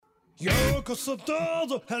ようこそどう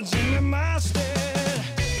ぞはじめまして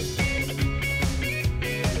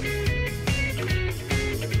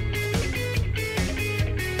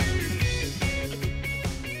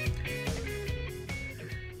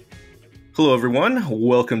Hello, everyone.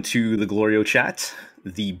 Welcome to the GLORIO Chat,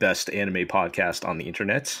 the best anime podcast on the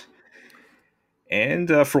internet. And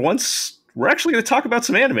for once, we're actually going to talk about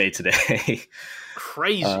some anime today.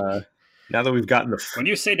 Crazy. Now that we've gotten the... When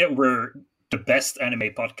you say that we're the best anime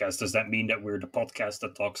podcast, does that mean that we're the podcast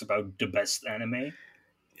that talks about the best anime?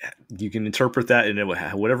 You can interpret that in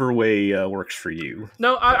whatever way works for you.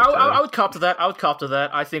 No, I would cop to that.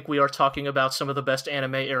 I think we are talking about some of the best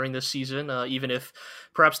anime airing this season, even if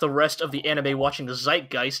perhaps the rest of the anime watching the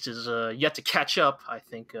zeitgeist is yet to catch up. I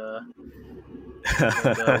think we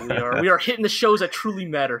are hitting the shows that truly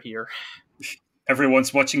matter here.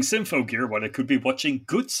 Everyone's watching Symphogear, but it could be watching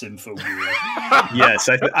good Symphogear. Yes,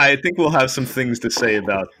 I think we'll have some things to say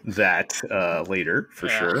about that later, for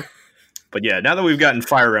sure. But yeah, now that we've gotten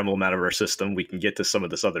Fire Emblem out of our system, we can get to some of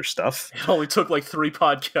this other stuff. It only took like 3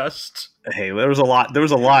 podcasts. Hey, there was a lot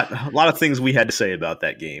of things we had to say about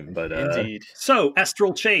that game. But indeed. So,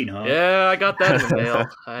 Astral Chain, huh? Yeah, I got that in the mail.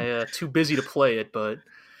 I too busy to play it, but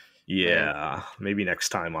yeah, maybe next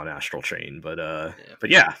time on Astral Chain. But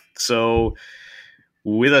yeah. So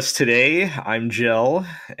with us today, I'm Jel,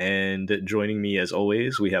 and joining me as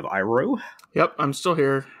always, we have Iro. Yep, I'm still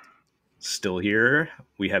here. Still here.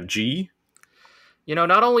 We have G. You know,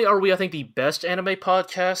 not only are we, I think, the best anime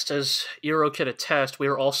podcast, as Iro can attest, we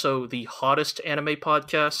are also the hottest anime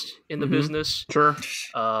podcast in the business. Sure.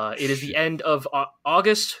 It is the end of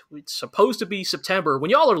August. It's supposed to be September.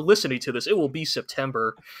 When y'all are listening to this, it will be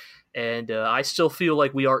September. And I still feel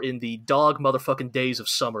like we are in the dog motherfucking days of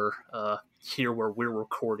summer here where we're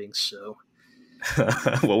recording, so...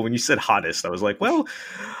 Well, when you said hottest, I was like, well,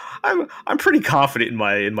 I'm pretty confident in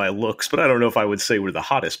my looks, but I don't know if I would say we're the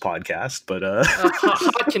hottest podcast. But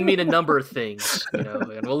hot can mean a number of things, you know.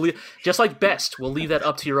 And we'll just like best, we'll leave that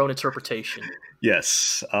up to your own interpretation.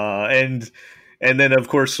 Yes, and then of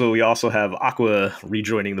course, so we also have Aqua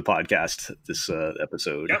rejoining the podcast this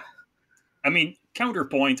episode. Yep. I mean,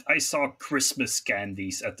 counterpoint. I saw Christmas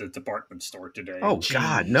candies at the department store today. Oh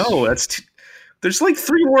God, no! There's like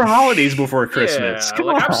 3 more holidays before Christmas. Yeah, Come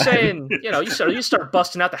like on. I'm saying, you know, you start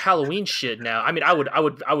busting out the Halloween shit now. I mean, I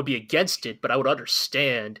would be against it, but I would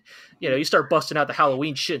understand. You know, you start busting out the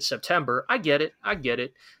Halloween shit in September. I get it.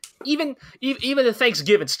 Even the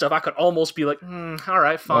Thanksgiving stuff, I could almost be like, all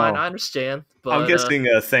right, fine, well, I understand. But I'm guessing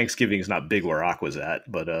Thanksgiving is not big where Aqua's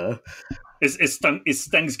at, but is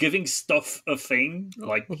Thanksgiving stuff a thing?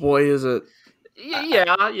 Like, boy, is it.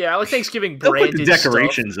 Yeah, like Thanksgiving they'll branded put the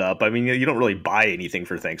decorations stuff. up. I mean, you don't really buy anything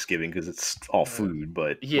for Thanksgiving because it's all food,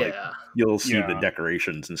 but like, you'll see the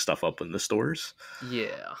decorations and stuff up in the stores.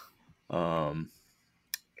 Yeah.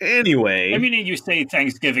 Anyway, I mean, you say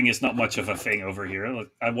Thanksgiving is not much of a thing over here.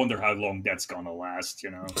 I wonder how long that's gonna last. You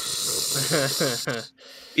know,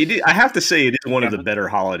 I have to say it is one of the better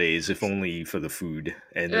holidays, if only for the food.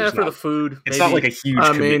 And the food, it's not like a huge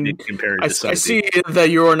commitment compared to something. I see that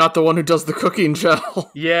you are not the one who does the cooking, Joe.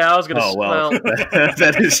 Yeah, I was gonna. Oh well,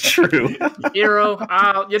 that is true. Hero,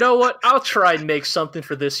 you know what? I'll try and make something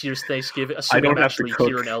for this year's Thanksgiving. Assuming I'm actually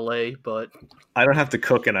here in LA, but I don't have to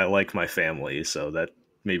cook, and I like my family, so that.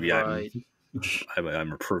 Maybe right.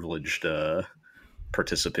 I'm a privileged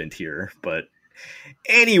participant here, but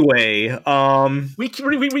anyway, we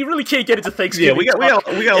really can't get into Thanksgiving. Yeah, we got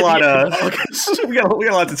a lot of we got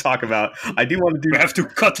a lot to talk about. I do want to We have to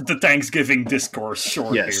cut the Thanksgiving discourse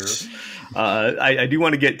short here. I do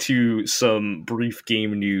want to get to some brief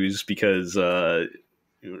game news because the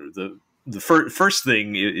first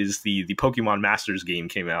thing is the Pokemon Masters game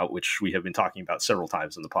came out, which we have been talking about several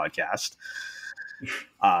times in the podcast.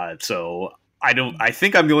 So I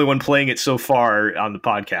think I'm the only one playing it so far on the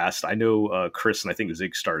podcast. I know Chris and I think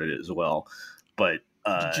Zig started it as well. But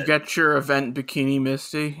did you get your event Bikini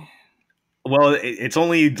Misty? Well, it's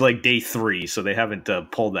only like day 3, so they haven't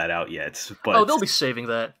pulled that out yet. But they'll be saving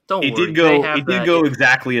that. Don't worry. It did go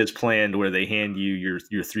exactly as planned, where they hand you your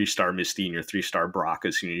 3-star Misty and your 3-star Brock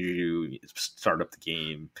as soon as you start up the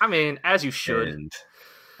game. I mean, as you should.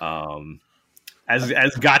 And As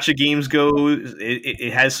gacha games go,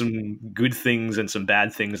 it has some good things and some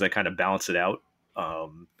bad things that kind of balance it out.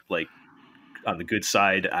 Like on the good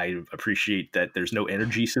side, I appreciate that there's no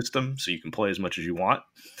energy system, so you can play as much as you want.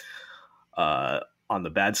 On the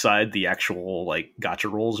bad side, the actual like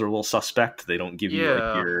gacha rolls are a little suspect. They don't give you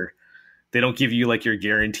your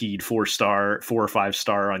guaranteed 4-star, 4 or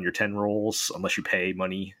 5-star on your 10 rolls unless you pay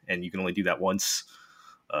money, and you can only do that once.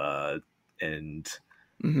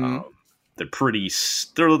 they're pretty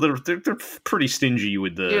they're pretty stingy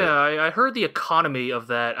with the Yeah, I heard the economy of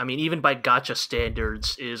that. I mean, even by gacha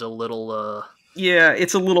standards, is a little. Yeah,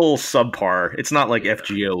 it's a little subpar. It's not like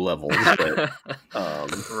FGO levels, but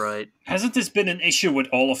Right. Hasn't this been an issue with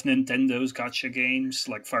all of Nintendo's gacha games,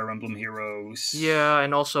 like Fire Emblem Heroes? Yeah,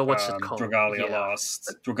 and also what's it called? Dragalia Yeah.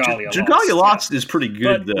 Lost. Dragalia Lost is pretty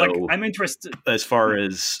good But, though. like, I'm interested. As far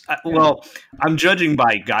as well, I'm judging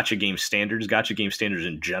by gacha game standards. Gacha game standards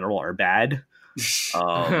in general are bad.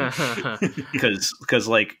 Because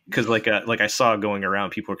I saw going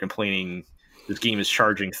around, people are complaining this game is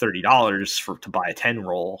charging $30 to buy a 10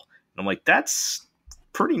 roll. And I'm like, that's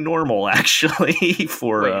pretty normal actually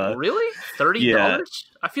for Wait, really? $30? Yeah.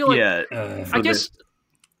 I feel like I guess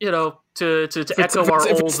to echo our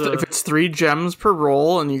old if it's 3 gems per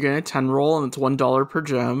roll and you get a 10 roll and it's $1 per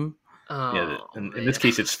gem. In this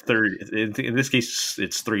case it's 30. In this case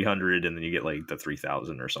it's 300, and then you get like the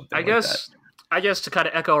 3,000 or something. I guess to kind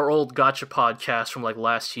of echo our old gacha podcast from like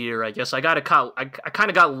last year, I guess I kind of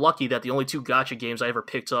got lucky that the only 2 gacha games I ever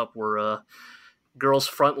picked up were Girls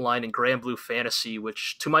Frontline and Grand Blue Fantasy,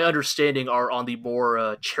 which to my understanding are on the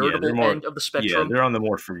more charitable end of the spectrum. Yeah, they're on the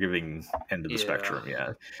more forgiving end of the spectrum,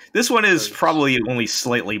 yeah. This one is probably only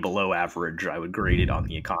slightly below average, I would grade it on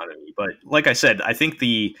the economy. But like I said, I think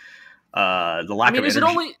the lack of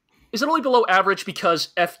energy... Is it only below average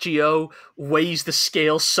because FGO weighs the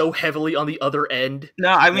scale so heavily on the other end? No,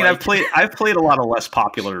 I mean, I've played a lot of less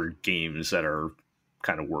popular games that are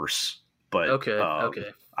kind of worse. But okay.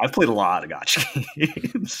 I've played a lot of gacha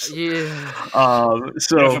games. Yeah.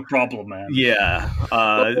 So you have a problem, man. Yeah.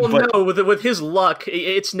 No, with his luck,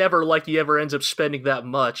 it's never like he ever ends up spending that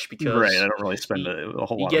much because right. I don't really spend a whole lot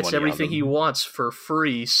of money. He gets everything he wants for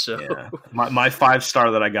free. So yeah. My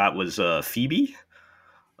 5-star that I got was Phoebe.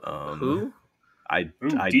 Who?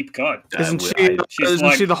 Deep cut. Isn't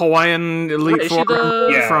she the Hawaiian elite four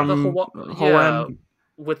from Hawaii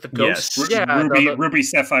with the ghosts? Yes. Yeah, Ruby,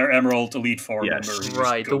 Sapphire, Emerald, Elite Four member.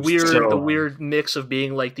 Right. The weird mix of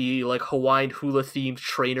being like the Hawaiian hula themed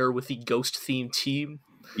trainer with the ghost themed team.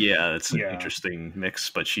 Yeah, it's an interesting mix,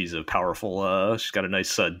 but she's a powerful. She's got a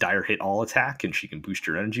nice dire hit all attack, and she can boost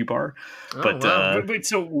your energy bar. Wait,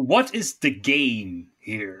 so what is the game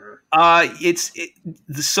here? The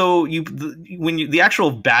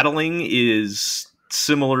actual battling is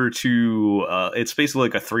similar to it's basically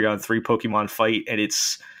like a 3-on-3 Pokemon fight, and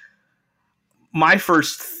it's my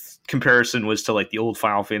first comparison was to like the old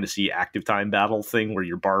Final Fantasy active time battle thing where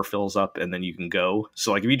your bar fills up and then you can go.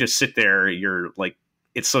 So like if you just sit there, you're like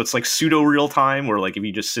it's like pseudo real time where like if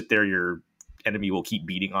you just sit there, your enemy will keep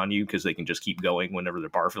beating on you because they can just keep going whenever their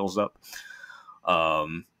bar fills up. But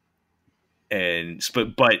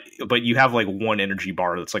you have like one energy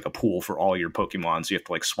bar that's like a pool for all your Pokemon, so you have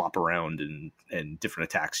to like swap around and different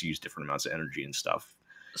attacks use different amounts of energy and stuff.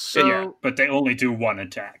 So but they only do one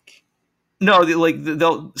attack. No,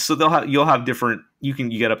 you'll have different. You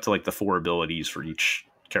get up to like the 4 abilities for each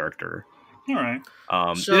character. All right.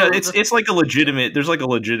 It's like a legitimate. There's like a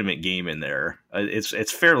legitimate game in there.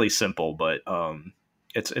 It's fairly simple, but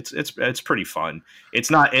it's pretty fun. It's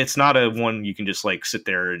not a one you can just like sit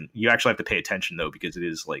there and you actually have to pay attention though because it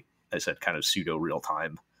is like I said kind of pseudo real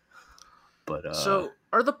time. But so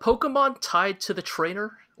are the Pokemon tied to the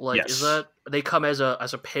trainer? Like yes. Is that they come as a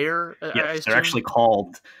pair? Yes, they're actually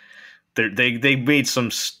called. They made some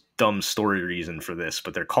dumb story reason for this,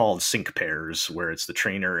 but they're called sync pairs, where it's the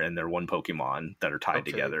trainer and their one Pokemon that are tied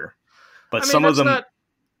together. But some of them,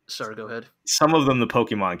 sorry, go ahead. Some of them, the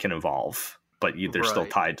Pokemon can evolve, but they're still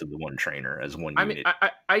tied to the one trainer as one unit.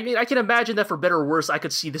 I mean, I can imagine that for better or worse, I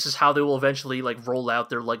could see this is how they will eventually like roll out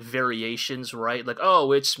their like variations, right? Like,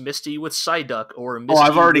 oh, it's Misty with Psyduck, or Misty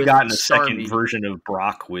I've already gotten a Starmie. second version of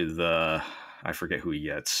Brock with I forget who he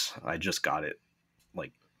gets. I just got it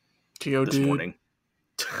like this morning.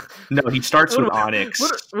 No, he starts with Onyx.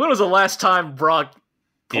 When was the last time Brock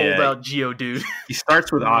pulled out Geodude? He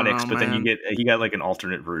starts with Onyx, but then he got like an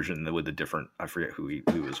alternate version with a different. I forget who he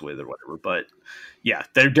was with or whatever. But yeah,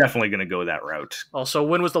 they're definitely going to go that route. Also,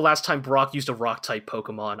 when was the last time Brock used a Rock type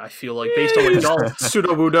Pokemon? I feel like based on what y'all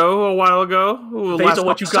Sudowoodo a while ago. Based on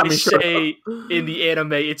what you guys say in the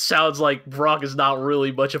anime, it sounds like Brock is not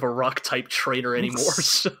really much of a Rock type trainer anymore.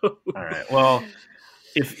 So all right, well.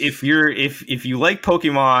 If you like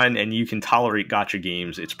Pokemon and you can tolerate gacha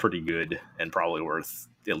games, it's pretty good and probably worth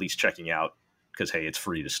at least checking out because hey, it's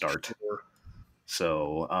free to start. Sure.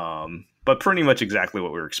 So, but pretty much exactly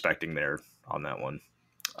what we were expecting there on that one.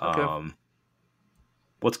 Okay.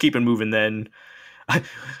 Let's keep it moving then.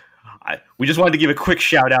 We just wanted to give a quick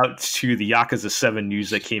shout out to the Yakuza 7 news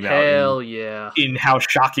that came out. Hell yeah! In how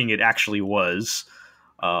shocking it actually was.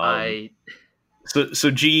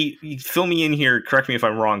 So G, fill me in here. Correct me if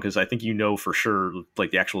I'm wrong, because I think you know for sure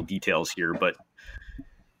like the actual details here. But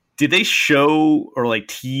did they show or like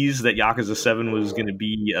tease that Yakuza 7 was going to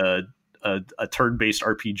be a turn-based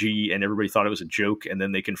RPG, and everybody thought it was a joke, and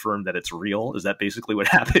then they confirmed that it's real? Is that basically what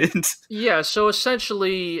happened? Yeah, so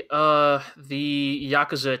essentially, the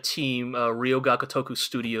Yakuza team, Ryoga Kotoku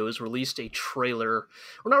Studios, released a trailer.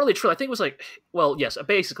 Well, not really a trailer. I think it was like, well, yes,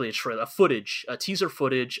 basically a trailer, a teaser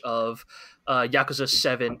footage of Yakuza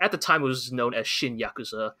 7. At the time, it was known as Shin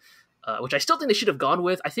Yakuza, which I still think they should have gone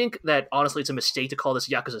with. I think that, honestly, it's a mistake to call this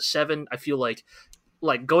Yakuza 7. I feel like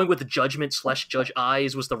going with the Judgment / Judge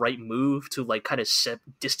Eyes was the right move to like kind of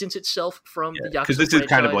distance itself from the Yakuza because this franchise. Is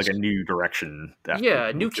kind of like a new direction.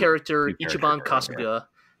 New character, Ichiban Kasuga,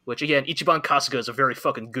 which again, Ichiban Kasuga is a very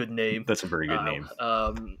fucking good name. That's a very good name.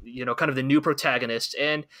 Kind of the new protagonist,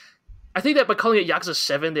 and I think that by calling it Yakuza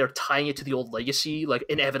 7, they're tying it to the old legacy. Like,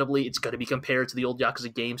 inevitably, it's going to be compared to the old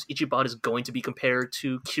Yakuza games. Ichiban is going to be compared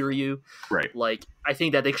to Kiryu. Right. Like, I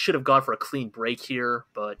think that they should have gone for a clean break here,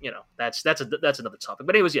 but, that's another topic.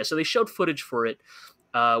 But anyways, yeah, so they showed footage for it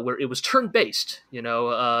where it was turn-based. You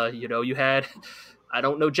had... I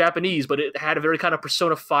don't know Japanese, but it had a very kind of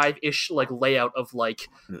Persona 5-ish like layout of like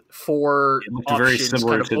 4 it looked options very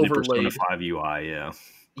similar kind of to overlaid. The Persona 5 UI, yeah.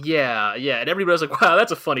 Yeah, and everybody was like, wow,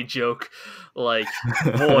 that's a funny joke. Like,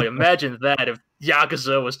 boy, imagine that if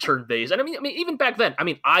Yakuza was turn-based. And I mean, even back then,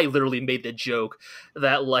 I literally made the joke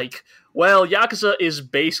that, like, well, Yakuza is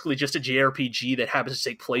basically just a JRPG that happens to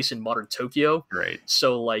take place in modern Tokyo. Right.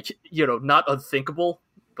 So, like, not unthinkable.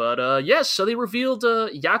 But, yes, so they revealed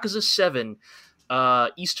Yakuza 7.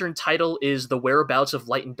 Eastern title is The Whereabouts of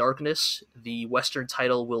Light and Darkness. The Western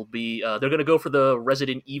title will be they're going to go for the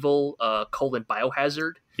Resident Evil :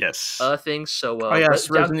 Biohazard thing. So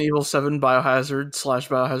Resident Evil 7 Biohazard /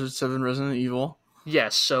 Biohazard 7 Resident Evil.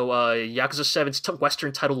 Yes, so Yakuza 7's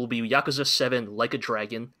Western title will be Yakuza 7 Like a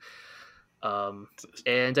Dragon.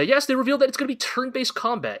 Yes, they revealed that it's going to be turn-based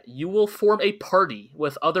combat. You will form a party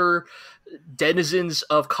with other denizens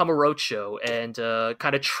of Kamurocho and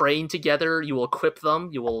kind of train together. You will equip them,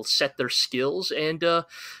 you will set their skills, and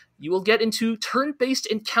you will get into turn-based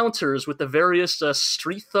encounters with the various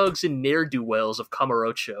street thugs and ne'er-do-wells of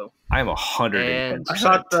Kamurocho. I'm 110%. I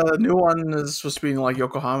thought the new one is supposed to be in like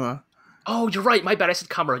Yokohama. Oh, you're right. My bad. I said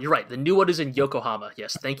Kamurocho. You're right. The new one is in Yokohama.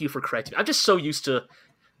 Yes, thank you for correcting me. I'm just so used to...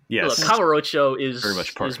 Yes. Look, Kamurocho is very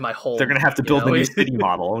much is my home. They're going to have to build the new city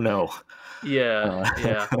model. Oh, no.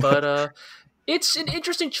 Yeah. But it's an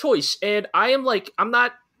interesting choice, and I'm not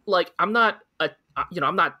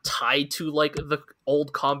tied to like the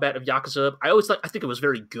old combat of Yakuza. I think it was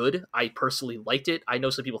very good. I personally liked it. I know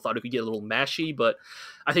some people thought it could get a little mashy, but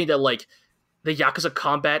I think that like the Yakuza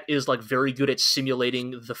combat is like very good at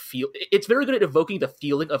simulating the feel. It's very good at evoking the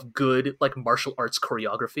feeling of good like martial arts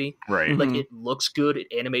choreography. Right. Like it looks good, it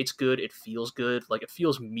animates good, it feels good. Like it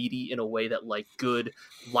feels meaty in a way that like good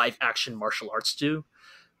live action martial arts do.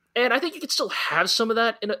 And I think you could still have some of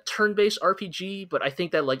that in a turn-based RPG, but I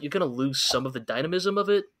think that like you're gonna lose some of the dynamism of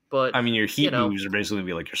it. But your heat moves are basically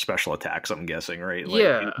be like your special attacks, I'm guessing, right? Like,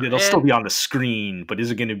 yeah. It'll still be on the screen, but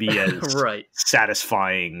is it gonna be as right.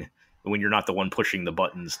 satisfying when you're not the one pushing the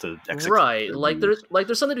buttons to execute? Right. Like there's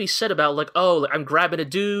something to be said about like, oh, I'm grabbing a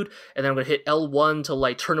dude and then I'm gonna hit L1 to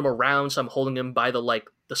like turn him around, so I'm holding him by the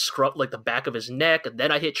scruff, like the back of his neck, and then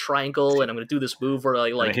I hit triangle and I'm gonna do this move where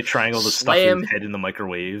I hit triangle to stuff his head in the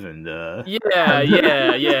microwave and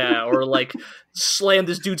yeah. Or like slam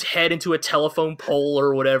this dude's head into a telephone pole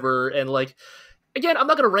or whatever. And like again, I'm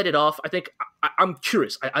not gonna write it off. I think I'm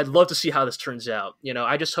curious. I'd love to see how this turns out.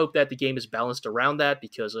 I just hope that the game is balanced around that,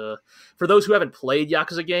 because for those who haven't played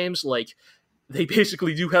Yakuza games, like they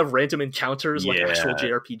basically do have random encounters like actual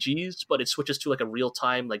JRPGs, but it switches to like a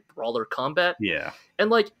real-time like brawler combat. Yeah. And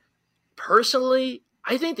like personally,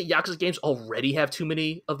 I think the Yakuza games already have too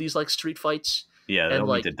many of these like street fights. Yeah, they'll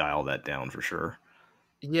need to dial that down for sure.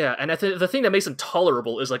 Yeah, and the thing that makes them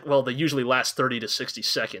tolerable is like, well, they usually last 30 to 60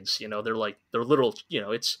 seconds. They're literal.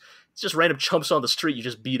 It's just random chumps on the street you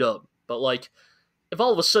just beat up. But like, if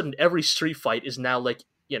all of a sudden every street fight is now like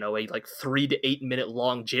a like 3 to 8 minute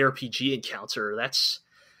long JRPG encounter, that's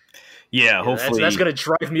hopefully that's gonna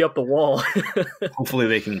drive me up the wall. Hopefully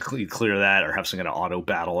they can clear that or have some kind of auto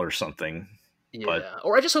battle or something. Yeah,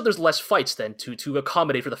 or I just hope there's less fights then to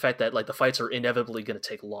accommodate for the fact that like the fights are inevitably going to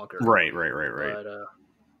take longer. Right.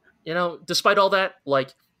 But despite all that,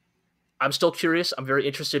 like I'm still curious. I'm very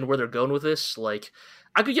interested in where they're going with this. Like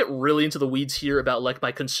I could get really into the weeds here about like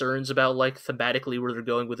my concerns about like thematically where they're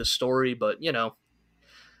going with the story, but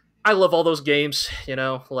I love all those games,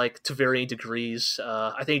 like to varying degrees.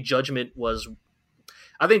 I think Judgment was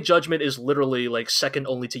I think Judgment is literally like second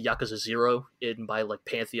only to Yakuza 0 in my like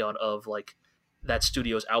pantheon of like that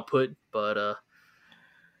studio's output. But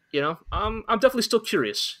I'm definitely still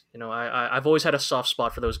curious. I've always had a soft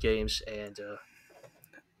spot for those games, and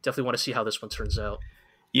definitely want to see how this one turns out.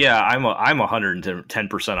 Yeah, I'm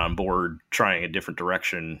 110% on board trying a different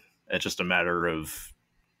direction. It's just a matter of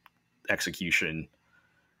execution.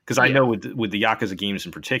 Because I know with the Yakuza games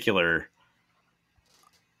in particular,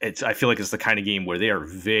 I feel like it's the kind of game where they are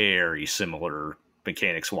very similar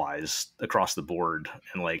mechanics wise across the board,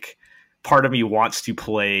 and like part of me wants to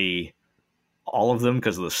play all of them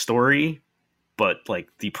because of the story, but like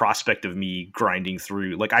the prospect of me grinding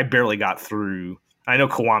through, like I barely got through. I know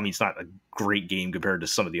Kiwami's not a great game compared to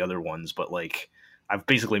some of the other ones, but like I've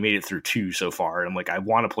basically made it through 2 so far, and I'm like I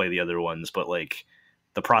want to play the other ones, but like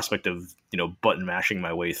the prospect of button mashing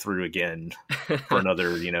my way through again for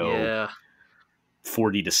another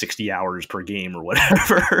 40 to 60 hours per game or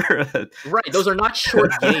whatever. Right, those are not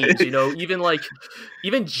short games.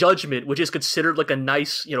 Even Judgment, which is considered like a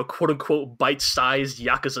nice quote unquote bite-sized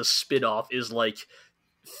Yakuza spin-off, is like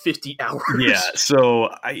 50 hours. Yeah, so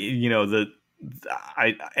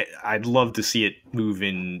I'd love to see it move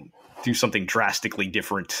in, do something drastically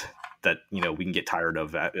different that we can get tired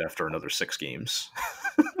of after another 6 games.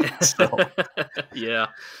 Yeah.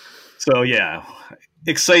 So yeah,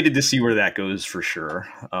 excited to see where that goes for sure.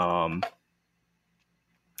 All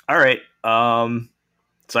right.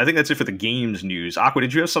 So I think that's it for the games news. Aqua,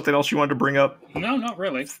 did you have something else you wanted to bring up? No, not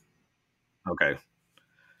really. Okay.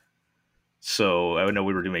 So I know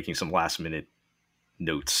we were making some last minute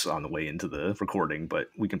notes on the way into the recording, but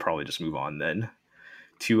we can probably just move on then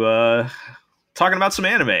to talking about some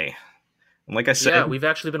anime. And like I said, we've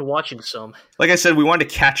actually been watching some. Like I said, we wanted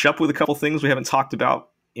to catch up with a couple things we haven't talked about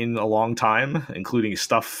in a long time, including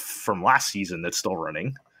stuff from last season that's still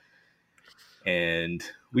running. And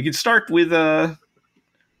we could start with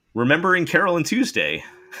remembering Carol and Tuesday.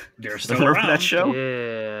 They're still Remember around. That show?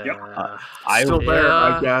 Yeah. Yep.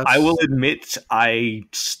 I guess. I will admit I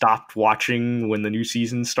stopped watching when the new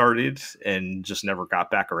season started and just never got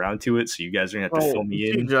back around to it. So you guys are going to have to fill me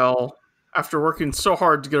in. Joel, after working so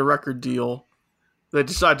hard to get a record deal, they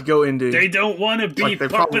decide to go indie. They don't want to be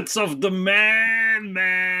puppets of the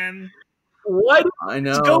man. What? I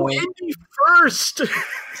know. Let's go indie first.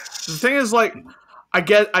 The thing is, like,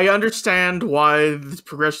 I understand why the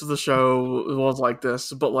progression of the show was like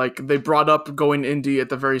this, but like they brought up going indie at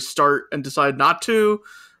the very start and decided not to.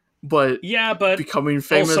 But becoming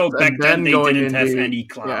famous also back then they didn't indie, have any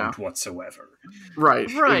clout whatsoever. Right.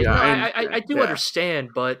 Right. Yeah, I do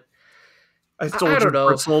understand, but I don't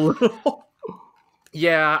know.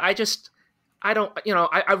 Yeah, I don't,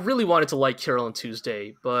 I really wanted to like Carol and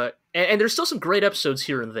Tuesday, but, and there's still some great episodes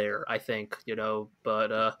here and there, I think,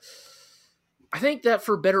 but, I think that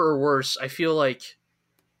for better or worse, I feel like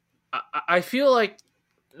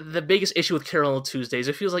the biggest issue with Carol and Tuesdays,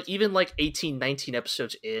 it feels like even like 18, 19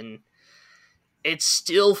 episodes in, it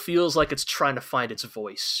still feels like it's trying to find its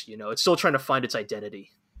voice, it's still trying to find its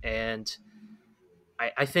identity, and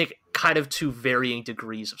I think kind of to varying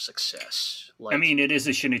degrees of success. I mean, it is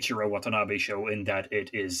a Shinichiro Watanabe show in that it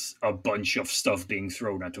is a bunch of stuff being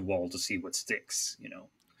thrown at the wall to see what sticks,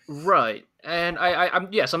 Right. And I'm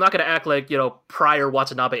not going to act like, prior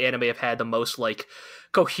Watanabe anime have had the most like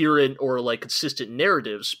coherent or like consistent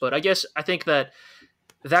narratives, but I think that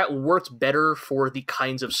worked better for the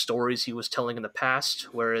kinds of stories he was telling in the past,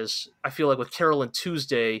 whereas I feel like with Carol and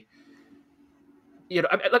Tuesday,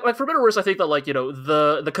 like for better or worse, I think that like,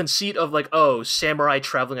 the conceit of like, oh, samurai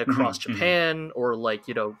traveling across Japan, or like,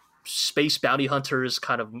 space bounty hunters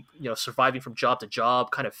kind of, surviving from job to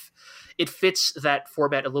job, kind of, it fits that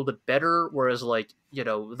format a little bit better. Whereas like,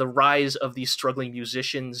 the rise of these struggling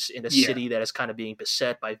musicians in a city that is kind of being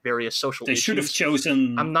beset by various social issues. They should have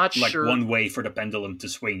chosen I'm not like sure. one way for the pendulum to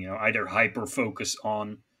swing, either hyper focus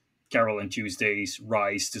on Carol and Tuesday's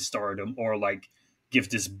rise to stardom, or like give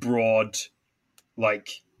this broad,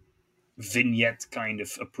 like vignette kind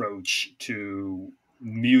of approach to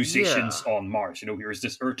musicians on Mars. Here's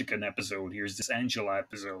this Urtican episode, here's this Angela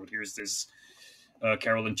episode, here's this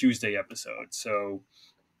Carol and Tuesday episode. So,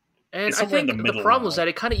 and I think the problem is that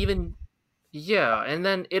it kind of even, and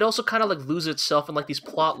then it also kind of like loses itself in like these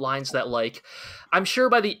plot lines that like, I'm sure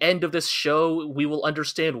by the end of this show we will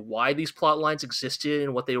understand why these plot lines existed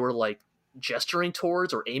and what they were like gesturing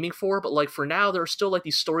towards or aiming for. But like for now, there are still like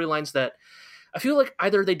these storylines that I feel like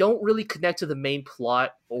either they don't really connect to the main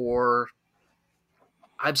plot, or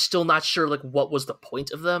I'm still not sure like what was the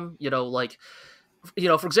point of them. Like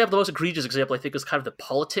for example, the most egregious example I think is kind of the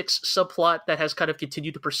politics subplot that has kind of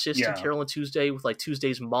continued to persist in Yeah. Carol and Tuesday, with like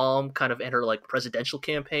Tuesday's mom kind of and her like presidential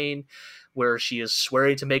campaign, where she is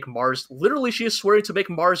swearing to make Mars. Literally, she is swearing to make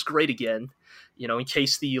Mars great again. In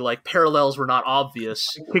case the like parallels were not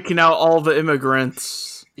obvious. Kicking out all the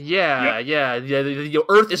immigrants. Yeah. The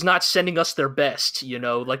Earth is not sending us their best.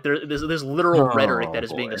 Like there's literal rhetoric that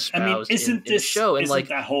is being boy. espoused Isn't in the show, and isn't like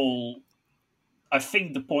that whole? I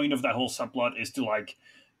think the point of that whole subplot is to like,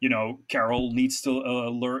 Carol needs to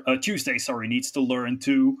learn. Tuesday, sorry, needs to learn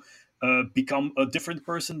to become a different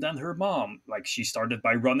person than her mom. Like she started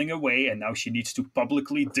by running away, and now she needs to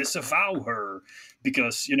publicly disavow her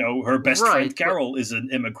because her best Right, friend but- Carol is an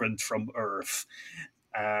immigrant from Earth.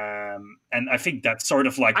 And I think that's sort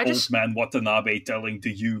of like I old just- man Watanabe telling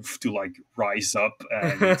the youth to like rise up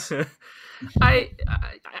and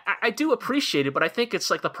I do appreciate it, but I think it's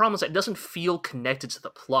like the problem is that it doesn't feel connected to the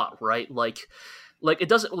plot, right? Like it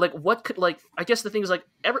doesn't like what could like I guess the thing is like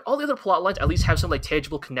all the other plot lines at least have some like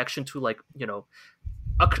tangible connection to like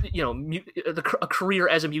a career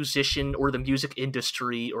as a musician or the music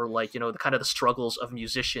industry or like the kind of the struggles of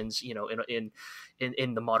musicians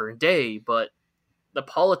in the modern day, but the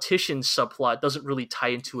politician subplot doesn't really tie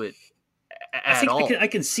into it I at think all. I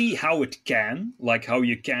can see how it can, like how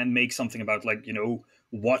you can make something about like,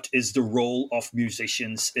 what is the role of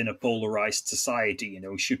musicians in a polarized society?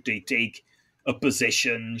 Should they take a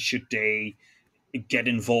position? Should they get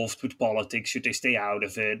involved with politics? Should they stay out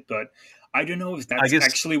of it? But I don't know if that's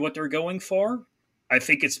actually what they're going for. I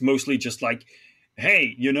think it's mostly just like,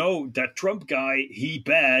 hey, that Trump guy, he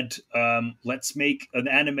bad. Let's make an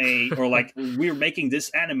anime, or like we're making this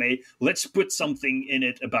anime. Let's put something in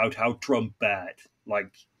it about how Trump bad.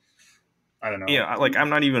 Like, I don't know. Yeah, like I'm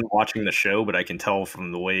not even watching the show, but I can tell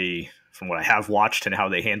from what I have watched and how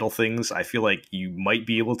they handle things. I feel like you might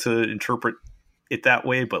be able to interpret it that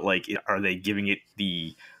way, but like, are they giving it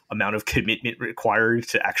the amount of commitment required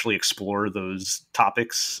to actually explore those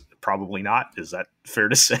topics? Probably not. Is that fair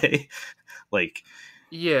to say? Like,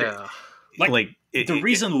 Yeah. The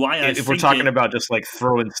reason why if we're talking about just like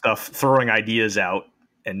throwing ideas out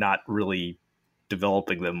and not really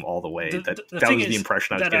developing them all the way, that was the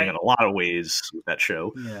impression I was getting in a lot of ways with that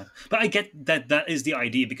show. Yeah, but I get that is the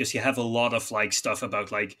idea because you have a lot of like stuff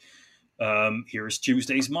about like here's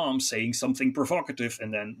Tuesday's mom saying something provocative,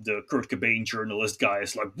 and then the Kurt Cobain journalist guy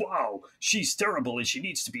is like, wow, she's terrible and she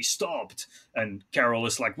needs to be stopped, and Carol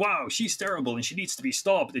is like, wow, she's terrible and she needs to be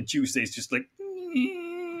stopped, and Tuesday's just like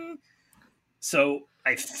So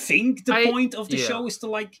I think the point of the show is to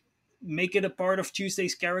like make it a part of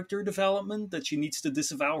Tuesday's character development that she needs to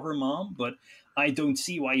disavow her mom, but I don't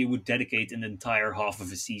see why you would dedicate an entire half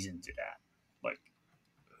of a season to that. Like,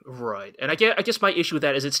 right. And I guess my issue with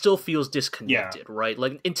that is it still feels disconnected, right?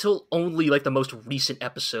 Like until only like the most recent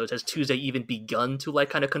episodes has Tuesday even begun to like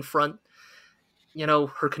kind of confront,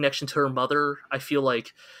 her connection to her mother. I feel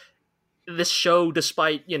like this show,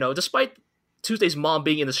 despite Tuesday's mom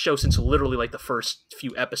being in the show since literally like the first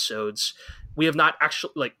few episodes, we have not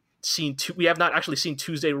actually seen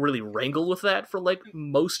Tuesday really wrangle with that for like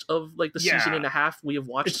most of like the season and a half we have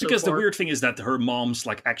watched. It's because so far. The weird thing is that her mom's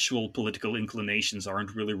like actual political inclinations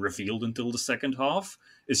aren't really revealed until the second half.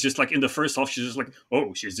 It's just like in the first half she's just like,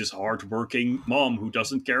 oh, she's this hardworking mom who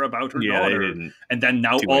doesn't care about her daughter, and then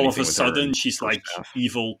now all of a sudden she's like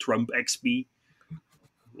evil Trump XP.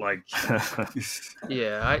 Like,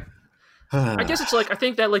 yeah, I guess it's like I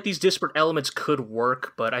think that like these disparate elements could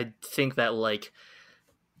work, but I think that like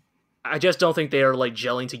I just don't think they are like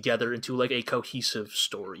gelling together into like a cohesive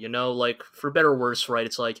story, like for better or worse, right?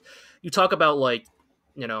 It's like you talk about like,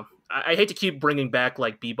 I hate to keep bringing back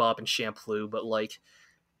like Bebop and Shampoo, but like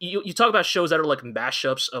you talk about shows that are like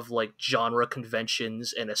mashups of like genre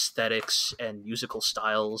conventions and aesthetics and musical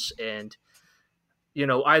styles, and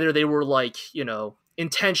either they were like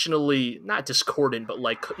intentionally not discordant, but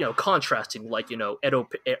like contrasting, like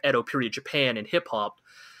Edo period Japan and hip hop,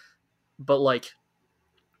 but like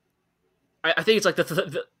I think it's like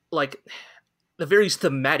the various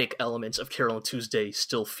thematic elements of Carol and Tuesday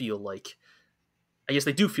still feel like, I guess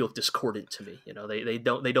they do feel discordant to me. They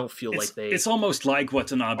don't feel like they. It's almost like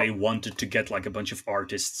Watanabe wanted to get like a bunch of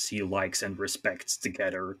artists he likes and respects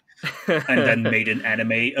together, and then made an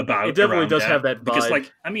anime about. It definitely does have that vibe. Because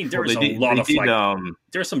like there's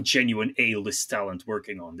there's some genuine A-list talent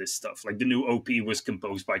working on this stuff. Like the new OP was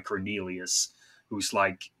composed by Cornelius, who's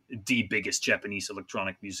like the biggest Japanese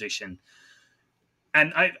electronic musician.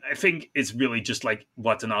 And I think it's really just like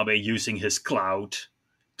Watanabe using his clout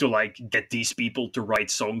to like get these people to write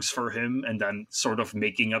songs for him and then sort of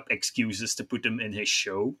making up excuses to put them in his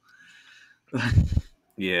show.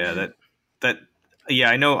 Yeah, that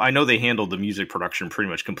Yeah, I know they handled the music production pretty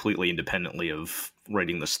much completely independently of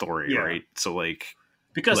writing the story, right? So like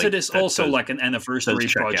because like, it is also like an anniversary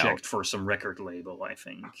check project out. for some record label, I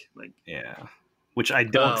think. Like yeah, which I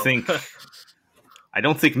don't think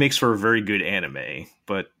makes for a very good anime,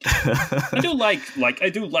 but I do like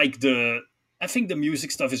I think the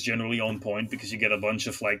music stuff is generally on point because you get a bunch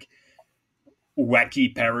of like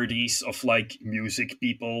wacky parodies of like music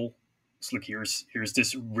people. It's like here's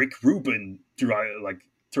this Rick Rubin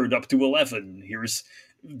turned up to 11. Here's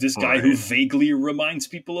this guy who vaguely reminds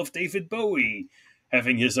people of David Bowie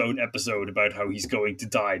having his own episode about how he's going to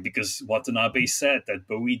die because Watanabe said that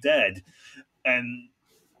Bowie dead. And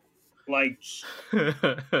like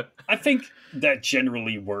I think that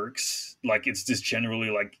generally works. Like it's this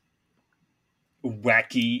generally like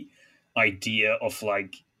wacky idea of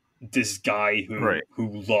like this guy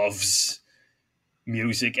who loves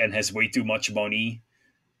music and has way too much money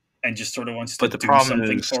and just sort of wants to do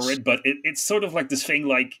something for it. But it's sort of like this thing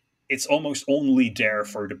like it's almost only there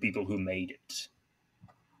for the people who made it.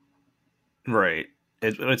 Right.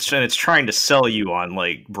 It's trying to sell you on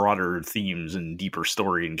like broader themes and deeper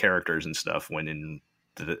story and characters and stuff when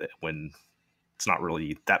it's not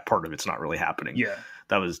really, that part of it's not really happening. Yeah.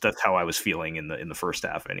 That's how I was feeling in the first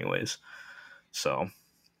half anyways. So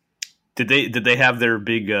did they have their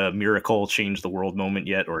big miracle change the world moment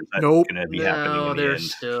yet, or is that going to be happening in the end?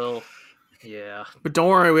 Still, yeah. But don't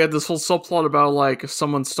worry, we had this whole subplot about like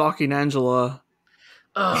someone stalking Angela.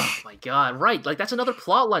 Oh my god! Right, like that's another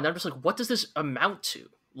plot line. I'm just like, what does this amount to?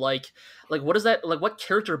 Like what is that? Like, what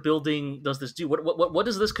character building does this do? What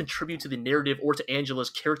does this contribute to the narrative or to Angela's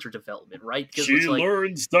character development? Right? Because she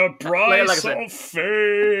learns the price of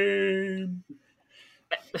fame.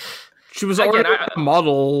 She was already a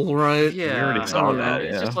model, right? Yeah, we already saw that.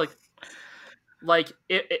 It's just like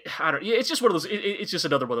I don't. It's just one of those. It's just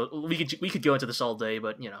another one of those. We could go into this all day,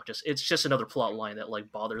 but it's just another plot line that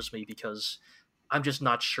like bothers me because I'm just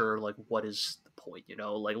not sure like what is the point.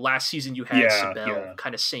 Like last season you had Sibel,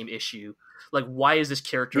 kind of same issue. Like why is this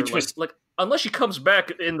character like unless she comes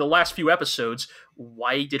back in the last few episodes,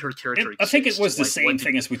 why did her character exist? I think it was the same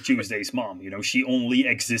thing as with Tuesday's mom. She only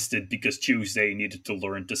existed because Tuesday needed to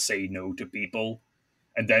learn to say no to people.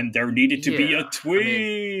 And then there needed to be a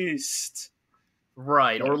twist.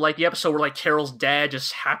 Right. Or like the episode where like Carol's dad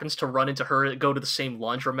just happens to run into her and go to the same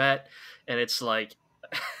laundromat. And it's like...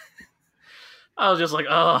 I was just like,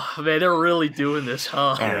 oh, man, they're really doing this,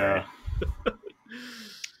 huh? Yeah.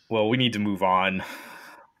 Well, we need to move on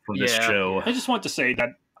from this show. I just want to say that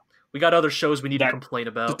we got other shows we need to complain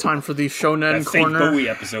about. The time for the Shonen Corner. That Bowie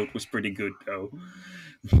episode was pretty good, though.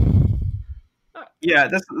 Yeah,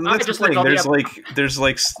 that's the thing. There's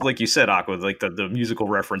like you said, Aqua, like the musical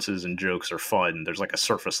references and jokes are fun. There's like a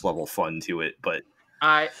surface level fun to it, but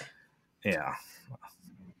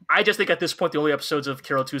I just think at this point the only episodes of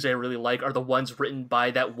Carol Tuesday I really like are the ones written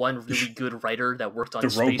by that one really good writer that worked on the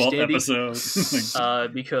Space robot Dandy. Episodes.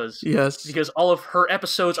 Because all of her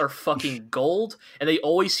episodes are fucking gold, and they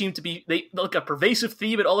always seem to be like a pervasive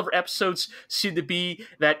theme in all of her episodes seem to be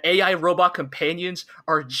that AI robot companions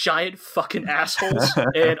are giant fucking assholes,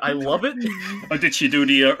 and I love it. Oh, did she do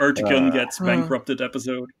the Urticon gets bankrupted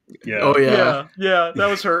episode? Yeah. Oh yeah, that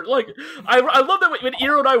was her. Like I love that when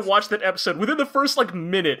Iro and I watched that episode, within the first like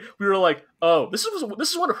minute, we were like, "Oh, this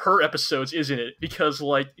is one of her episodes, isn't it?" Because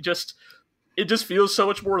like it just feels so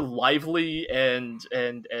much more lively and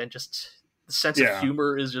just the sense of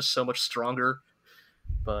humor is just so much stronger.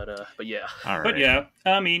 But yeah. All right. But yeah,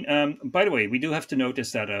 I mean, by the way, we do have to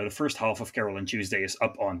notice that the first half of Carol and Tuesday is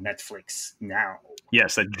up on Netflix now.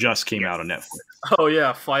 Yes, that just came out on Netflix. Oh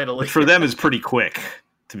yeah, finally. Which for them is pretty quick,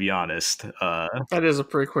 to be honest. That is a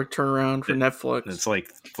pretty quick turnaround for Netflix. It's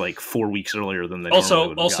like 4 weeks earlier than they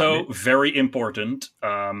also very important.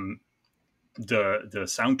 The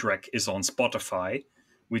soundtrack is on Spotify,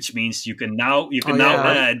 which means you can now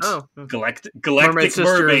add Galactic Mermaid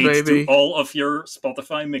to all of your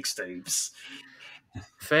Spotify mixtapes.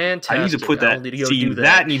 Fantastic! I need to put that.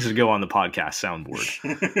 That needs to go on the podcast soundboard.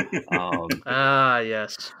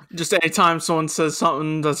 Yes. Just anytime someone says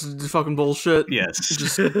something that's fucking bullshit, yes,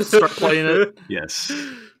 just start playing it. Yes,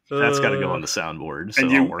 that's got to go on the soundboard. So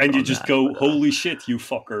and you just go, holy shit, you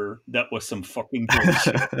fucker! That was some fucking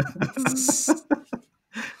bullshit.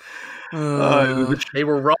 They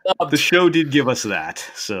were robbed. The show did give us that.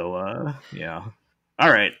 So yeah. All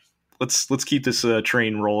right, let's keep this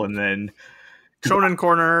train rolling then. Shonen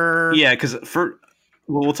Corner. Yeah, because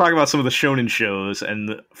we'll talk about some of the shonen shows.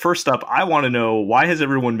 And first up, I want to know, why has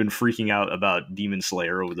everyone been freaking out about Demon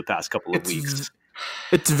Slayer over the past couple of weeks?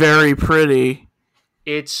 It's very pretty.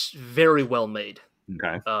 It's very well made.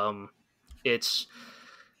 Okay. It's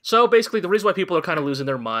so basically the reason why people are kind of losing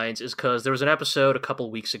their minds is because there was an episode a couple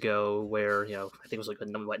weeks ago where I think it was like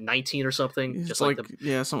what 19 or something, It's just like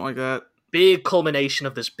the something like that. big culmination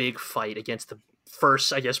of this big fight against the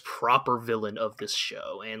first, I guess, proper villain of this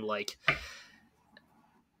show, and like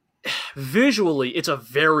visually, it's a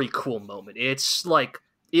very cool moment. It's like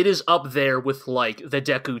it is up there with like the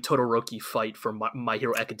Deku Todoroki fight from My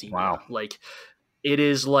Hero Academia. Wow. Like it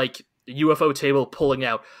is like the UFO table pulling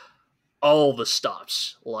out all the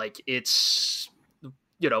stops. Like it's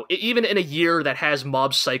even in a year that has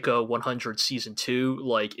Mob Psycho 100 season 2,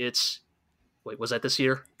 like it's was that this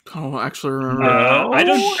year? I don't actually remember. I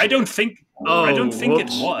don't think it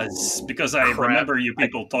whoops. was, because I Crap. remember you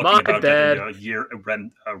people talking My about bad. it in a year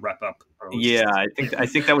wrap up. Yeah, I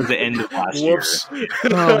think that was the end of last year. Whoops.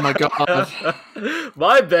 Oh my god.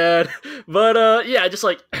 My bad. But yeah, just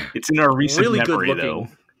like It's in our recent really memory, good looking. though.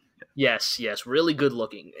 Yes, really good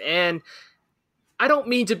looking. And I don't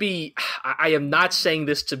mean to be I am not saying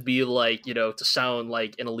this to be like, to sound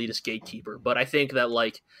like an elitist gatekeeper, but I think that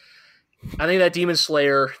Demon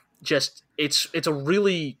Slayer just it's a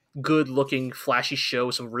really good looking flashy show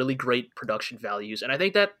with some really great production values, and I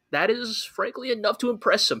think that is frankly enough to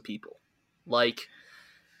impress some people. Like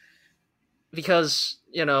because,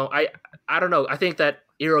 I don't know, I think that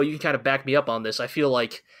Iro, you can kind of back me up on this. I feel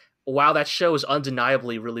like while that show is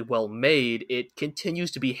undeniably really well made, it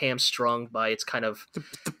continues to be hamstrung by its kind of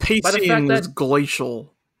The pacing is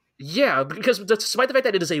glacial. yeah, because despite the fact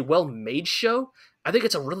that it is a well-made show, I think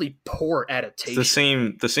it's a really poor adaptation. It's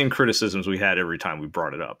the same criticisms we had every time we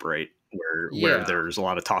brought it up, right? Where there's a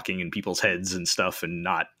lot of talking in people's heads and stuff, and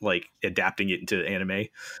not like adapting it into anime.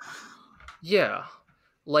 Yeah.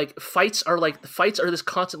 Like fights are this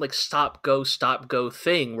constant like stop go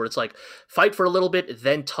thing where it's like fight for a little bit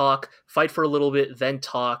then talk, fight for a little bit then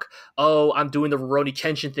talk. Oh, I'm doing the Ruroni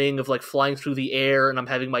Kenshin thing of like flying through the air and I'm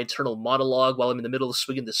having my internal monologue while I'm in the middle of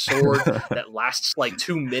swinging the sword that lasts like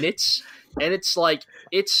 2 minutes, and it's like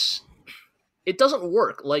it doesn't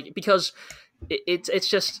work, like because it's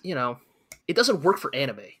just it doesn't work for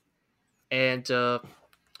anime. And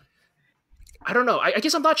I don't know. I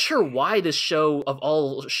guess I'm not sure why this show of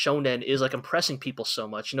all shonen is like impressing people so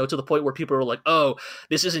much, to the point where people are like, "Oh,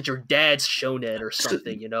 this isn't your dad's shonen or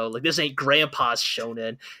something," like this ain't grandpa's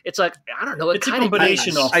shonen. It's like I don't know. It's a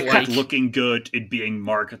combination of like looking good, it being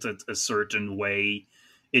marketed a certain way,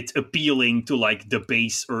 it's appealing to like the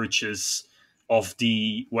base urges of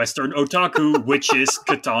the Western otaku, which is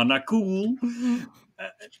katana cool.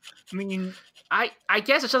 I mean. I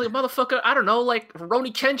guess it's just like motherfucker. I don't know. Like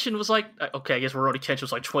Ruroni Kenshin was like, okay, I guess Ruroni Kenshin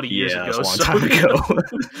was like 20 years ago. That's a long time ago.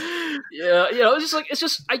 Yeah, it's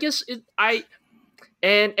just I guess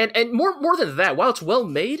and more than that. While it's well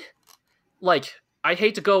made, like I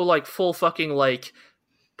hate to go like full fucking like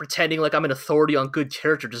pretending like I'm an authority on good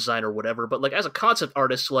character design or whatever, but like as a concept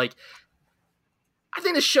artist, like I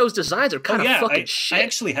think the show's designs are kind of fucking shit. I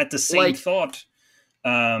actually had the same thought.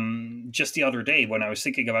 Just the other day when I was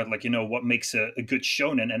thinking about like what makes a good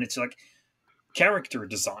shonen, and it's like character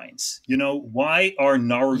designs. Why are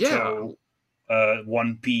Naruto,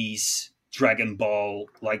 One Piece, Dragon Ball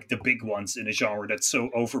like the big ones in a genre that's so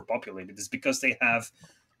overpopulated? It's because they have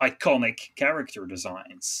iconic character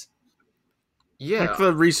designs. Yeah, like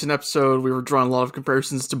the recent episode, we were drawing a lot of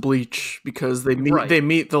comparisons to Bleach because they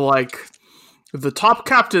meet the top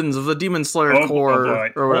captains of the Demon Slayer Corps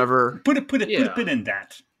or whatever. Put a pin in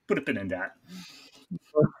that. Put a pin in that.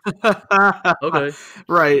 Okay.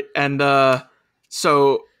 Right. And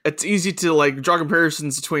so it's easy to like draw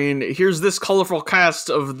comparisons between here's this colorful cast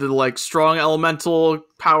of the like strong elemental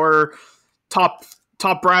power top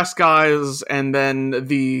brass guys and then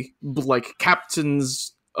the like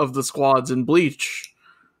captains of the squads in Bleach,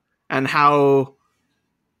 and how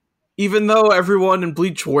even though everyone in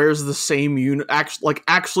Bleach wears the same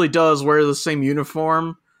actually does wear the same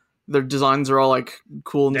uniform, their designs are all like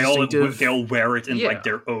cool and distinctive. They all wear it in like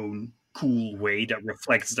their own cool way that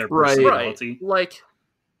reflects their personality. Right. Like,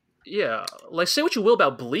 yeah, like say what you will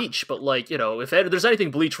about Bleach, but like if there's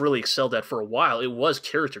anything Bleach really excelled at for a while, it was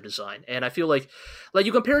character design. And I feel like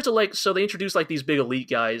you compare it to like so they introduced like these big elite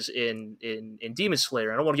guys in Demon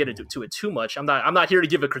Slayer. I don't want to get into it too much. I'm not here to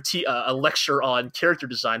give a lecture on character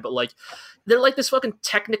design, but like they're like this fucking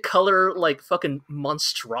Technicolor like fucking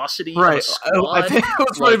monstrosity. Right. I think it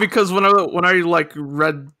was funny because when I like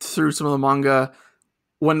read through some of the manga,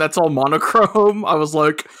 when that's all monochrome, I was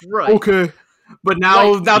like, okay. But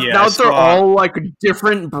now they're all like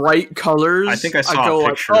different bright colors. I think I saw a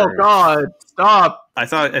picture. Like, oh god, stop!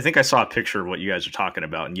 I think I saw a picture of what you guys are talking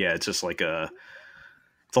about, and yeah, it's just like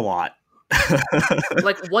it's a lot.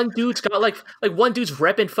 like one dude's got like one dude's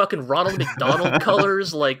repping fucking Ronald McDonald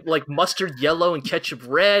colors, like mustard yellow and ketchup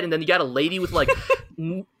red, and then you got a lady with like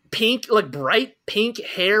pink, like bright pink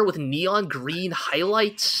hair with neon green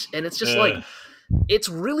highlights, and it's just like it's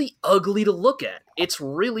really ugly to look at. It's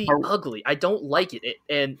really ugly. I don't like it.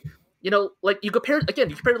 And you know, like you compare it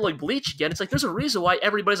to like Bleach again. It's like there's a reason why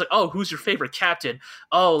everybody's like, oh, who's your favorite captain?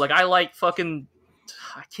 Oh, like I like fucking.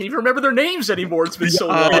 I can't even remember their names anymore. It's been so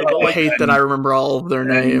long. But I hate that I remember all of their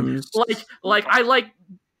names. Like I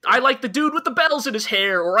like the dude with the bells in his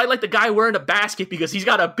hair, or I like the guy wearing a basket because he's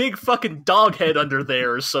got a big fuking dog head under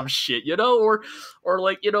there, or some shit, you know, or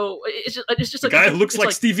like, you know, it's just the like guy who looks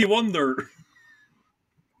like Stevie Wonder.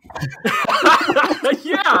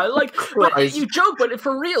 Yeah, like but you joke, but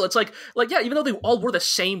for real, it's like yeah, even though they all wore the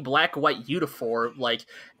same black white uniform, like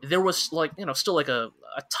there was like, you know, still like a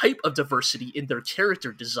type of diversity in their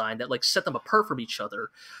character design that like set them apart from each other.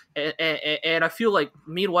 And I feel like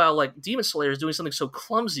meanwhile, like Demon Slayer is doing something so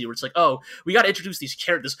clumsy where it's like, oh, we got to introduce these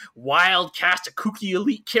characters, wild cast of kooky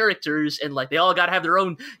elite characters, and like they all got to have their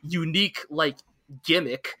own unique like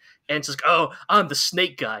gimmick. And it's like, oh, I'm the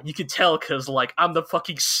snake guy. You can tell because, like, I'm the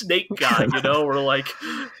fucking snake guy, you know? Or, like,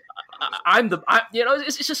 you know,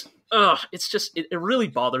 it's just, it really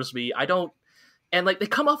bothers me. I don't, and, like, they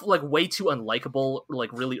come off, like, way too unlikable,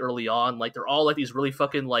 like, really early on. Like, they're all, like, these really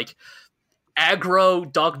fucking, like, aggro,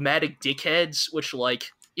 dogmatic dickheads, which, like,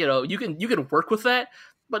 you know, you can work with that.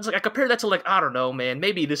 But it's like I compare that to like, I don't know, man.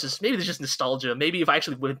 Maybe this is just nostalgia. Maybe if I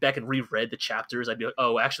actually went back and reread the chapters, I'd be like,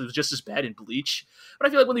 oh, actually, it was just as bad in Bleach. But I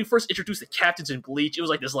feel like when they first introduced the captains in Bleach, it was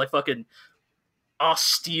like this like fucking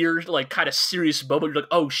austere, like kind of serious moment. You're like,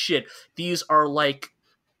 oh shit, these are like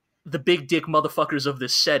the big dick motherfuckers of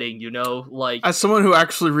this setting, you know? Like, as someone who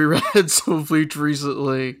actually reread some of Bleach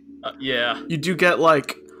recently, yeah, you do get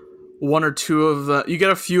like one or two of them. You get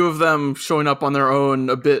a few of them showing up on their own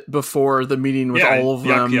a bit before the meeting with all of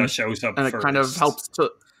them. Yeah, shows up, and it kind of helps to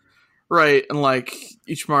and like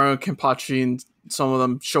Ichimaru and Kenpachi and some of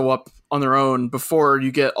them show up on their own before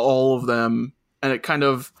you get all of them, and it kind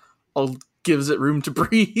of gives it room to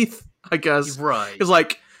breathe, I guess. Right? Because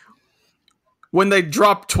like when they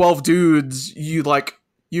drop 12 dudes, you like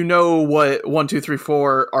know what 1, 2, 3,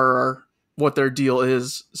 4 are. What their deal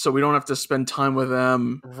is, so we don't have to spend time with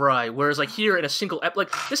them. Right. Whereas like here in a single like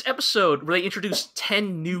this episode where they introduced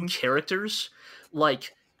 10 new characters,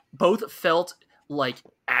 like both felt like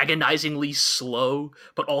agonizingly slow,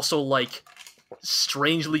 but also like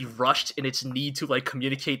strangely rushed in its need to like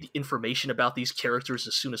communicate the information about these characters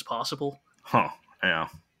as soon as possible. Huh. Yeah.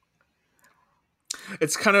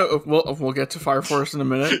 It's kind of we'll get to Fire Force in a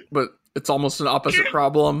minute, but it's almost an opposite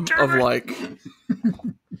problem of like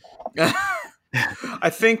I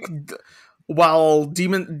think while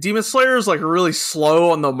Demon Slayer is like really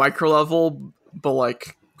slow on the micro level, but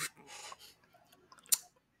like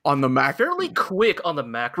on the macro, fairly quick on the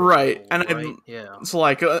macro, right? Level, and right? Yeah, it's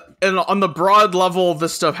like and on the broad level,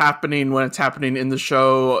 this stuff happening when it's happening in the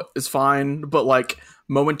show is fine, but like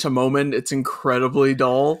moment to moment, it's incredibly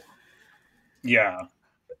dull. Yeah.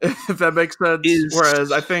 If that makes sense.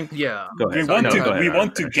 Whereas I think we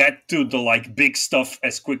want to get to the like big stuff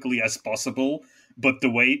as quickly as possible, but the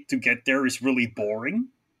way to get there is really boring,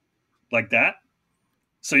 like that.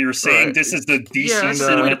 So you're saying this is the DC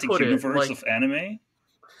cinematic universe of anime?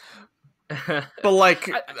 But like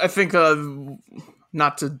I think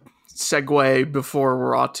not to segue before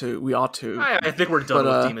we ought to. I think we're done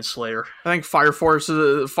with Demon Slayer. I think Fire Force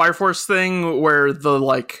thing where the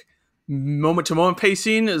like moment to moment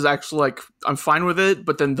pacing is actually like I'm fine with it,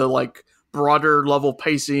 but then the like broader level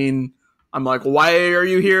pacing, I'm like, why are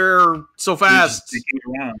you here so fast?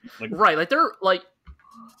 Right, like they're like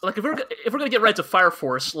if we're gonna get right to Fire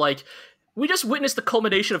Force, like we just witnessed the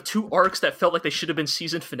culmination of 2 arcs that felt like they should have been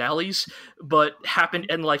season finales, but happened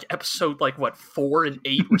in like episode like what 4 and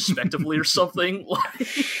 8 respectively or something.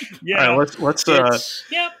 Yeah, all right,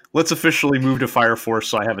 let's officially move to Fire Force.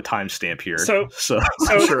 So I have a timestamp here. So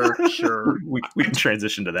sure, we can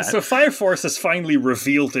transition to that. So Fire Force has finally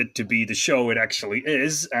revealed it to be the show it actually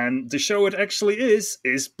is, and the show it actually is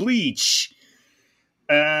Bleach.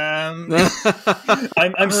 I'm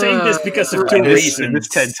saying this because of 2 reasons. In this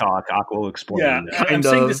TED Talk, Aqua will explain. Yeah, I'm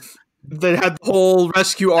saying this. They had the whole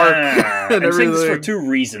rescue arc. And I'm saying this for 2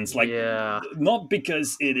 reasons. Like, yeah. Not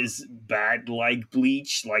because it is bad like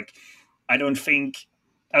Bleach. Like, I don't think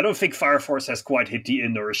Fire Force has quite hit the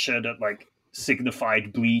inertia that like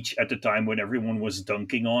signified Bleach at the time when everyone was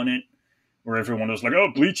dunking on it. Where everyone was like,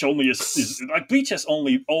 "Oh, Bleach only is like Bleach has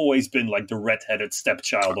only always been like the redheaded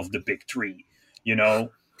stepchild of the big 3." You know,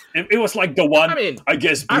 It was like the one. I mean, I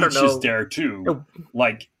guess I don't Bleach is know. there too.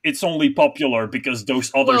 Like it's only popular because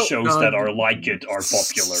those other shows that are like it are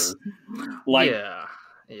popular. Like yeah.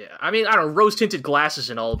 I mean, I don't know, rose tinted glasses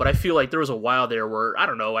and all, but I feel like there was a while there where I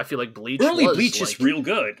don't know. I feel like Bleach early was Bleach like, is real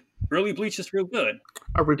good. Early Bleach is real good.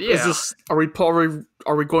 Are we? Yeah. Are we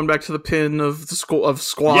going back to the pin of the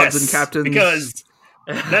squads and captains? Because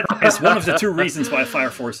that is one of the two reasons why Fire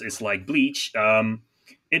Force is like Bleach.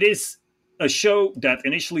 It is a show that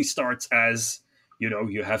initially starts as,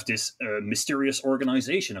 you have this mysterious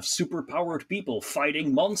organization of superpowered people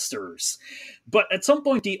fighting monsters. But at some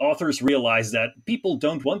point, the authors realize that people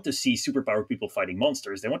don't want to see superpowered people fighting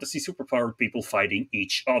monsters. They want to see superpowered people fighting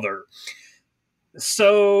each other.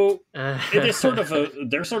 So it is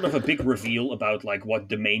there's sort of a big reveal about like what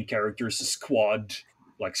the main character's squad,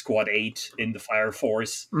 like Squad 8 in the Fire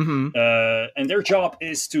Force, and their job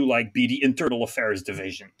is to like be the internal affairs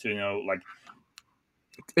division, to like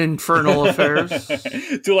infernal affairs,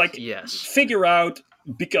 to like yes, figure out,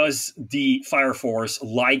 because the Fire Force,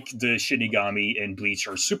 like the Shinigami in Bleach,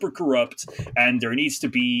 are super corrupt, and there needs to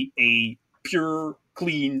be a pure,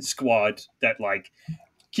 clean squad that like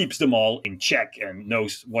keeps them all in check and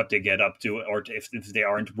knows what they get up to, or if they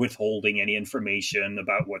aren't withholding any information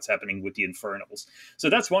about what's happening with the Infernals. So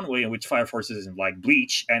that's one way in which Fire Force isn't like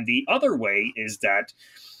Bleach. And the other way is that,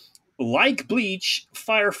 like Bleach,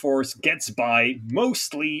 Fire Force gets by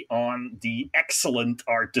mostly on the excellent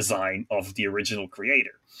art design of the original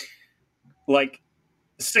creator. Like,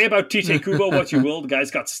 say about Tite Kubo what you will, the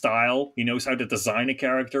guy's got style. He knows how to design a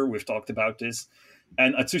character. We've talked about this.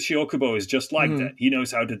 And Atsushi Okubo is just like that. He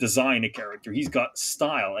knows how to design a character. He's got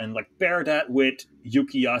style. And like pair that with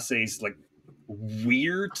Yuki Yase's like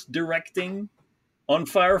weird directing on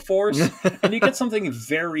Fire Force, and you get something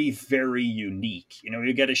very, very unique.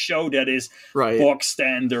 You get a show that is box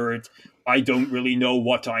standard, I don't really know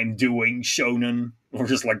what I'm doing, shonen, or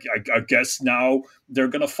just like, I guess now they're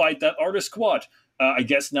going to fight that artist squad. I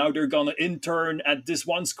guess now they're gonna intern at this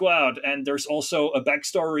one squad, and there's also a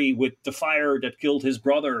backstory with the fire that killed his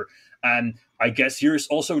brother. And I guess here's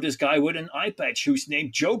also this guy with an eye patch who's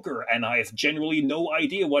named Joker, and I have generally no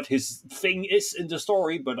idea what his thing is in the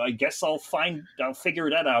story, but I guess I'll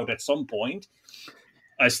figure that out at some point.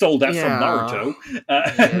 I stole that from Naruto.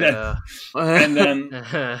 And then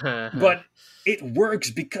but it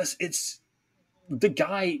works because the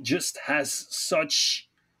guy just has such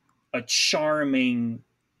a charming,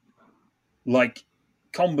 like,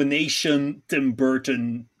 combination Tim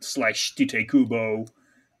Burton / Tite Kubo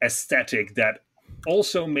aesthetic that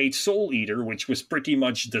also made Soul Eater, which was pretty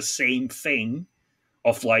much the same thing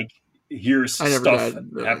of like, here's stuff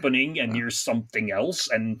happening and here's something else,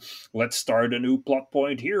 and let's start a new plot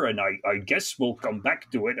point here, and I guess we'll come back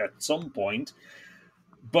to it at some point.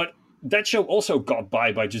 But that show also got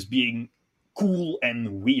by just being cool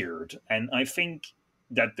and weird, and I think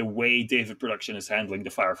that the way David Production is handling the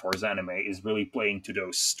Fire Force anime is really playing to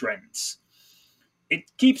those strengths.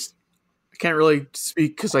 It keeps... I can't really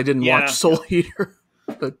speak because I didn't watch Soul Eater.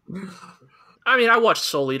 But... I mean, I watched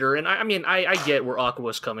Soul Eater, and I get where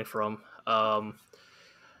Aqua's coming from. I'm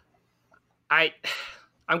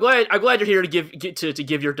glad you're here to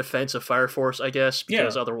give your defense of Fire Force, I guess,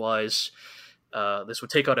 because otherwise this would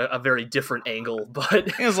take on a very different angle.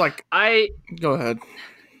 But it's like go ahead.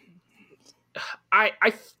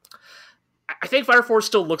 I think Fire Force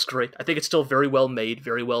still looks great. I think it's still very well made,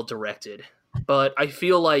 very well directed. But I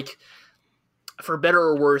feel like, for better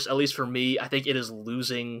or worse, at least for me, I think it is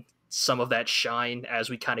losing some of that shine as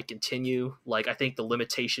we kind of continue. Like, I think the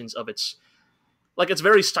limitations of its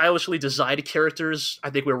very stylishly designed characters, I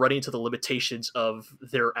think we're running into the limitations of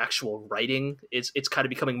their actual writing. It's kind of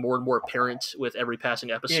becoming more and more apparent with every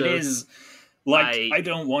passing episode. It is. Like, I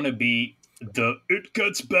don't want to be the "it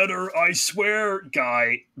gets better, I swear"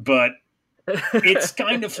 guy, but it's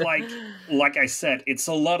kind of like I said, it's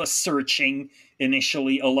a lot of searching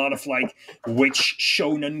initially, a lot of like, which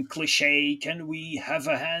shonen cliche can we have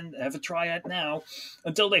a try at now,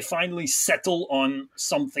 until they finally settle on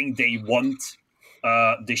something they want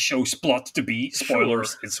the show's plot to be.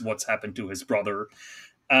 Spoilers, it's what's happened to his brother,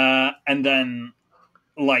 and then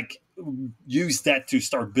like use that to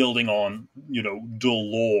start building on, the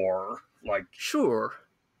lore. Like, sure,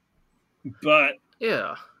 but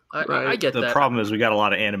yeah, I get that. The problem is we got a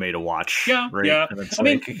lot of anime to watch. Yeah, right? Yeah. And it's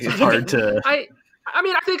it's hard to. I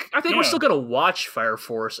think we're still gonna watch Fire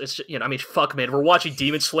Force. It's just, fuck, man, we're watching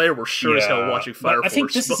Demon Slayer. We're sure as hell watching Fire Force. I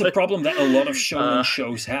think this is a problem that a lot of shonen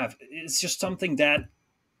shows have. It's just something that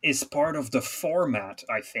is part of the format.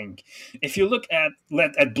 I think if you look at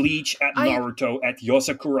Bleach, at Naruto, at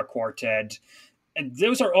Yosakura Quartet, and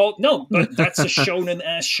those are all no, but that's a shonen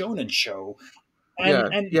ass shonen show,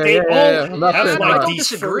 and Yeah, they all I'm not have saying like that. these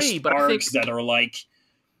disagree, first but I think- arcs that are like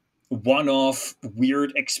one-off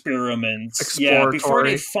weird experiments. Yeah, before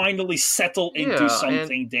they Exploratory. finally settle Yeah, into and-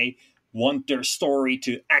 something they want their story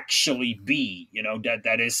to actually be.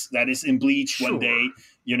 That is in Bleach when Sure. they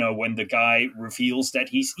when the guy reveals that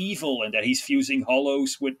he's evil and that he's fusing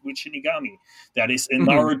hollows with Shinigami. That is in Mhm.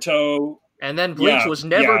 Naruto. And then Bleach Yeah, was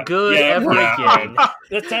never yeah, good yeah, ever yeah. again.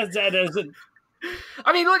 That isn't.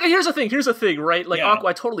 I mean, look, here's the thing, right? Like, Yeah. Aqua,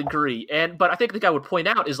 I totally agree. But I think the guy would point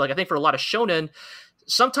out is, like, I think for a lot of shonen,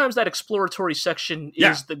 sometimes that exploratory section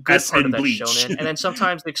Yeah, is the good as part in of that Bleach. shonen, and then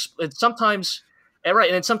sometimes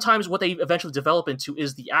and then sometimes what they eventually develop into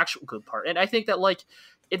is the actual good part. And I think that, like,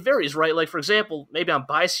 it varies, right? Like, for example, maybe I'm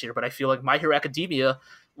biased here, but I feel like My Hero Academia,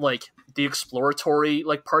 like, the exploratory,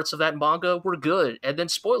 like, parts of that manga were good, and then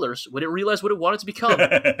spoilers, when it realized what it wanted to become,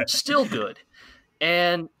 still good.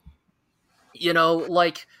 And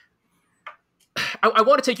like, I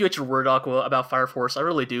want to take you at your word, Aqua, about Fire Force. I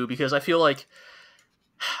really do, because I feel like,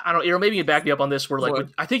 I don't know, maybe you can back me up on this, where, like, What?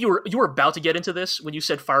 I think you were about to get into this when you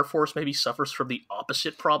said Fire Force maybe suffers from the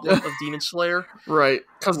opposite problem of Demon Slayer. Right,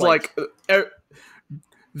 because Like-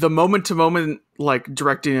 the moment to moment like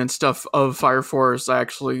directing and stuff of Fire Force, I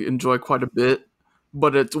actually enjoy quite a bit.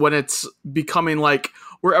 But it's when it's becoming like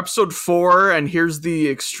we're episode 4 and here's the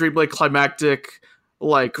extremely climactic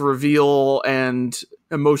like reveal and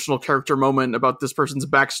emotional character moment about this person's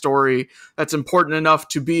backstory that's important enough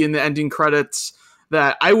to be in the ending credits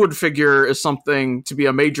that I would figure is something to be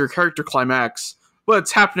a major character climax, but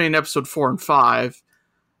it's happening in episode 4 and 5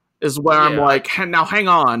 is where I'm Yeah. like, now hang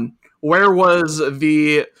on, where was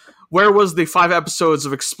the 5 episodes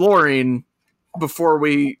of exploring before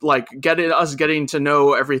we like getting to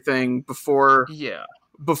know everything before Yeah.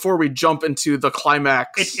 we jump into the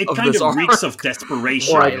climax It of kind this of arc? reeks of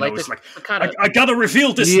desperation. Right, you know? like It's the, like the kind of I gotta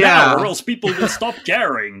reveal this Yeah. now, or else people will stop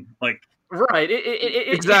caring. Like, right.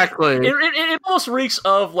 Exactly. It almost reeks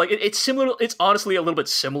of like it's similar. It's honestly a little bit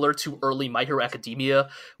similar to early My Hero Academia,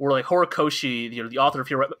 where like Horikoshi, the author of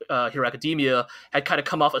Hero Academia, had kind of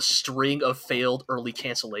come off a string of failed early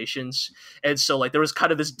cancellations, and so like there was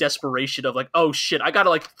kind of this desperation of like, oh shit, I gotta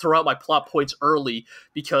like throw out my plot points early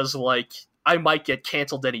because like I might get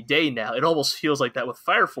canceled any day now. It almost feels like that with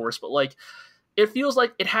Fire Force, but like it feels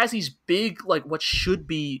like it has these big like what should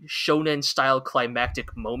be shonen style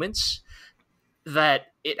climactic moments that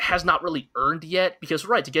it has not really earned yet, because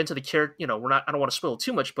right, to get into the character, I don't want to spoil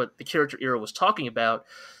too much, but the character Ira was talking about,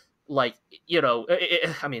 like,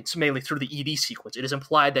 I mean, it's mainly through the ED sequence. It is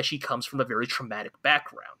implied that she comes from a very traumatic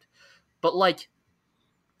background, but like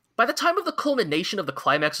by the time of the culmination of the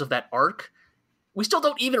climax of that arc, we still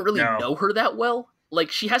don't even really No. know her that well. Like,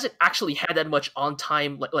 she hasn't actually had that much on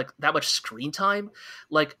time, like that much screen time.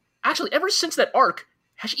 Like, actually, ever since that arc,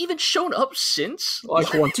 has she even shown up since?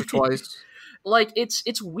 Like once or twice. Like,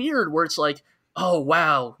 it's weird where it's like, oh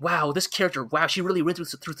wow, this character, wow, she really went through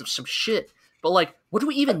some shit. But like, what do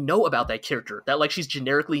we even know about that character? That like she's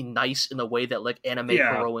generically nice in the way that like anime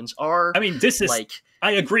Yeah. heroines are. I mean, this is. like,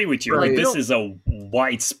 I agree with you. Right. Like, We this don't- is a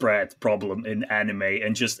widespread problem in anime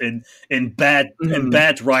and just in bad in Mhm.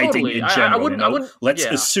 bad writing Totally. in I general. wouldn't- you know? I wouldn't- Let's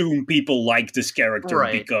yeah. assume people like this character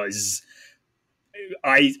Right. because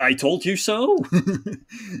I told you so.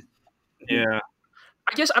 Yeah.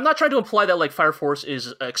 I guess I'm not trying to imply that like Fire Force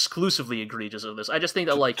is exclusively egregious of this. I just think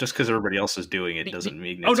that like Just because everybody else is doing it doesn't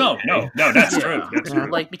mean Oh it's no, okay. no, that's Yeah. true. That's Yeah.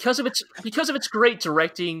 true. like because of its great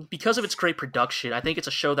directing, because of its great production, I think it's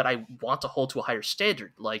a show that I want to hold to a higher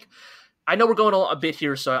standard. Like, I know we're going a bit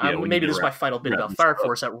here, so Yeah, we need maybe to this is my wrap- final bit wrap about this Fire up.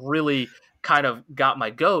 Force that really kind of got my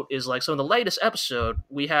goat is like, so in the latest episode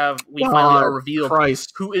we finally God, are revealed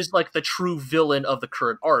Christ. who is like the true villain of the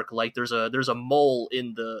current arc. Like there's a mole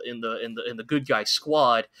in the good guy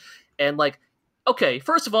squad, and like, okay,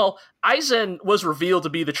 first of all, Aizen was revealed to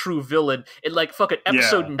be the true villain in like fucking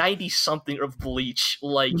episode 90 something of Bleach,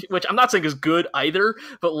 like, which I'm not saying is good either,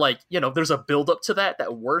 but like, there's a build up to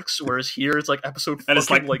that works, whereas here it's like episode And it's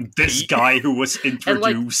like, fucking this 8. guy who was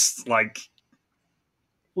introduced like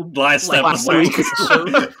last Like, last episode.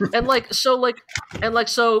 week.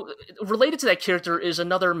 So related to that character is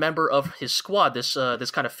another member of his squad, this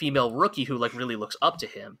kind of female rookie who like really looks up to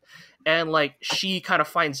him, and like she kind of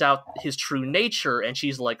finds out his true nature and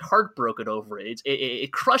she's like heartbroken over it.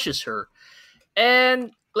 It crushes her,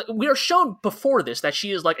 and like, we are shown before this that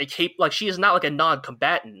she is like she is not like a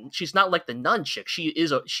non-combatant. She's not like the nun chick. She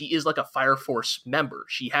is like a Fire Force member.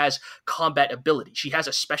 She has combat ability. She has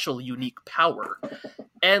a special unique power,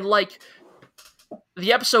 and like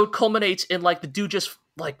the episode culminates in like the dude just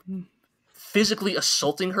like physically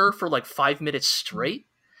assaulting her for like 5 minutes straight.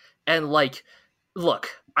 And like, look,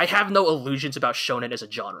 I have no illusions about shonen as a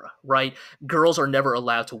genre, right? Girls are never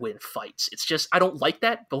allowed to win fights. It's just, I don't like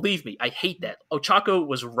that. Believe me, I hate that. Ochako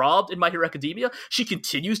was robbed in My Hero Academia. She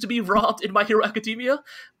continues to be robbed in My Hero Academia.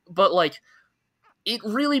 But like, it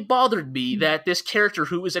really bothered me that this character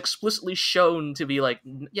who is explicitly shown to be like,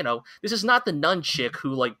 you know, this is not the nun chick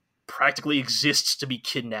who like practically exists to be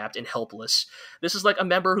kidnapped and helpless. This is like a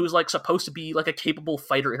member who's like supposed to be like a capable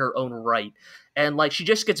fighter in her own right. And like, she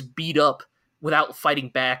just gets beat up without fighting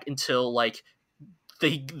back until like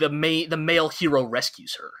the male hero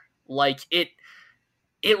rescues her. Like it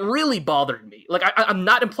really bothered me. Like I'm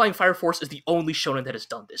not implying Fire Force is the only shonen that has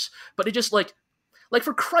done this, but it just like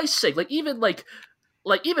for Christ's sake, like even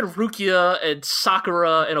Rukia and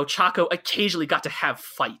Sakura and Ochako occasionally got to have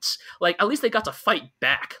fights. Like at least they got to fight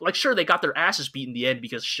back. Like sure they got their asses beat in the end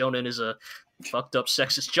because shonen is a fucked up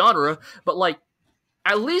sexist genre, but like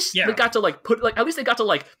at least they got to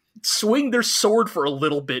like swing their sword for a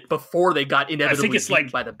little bit before they got inevitably beaten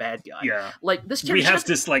by the bad guy. Yeah. Like this we have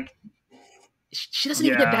this like she doesn't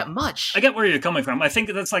even get that much. I get where you're coming from. I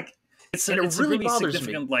think that's like it's a really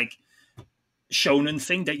significant me. Like shonen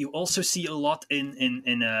thing that you also see a lot in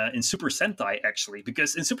Super Sentai, actually,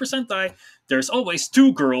 because in Super Sentai there's always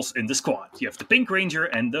two girls in the squad. You have the Pink Ranger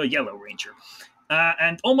and the Yellow Ranger.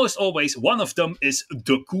 And almost always one of them is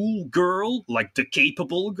the cool girl, like the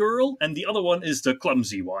capable girl, and the other one is the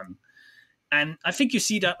clumsy one. And I think you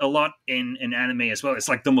see that a lot in anime as well. It's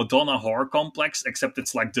like the Madonna horror complex, except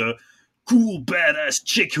it's like the cool badass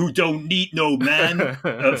chick who don't need no man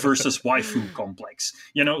versus waifu complex.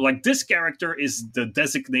 You know, like this character is the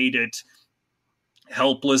designated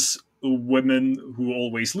helpless woman who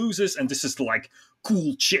always loses, and this is the like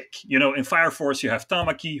cool chick. You know, in Fire Force you have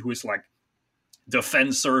Tamaki, who is like the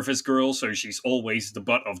fan service girl, so she's always the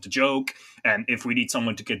butt of the joke, and if we need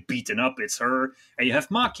someone to get beaten up, it's her. And you have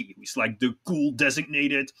Maki, who's like the cool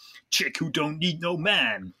designated chick who don't need no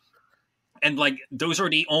man. And like those are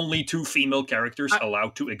the only two female characters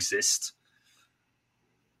allowed to exist.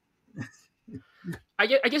 I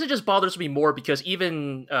guess it just bothers me more because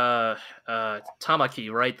even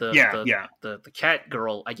Tamaki, right, the cat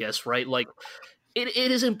girl, I guess, right, like it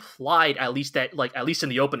is implied, at least in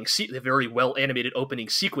the opening, the very well animated opening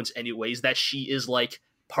sequence, anyways, that she is like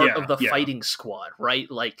part of the fighting squad, right?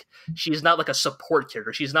 Like she is not like a support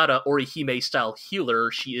character. She's not a Orihime style healer.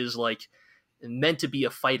 She is like meant to be a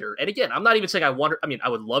fighter. And again, I'm not even saying I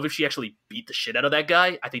would love if she actually beat the shit out of that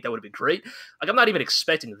guy. I think that would have been great. Like I'm not even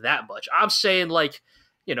expecting that much. I'm saying like,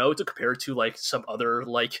 you know, to compare to like some other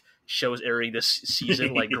like shows airing this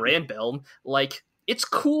season, like Granbelm, like it's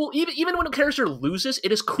cool. Even when a character loses,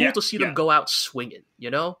 it is cool to see them go out swinging,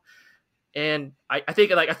 you know? And I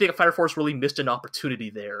think Fire Force really missed an opportunity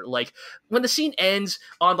there. Like when the scene ends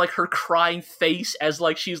on like her crying face as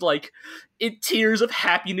like she's like in tears of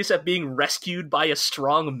happiness at being rescued by a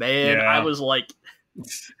strong man, I was like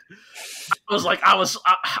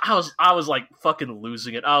fucking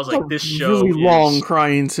losing it. I was like, this show really long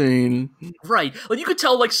crying scene, right? Like you could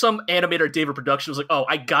tell, like some animator David Production was like, "Oh,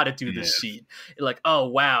 I gotta do this scene." And like, oh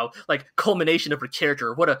wow, like culmination of her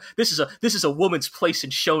character. This is a woman's place in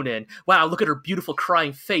shonen. Wow, look at her beautiful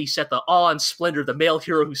crying face at the awe and splendor of the male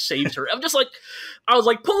hero who saved her. I was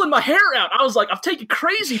like pulling my hair out. I was like, I'm taking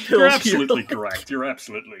crazy pills. You're absolutely correct. You're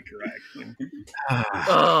absolutely correct.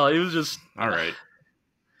 Oh, it was just all right.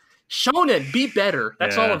 Shonen, be better.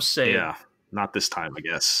 That's all I'm saying. Yeah, not this time, I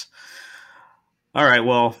guess. All right,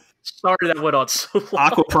 well. Sorry that went on so long.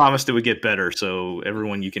 Aqua promised it would get better, so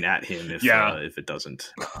everyone you can at him if it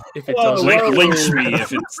doesn't. If it doesn't. Links me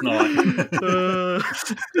if it's not.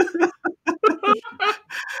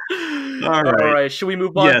 All right. Should we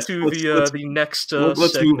move on to the next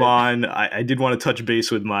let's segment? move on. I did want to touch base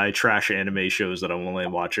with my trash anime shows that I'm only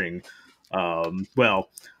watching. Well,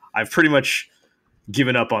 I've pretty much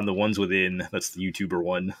given up on the ones within. That's the YouTuber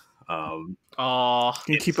one. Can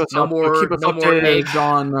you keep us updated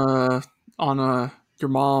on your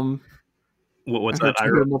mom? What's that?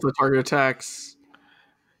 Multi-target attacks.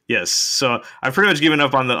 Yes, so I've pretty much given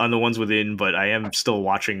up on the ones within, but I am still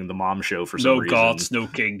watching the Mom show for some reason. No gods, no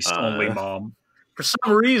kings, only Mom. For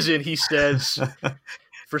some reason, he says.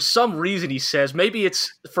 Maybe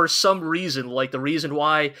it's for some reason, like the reason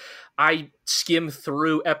why I'm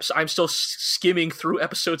still skimming through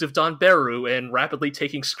episodes of Danberu and rapidly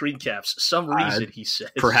taking screen caps. Some reason, he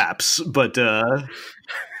says. Perhaps, but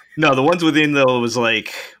no, the ones within, though, was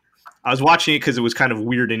like, I was watching it because it was kind of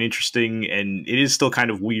weird and interesting, and it is still kind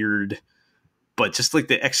of weird, but just like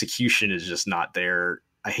the execution is just not there.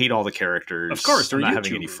 I hate all the characters. Of course, they're not YouTubers.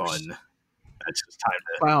 Having any fun. It's just time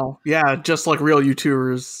to Wow. Yeah, just like real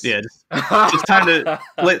YouTubers. yeah, just time to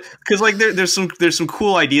because like there's some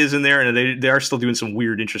cool ideas in there, and they are still doing some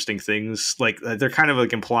weird, interesting things. Like they're kind of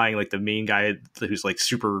like implying like the main guy who's like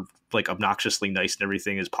super like obnoxiously nice and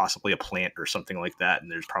everything is possibly a plant or something like that, and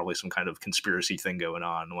there's probably some kind of conspiracy thing going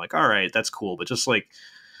on. I'm like, all right, that's cool, but just like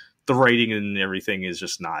the writing and everything is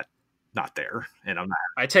just not there, and I'm not.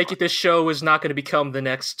 I take it this show is not going to become the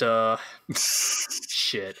next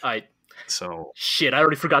shit. I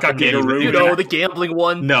already forgot the name. Kakegurui. You know, the gambling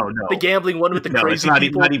one. No, the gambling one with the no, crazy it's not,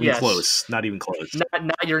 people. not even Yes. close. Not even close.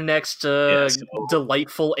 Not your next So-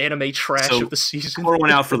 delightful anime trash so of the season. Pour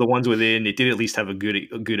one out for the ones within. It did at least have a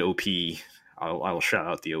good OP. I'll shout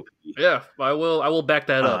out the OP. Yeah, I will back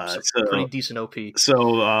that up. So- Pretty decent OP.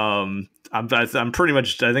 So I'm pretty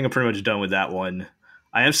much. I think I'm pretty much done with that one.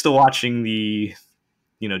 I am still watching the,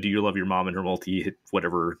 Do You Love Your Mom and Her Multi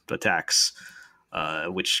Whatever Attacks,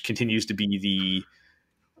 which continues to be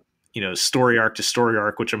the, story arc to story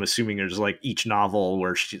arc, which I'm assuming is like each novel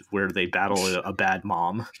where they battle a bad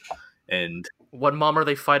mom. And What mom are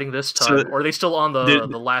they fighting this time? Or are they still on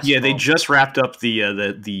the last? Yeah, mom? they just wrapped up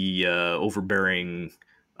the overbearing,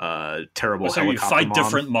 terrible So you helicopter fight mom.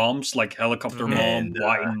 different moms, like helicopter mom, And,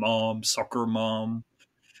 wine mom, soccer mom.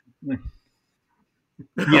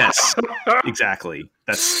 Yes, exactly.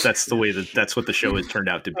 That's the way that's what the show has turned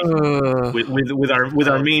out to be. With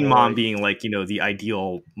our main mom being like the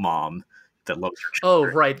ideal mom that loves her Oh,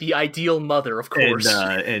 children. right, the ideal mother, of course.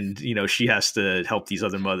 And she has to help these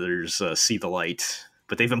other mothers see the light.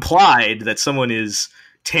 But they've implied that someone is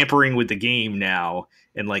tampering with the game now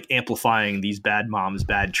and like amplifying these bad moms'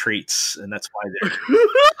 bad traits, and that's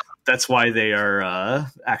why they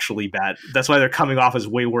are actually bad. That's why they're coming off as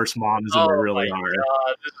way worse moms than they really are.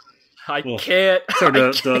 God. I Well, can't. So I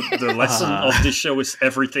can't. the lesson of this show is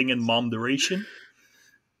everything in Mom-eration.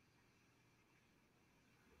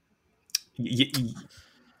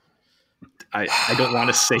 I don't want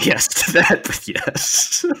to say yes to that, but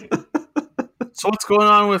yes. So what's going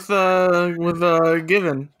on with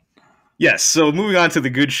Given? Yes, so moving on to the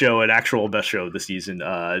good show and actual best show of the season.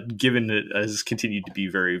 Given it has continued to be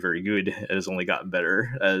very, very good, it has only gotten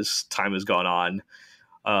better as time has gone on.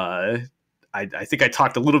 I think I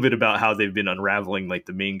talked a little bit about how they've been unraveling like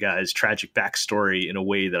the main guy's tragic backstory in a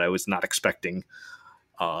way that I was not expecting.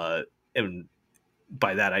 And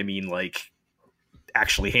by that I mean like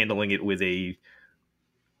actually handling it with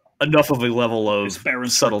enough of a level of His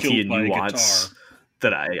parents were subtlety killed and by a nuance guitar.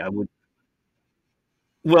 that I would.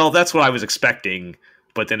 Well, that's what I was expecting,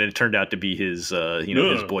 but then it turned out to be his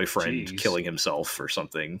his boyfriend jeez. killing himself or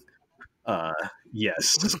something.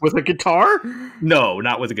 Yes. With a guitar? No,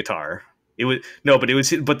 not with a guitar. But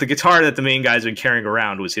the guitar that the main guy's been carrying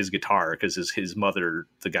around was his guitar because his mother,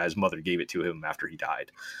 the guy's mother, gave it to him after he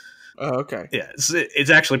died. Oh, okay. Yeah, it's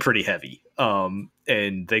actually pretty heavy. And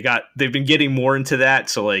they've been getting more into that.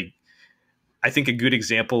 So like, I think a good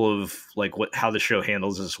example of like how the show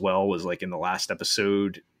handles as well was like in the last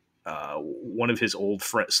episode, one of his old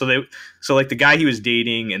friends. So like the guy he was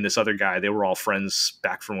dating and this other guy, they were all friends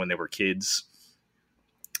back from when they were kids.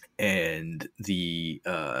 And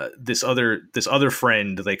this other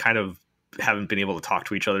friend, they kind of haven't been able to talk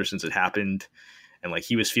to each other since it happened. And like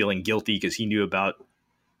he was feeling guilty because he knew about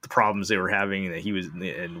the problems they were having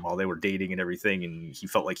and while they were dating and everything, and he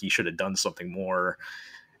felt like he should have done something more.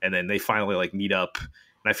 And then they finally like meet up. And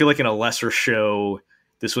I feel like in a lesser show,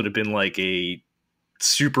 this would have been like a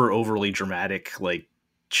super overly dramatic, like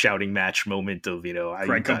shouting match moment of,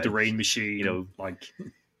 Crank up the rain machine.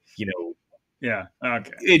 Yeah.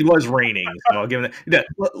 Okay. It was raining. So I'll give it that.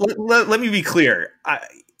 Let me be clear.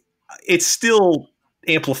 It still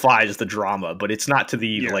amplifies the drama, but it's not to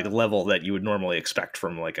the like level that you would normally expect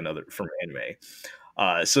from anime.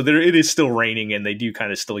 So it is still raining, and they do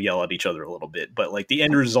kind of still yell at each other a little bit. But like the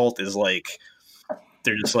end result is like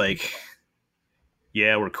they're just like,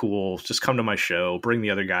 yeah, we're cool. Just come to my show. Bring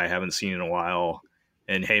the other guy I haven't seen in a while,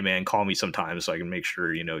 and hey, man, call me sometime so I can make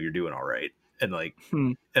sure you're doing all right. And like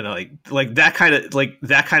and like that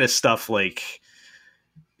kind of stuff like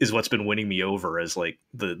is what's been winning me over as like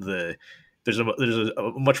there's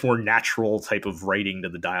a much more natural type of writing to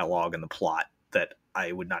the dialogue and the plot that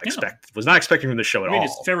I would not expect. Was not expecting from the show at all.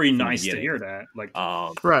 It's very nice to hear that. Like,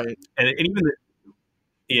 right, and even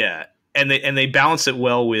and they balance it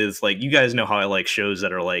well with like, you guys know how I like shows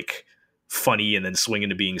that are like funny and then swing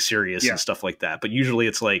into being serious and stuff like that. But usually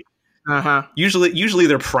it's like usually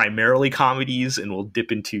they're primarily comedies and will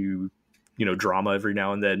dip into drama every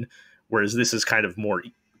now and then. Whereas this is kind of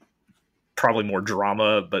probably more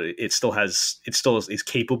drama, but it still is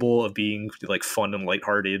capable of being like fun and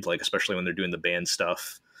lighthearted, like especially when they're doing the band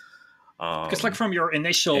stuff. Because like from your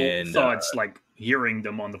initial and, thoughts, like hearing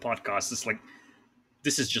them on the podcast, it's like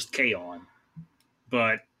this is just K-On,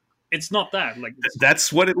 but it's not that. Like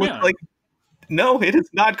that's what it looked like. No, it has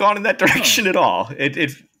not gone in that direction at all.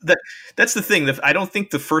 That's the thing. I don't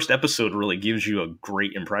think the first episode really gives you a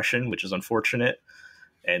great impression, which is unfortunate.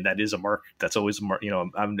 And that is a mark. That's always a mark. You know,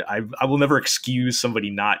 I will never excuse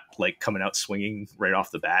somebody not like coming out swinging right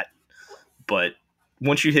off the bat. But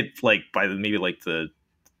once you hit like by the maybe like the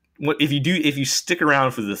if you stick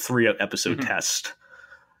around for the 3 episode test,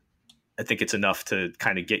 I think it's enough to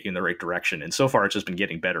kind of get you in the right direction. And so far, it's just been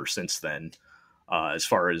getting better since then. As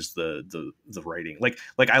far as the writing, like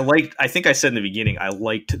I think I said in the beginning, I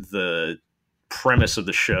liked the premise of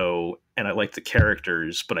the show and I liked the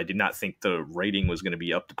characters, but I did not think the writing was going to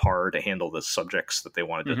be up to par to handle the subjects that they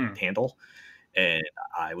wanted to handle. And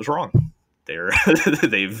I was wrong.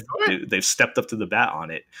 They've stepped up to the bat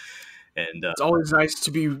on it. And it's always nice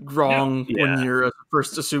to be wrong when you're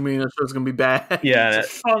first assuming the show's going to be bad. Yeah,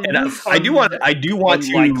 I do want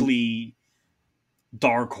unlikely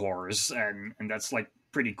dark horse, and that's like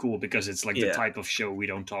pretty cool because it's like the type of show we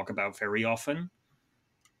don't talk about very often.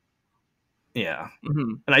 Yeah,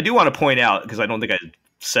 and I do want to point out, because I don't think I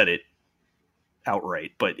said it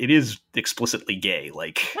outright, but it is explicitly gay.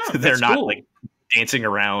 Like they're not like dancing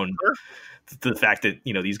around the fact that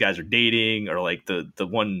these guys are dating, or like the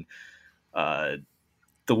one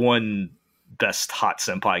best hot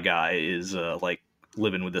senpai guy is like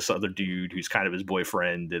living with this other dude who's kind of his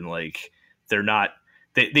boyfriend, and like they're not.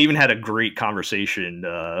 They even had a great conversation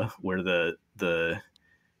where the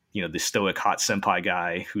stoic hot senpai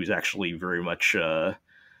guy, who's actually very much a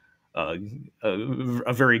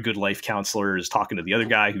very good life counselor, is talking to the other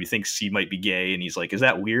guy who thinks he might be gay, and he's like, "Is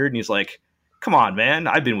that weird?" And he's like, "Come on, man!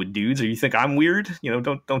 I've been with dudes. Or you think I'm weird?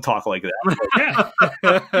 Don't talk like that."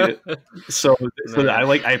 So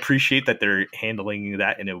I appreciate that they're handling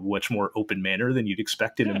that in a much more open manner than you'd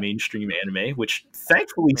expect in a mainstream anime, which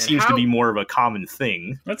thankfully seems to be more of a common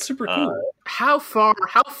thing. That's super cool. How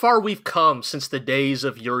far we've come since the days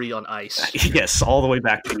of Yuri on Ice. Yes, all the way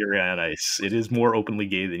back to Yuri on Ice. It is more openly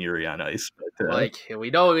gay than Yuri on Ice. But, we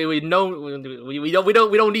don't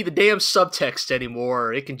need the damn subtext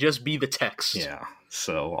anymore. It can just be the text. Yeah.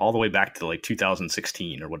 So all the way back to like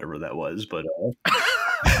 2016 or whatever that was, but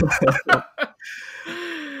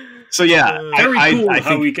so yeah, very cool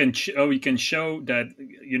how we can show that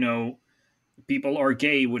people are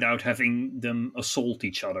gay without having them assault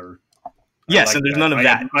each other. Yes, and there's none of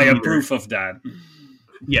that. I approve of that.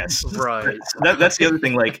 Yes, right. That's the other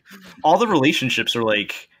thing. Like all the relationships are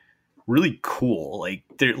like really cool. Like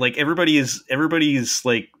they're like everybody's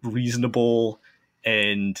like reasonable,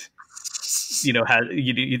 and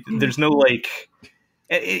there's no like.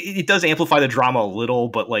 It does amplify the drama a little,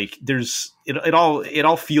 but like it all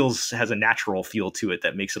has a natural feel to it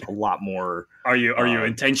that makes it a lot more. Are you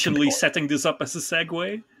intentionally setting this up as a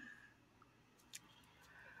segue?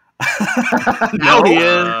 Now he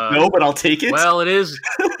is. No, but I'll take it. Well, it is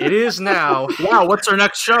now. Wow, what's our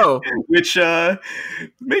next show? Which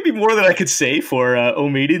maybe more than I could say for O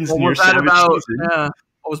Maiden's Near Savage Season. Yeah.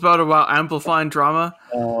 What was about amplifying drama?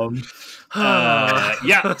 So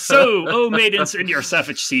O Maidens in Your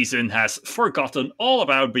Savage Season has forgotten all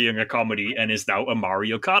about being a comedy and is now a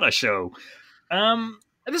Mario Kart show. And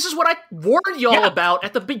this is what I warned y'all about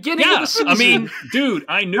at the beginning of the season. I mean, dude,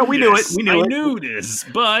 I knew we this. knew I knew this,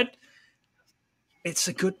 but it's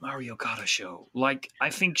a good Mario Kart show. Like,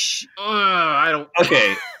 I think I don't.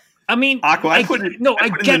 Okay. I mean, Aqua, I put in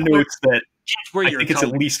the notes that where I you're think it's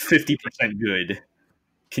at least 50% good.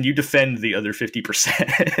 Can you defend the other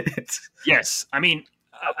 50%? Yes, I mean,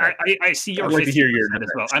 I see your. I'd like to hear your as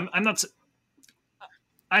well. I'm not.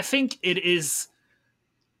 I think it is.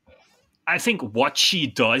 I think what she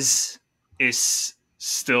does is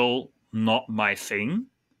still not my thing,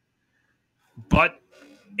 but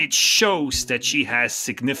it shows that she has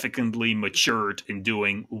significantly matured in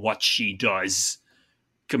doing what she does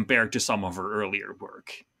compared to some of her earlier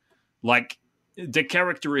work. Like, the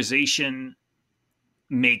characterization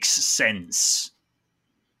makes sense.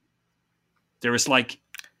 There is like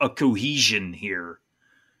a cohesion here,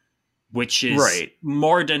 which is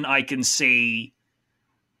more than I can say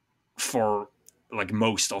for like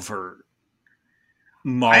most of her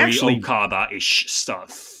Mario Okada-ish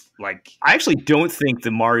stuff. Like, I actually don't think the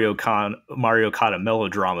Mario Okada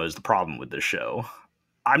melodrama is the problem with this show.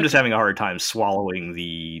 I'm just having a hard time swallowing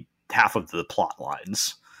the half of the plot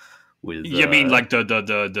lines. With you mean like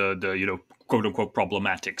the quote unquote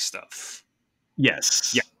problematic stuff?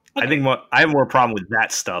 Yes. Yeah. Okay. I think I have more problem with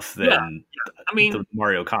that stuff than the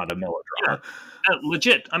Mario Okada melodrama.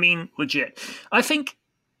 Legit. I mean, legit. I think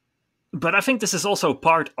but I think this is also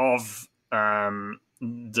part of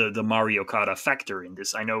the Mario Kart factor in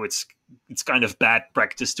this. I know it's kind of bad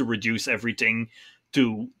practice to reduce everything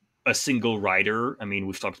to a single rider. I mean,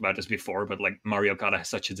 we've talked about this before, but like Mario Kart has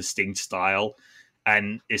such a distinct style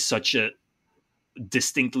and is such a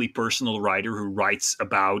distinctly personal writer who writes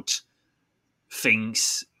about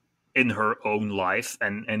things in her own life,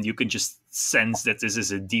 and you can just sense that this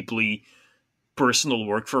is a deeply personal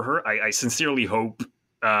work for her. I sincerely hope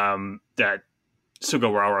that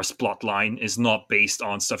Sugawara's plotline is not based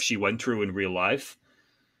on stuff she went through in real life.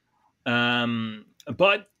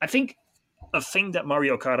 But I think a thing that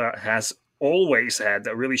Mario Kart has always had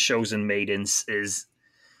that really shows in Maidens is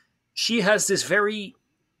she has this very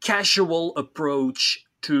casual approach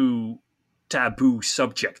to taboo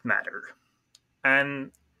subject matter.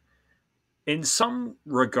 And in some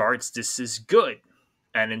regards, this is good.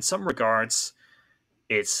 And in some regards,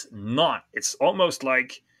 it's not. It's almost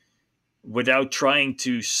like, without trying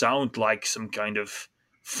to sound like some kind of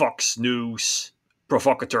Fox News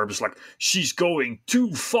provocateur, it's like, she's going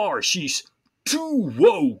too far. She's too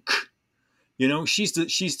woke. You know, she's the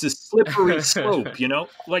slippery slope, you know?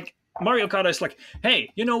 Like, Mario Kart is like, hey,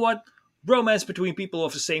 you know what? Romance between people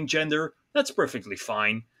of the same gender, that's perfectly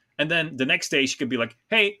fine. And then the next day she could be like,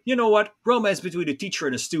 hey, you know what? Romance between a teacher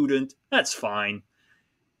and a student, that's fine.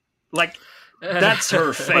 Like, that's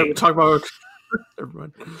her thing. We're talking about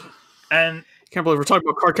everyone. And can't believe we're talking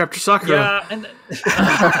about Cardcaptor Sakura. Yeah, and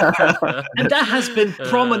and that has been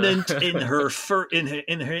prominent in her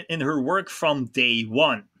in her work from day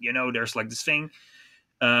one. You know, there's like this thing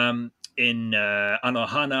in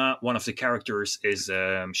Anohana. One of the characters is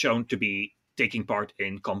shown to be taking part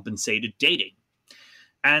in compensated dating,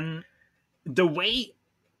 and the way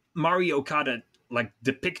Mario Kart like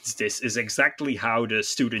depicts this is exactly how the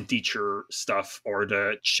student teacher stuff or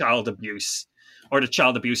the child abuse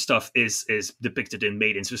stuff is depicted in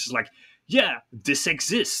Maidens, which is like, yeah, this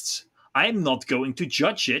exists. I'm not going to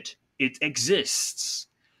judge it. It exists.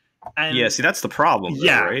 And yeah, see, that's the problem, though,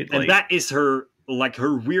 yeah, right? And that is her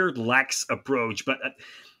weird lax approach. But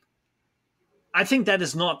I think that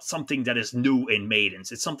is not something that is new in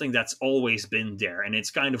Maidens. It's something that's always been there, and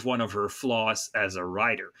it's kind of one of her flaws as a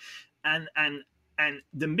writer. And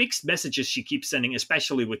the mixed messages she keeps sending,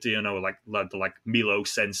 especially with the, like Milo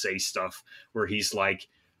Sensei stuff, where he's like,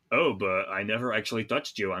 oh, but I never actually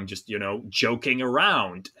touched you. I'm just, joking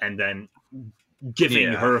around. And then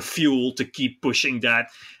giving her fuel to keep pushing that.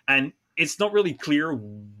 And it's not really clear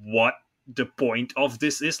what the point of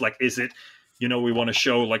this is. Like, is it, we want to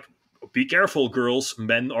show, like, be careful, girls,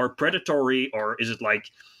 men are predatory? Or is it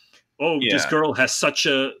like, this girl has such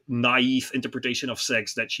a naive interpretation of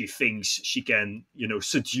sex that she thinks she can,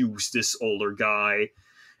 seduce this older guy,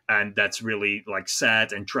 and that's really like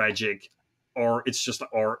sad and tragic? Or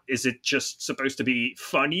is it just supposed to be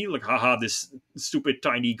funny? Like, haha, this stupid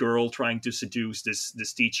tiny girl trying to seduce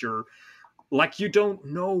this teacher. Like, you don't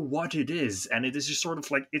know what it is, and it is just sort of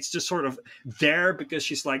like, it's just sort of there because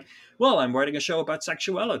she's like, well, I'm writing a show about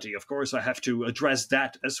sexuality. Of course, I have to address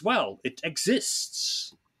that as well. It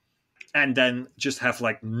exists. And then just have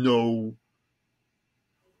like no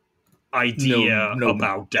idea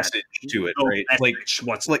about message that. To it, no right? Like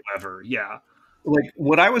whatsoever. Yeah. Like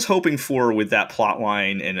what I was hoping for with that plot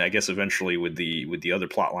line, and I guess eventually with the other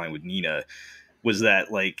plot line with Nina, was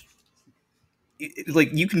that like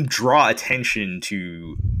you can draw attention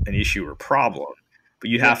to an issue or problem, but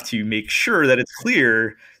you have to make sure that it's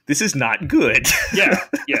clear this is not good. yeah.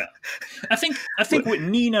 I think with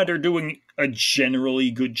Nina, they're doing a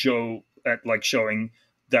generally good job at like showing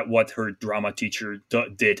that what her drama teacher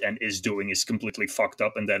did and is doing is completely fucked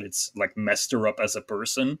up, and that it's like messed her up as a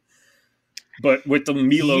person. But with the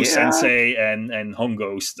Milo Sensei and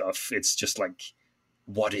Hongo stuff, it's just like,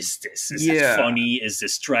 what is this? Is this funny? Is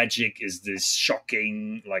this tragic? Is this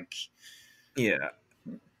shocking? Like, and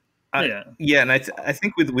I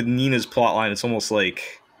think with Nina's plotline, it's almost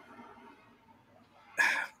like,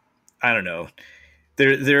 I don't know.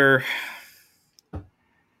 They're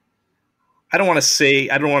I don't want to say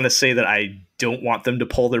that I don't want them to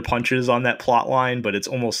pull their punches on that plot line, but it's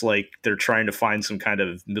almost like they're trying to find some kind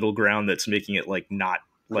of middle ground that's making it like not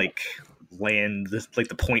like land, like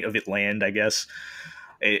the point of it land, I guess.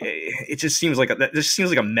 It just seems like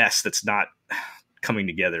a mess that's not coming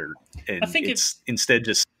together, and I think it's instead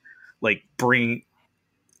just like bring.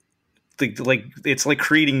 Like it's like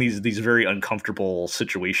creating these very uncomfortable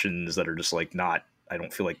situations that are just like not, I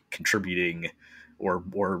don't feel like contributing or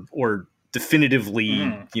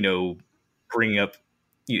definitively bringing up,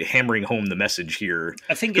 hammering home the message here.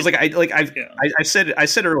 I think because I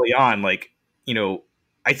said early on, like,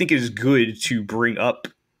 I think it is good to bring up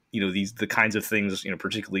the kinds of things,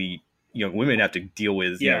 particularly young women have to deal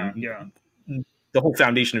with. Yeah, The whole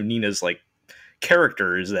foundation of Nina's like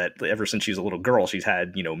character is that ever since she's a little girl, she's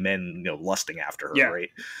had men lusting after her, right?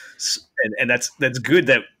 And that's good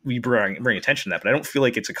that we bring attention to that, but I don't feel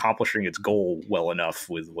like it's accomplishing its goal well enough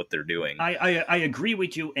with what they're doing. I agree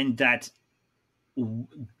with you in that,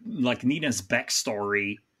 like, Nina's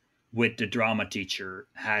backstory with the drama teacher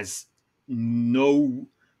has no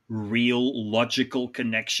real logical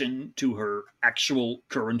connection to her actual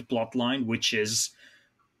current plotline, which is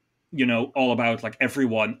all about like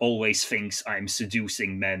everyone always thinks I'm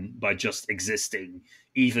seducing men by just existing,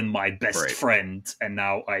 even my best friend, and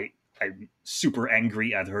now I'm super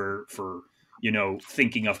angry at her for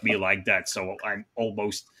thinking of me like that, so I'm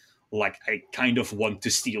almost like I kind of want to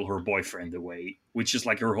steal her boyfriend away, which is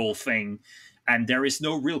like her whole thing. And there is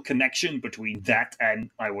no real connection between that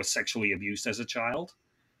and I was sexually abused as a child.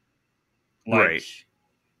 Like,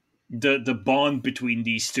 the bond between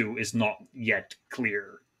these two is not yet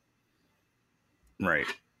clear. Right.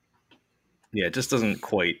 Yeah, it just doesn't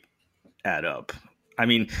quite add up. I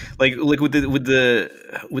mean, like with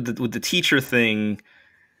the teacher thing,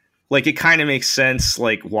 like it kind of makes sense,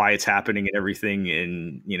 like why it's happening and everything,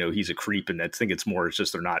 and he's a creep, and I think it's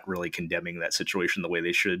just they're not really condemning that situation the way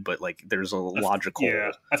they should, but like there's a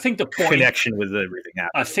logical I think the point, connection with everything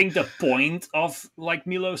happening. I think the point of like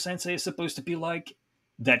Milo Sensei is supposed to be like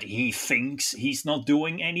that he thinks he's not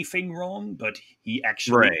doing anything wrong, but he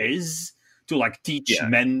actually is, to like teach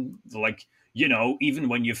men, like, even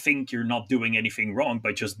when you think you're not doing anything wrong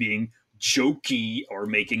by just being jokey or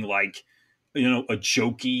making like a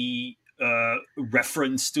jokey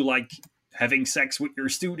reference to like having sex with your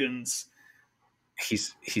students.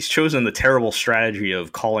 He's chosen the terrible strategy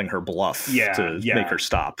of calling her bluff to make her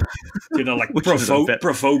stop. Like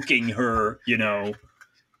provoking her,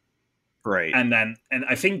 Right. And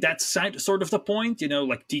I think that's sort of the point,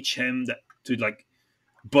 like teach him that to like,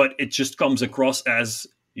 but it just comes across as,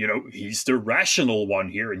 he's the rational one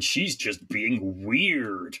here and she's just being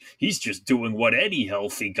weird. He's just doing what any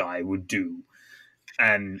healthy guy would do.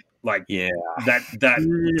 And like, that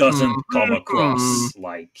doesn't come across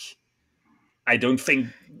like, I don't think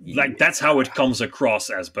like that's how it comes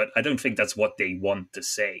across as, but I don't think that's what they want to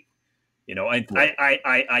say.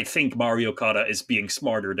 I think Mario Okada is being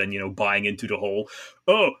smarter than, buying into the whole,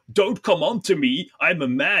 oh, don't come on to me, I'm a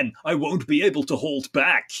man, I won't be able to hold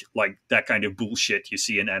back. Like that kind of bullshit you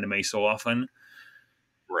see in anime so often.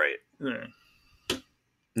 Right.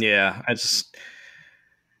 Yeah,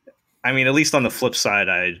 I mean, at least on the flip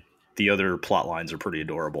side, the other plot lines are pretty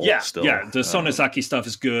adorable. Still. Yeah, the Sonozaki stuff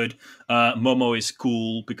is good. Momo is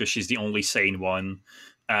cool because she's the only sane one.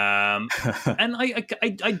 And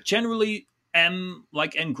I generally am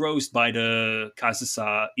like engrossed by the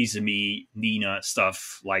Kazusa, Izumi, Nina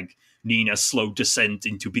stuff. Like Nina's slow descent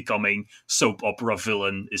into becoming soap opera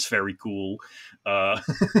villain is very cool. And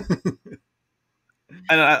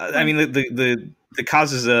I mean the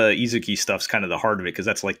Kazusa Izuki stuff's kind of the heart of it, because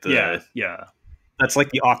that's like that's like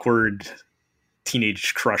the awkward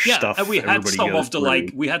teenage crush stuff. And we had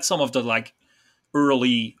some of the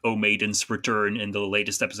early O Maiden's return in the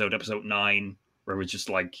latest episode 9, where we're just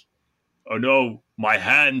like, oh no, my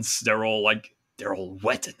hands, they're all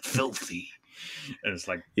wet and filthy. And it's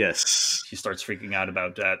like, yes, she starts freaking out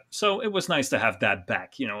about that. So it was nice to have that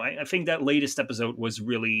back. I think that latest episode was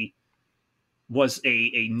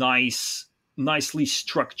a nicely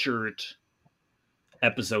structured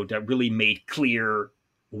episode that really made clear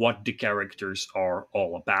what the characters are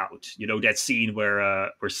all about. That scene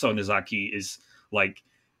where Sonozaki is like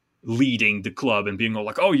leading the club and being all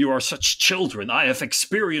like, oh, you are such children, I have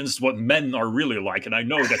experienced what men are really like, and I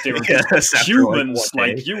know that they're just humans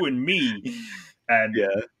like you and me. And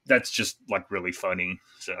that's just like really funny.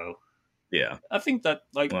 So I think that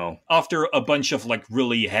after a bunch of like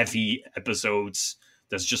really heavy episodes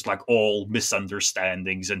that's just like all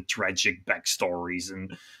misunderstandings and tragic backstories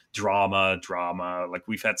and drama, like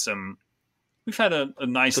we've had a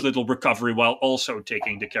nice little recovery while also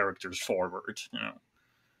taking the characters forward.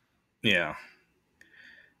 Yeah.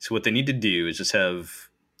 So what they need to do is just have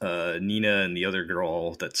Nina and the other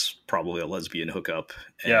girl that's probably a lesbian hookup,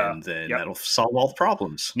 and then that'll solve all the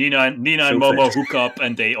problems. Nina and Momo hook up,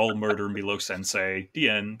 and they all murder Milo Sensei. The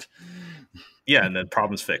end. Yeah, and then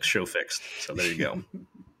problems fixed, show fixed. So there you go.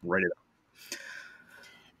 Write it up.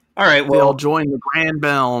 All right, well, they all join the Grand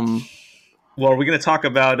Belm. Well, are we going to talk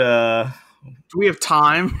about... Do we have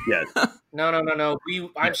time? Yeah. No.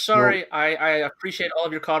 I'm sorry. I appreciate all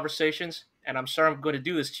of your conversations, and I'm sorry I'm going to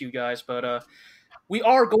do this to you guys, but we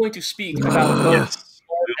are going to speak about both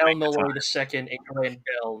Malloy II and Grand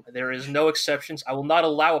Bell. There is no exceptions. I will not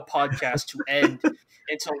allow a podcast to end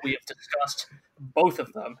until we have discussed both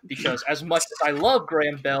of them, because as much as I love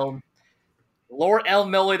Grand Bell, Lord L.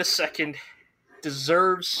 Malloy II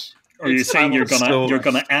deserves. Are you saying you're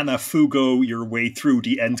gonna Anna Fugo your way through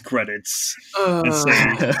the end credits and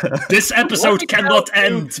say this episode cannot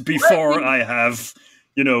end before I have,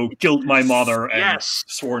 killed my mother and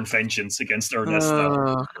sworn vengeance against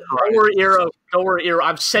Ernesta? Don't worry, Eero.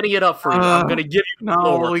 I'm setting it up for you. I'm gonna give you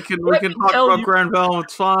more. We can talk about Grand Bell.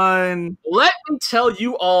 It's fine. Let me tell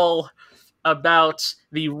you all about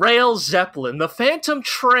the Rail Zeppelin, the Phantom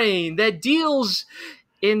Train that deals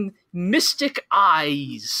in mystic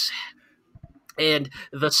eyes, and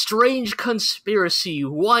the strange conspiracy.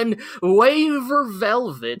 One Waver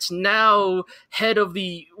Velvet, now head of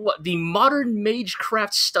the Modern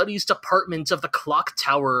Magecraft Studies Department of the Clock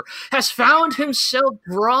Tower, has found himself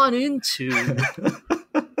drawn into.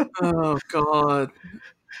 Oh God!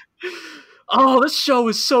 Oh, this show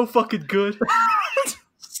is so fucking good.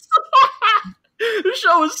 The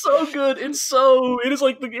show is so good. It is.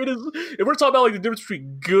 If we're talking about like the difference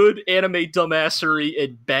between good anime dumbassery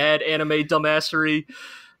and bad anime dumbassery,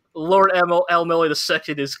 Lord L. Malloy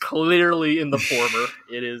II is clearly in the former.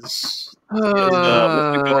 It is. What's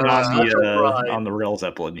been going on the Rail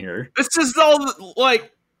Zeppelin here? This is all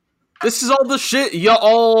the shit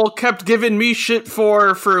y'all kept giving me shit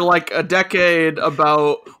for like a decade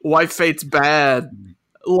about why Fate's bad.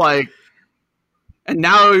 And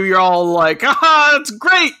now you're all like, it's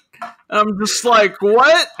great. And I'm just like,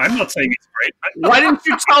 what? I'm not saying it's great. Why didn't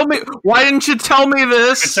you tell me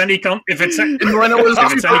this? If it's any consolation,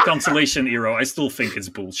 Eero, I still think it's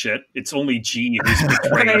bullshit. It's only G who's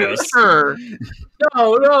betraying us. Sure.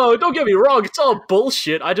 No, don't get me wrong. It's all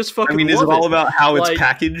bullshit. I just fucking. Is it all about how it's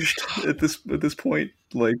packaged at this point?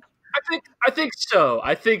 Like, I think so.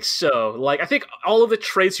 I think all of the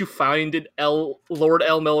traits you find in Lord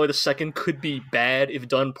L. Malloy II could be bad if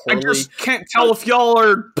done poorly. I just can't tell if y'all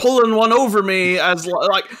are pulling one over me as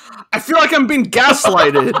I feel like I'm being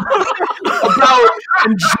gaslighted about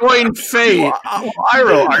enjoying Fate.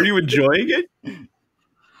 Iroh, are you enjoying it?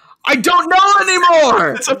 I don't know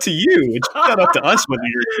anymore. It's up to you. It's not up to us whether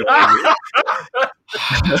you're enjoying it.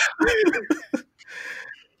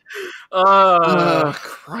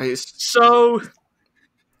 Christ. So,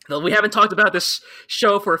 we haven't talked about this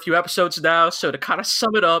show for a few episodes now, so to kind of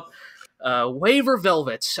sum it up, Waver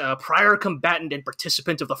Velvet, prior combatant and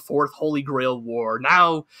participant of the Fourth Holy Grail War,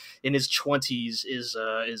 now in his 20s, is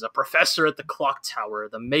a professor at the Clock Tower,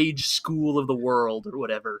 the Mage School of the World, or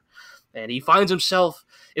whatever. And he finds himself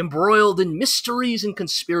embroiled in mysteries and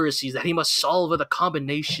conspiracies that he must solve with a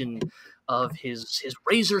combination of his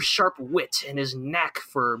razor-sharp wit and his knack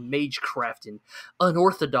for magecraft in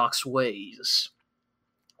unorthodox ways.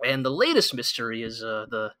 And the latest mystery is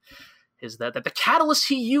that the catalyst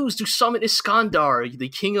he used to summon Iskandar, the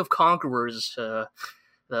King of Conquerors, the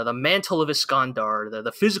mantle of Iskandar,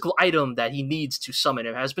 the physical item that he needs to summon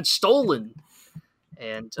him, has been stolen.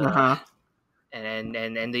 And the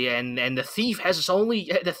thief has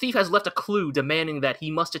left a clue demanding that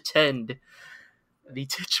he must attend the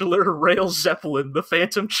titular Rail Zeppelin, the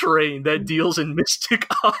Phantom Train that deals in mystic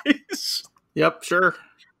eyes. Yep, sure.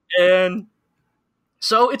 And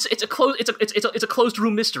so it's a closed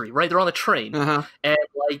room mystery, right? They're on the train, and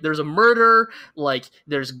there's a murder,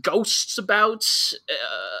 there's ghosts about,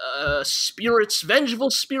 spirits,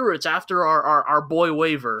 vengeful spirits after our boy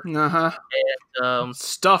Waver, and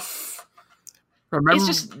stuff. Remember, it's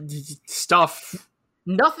just stuff.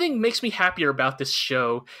 Nothing makes me happier about this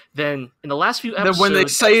show than in the last few episodes. When they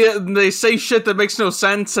say shit that makes no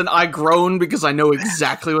sense, and I groan because I know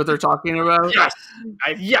exactly what they're talking about.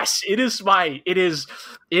 Yes, it is my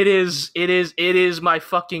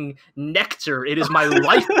fucking nectar. It is my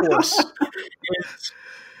life force.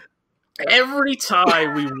 Every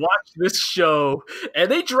time we watch this show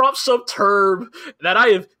and they drop some term that I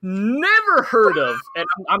have never heard of, and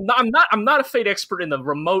I'm not a Fate expert in the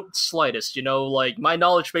remote slightest, my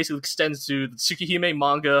knowledge basically extends to the Tsukihime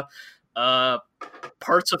manga,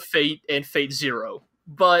 parts of Fate and Fate Zero.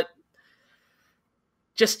 But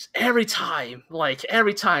just every time when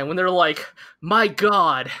they're like, my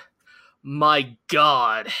god,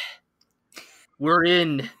 we're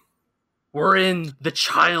in the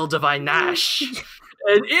Child of Inash.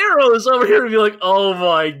 And Eero is over here to be like, oh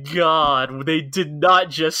my god, they did not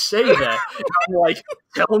just say that. I'm like,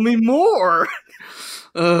 tell me more.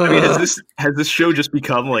 Has this show just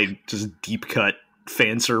become just deep cut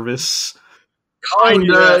fan service?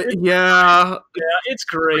 Kinda, yeah. Yeah, it's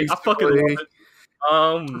great. I fucking love it.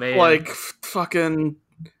 Oh man. Fucking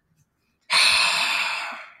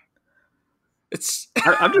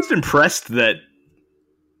I'm just impressed that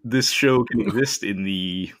this show can exist in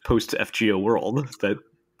the post FGO world. That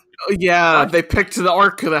they picked the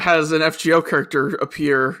arc that has an FGO character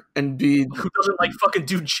appear and be who doesn't like fucking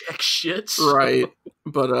do jack shit. Right.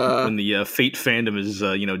 But when the Fate fandom is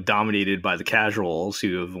dominated by the casuals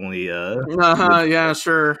who have only yeah,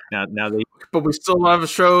 sure. Now they, but we still have a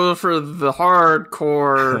show for the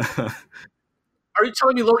hardcore. Are you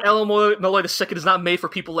telling me Lord Malloy II is not made for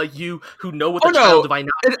people like you who know what the child of I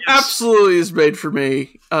It absolutely is made for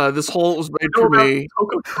me. This whole was made for me.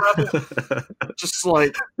 Just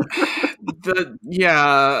like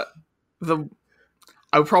I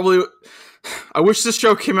wish this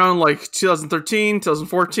show came out in like 2013,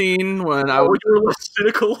 2014 when I was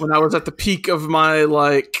cynical. When I was at the peak of my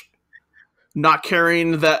like not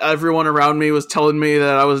caring that everyone around me was telling me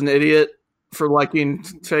that I was an idiot for liking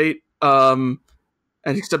Fate.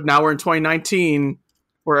 And except now we're in 2019,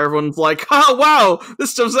 where everyone's like, "Oh wow, this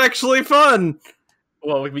stuff's actually fun."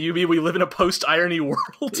 Well, you mean we live in a post-irony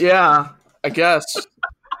world? Yeah, I guess.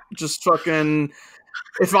 Just fucking.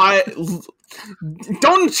 If I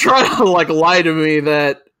don't try to like lie to me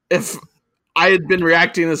that if I had been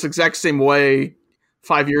reacting this exact same way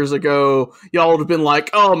 5 years ago, y'all would have been like,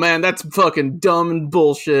 "Oh man, that's fucking dumb and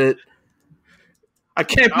bullshit." I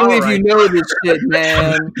can't believe you know this shit,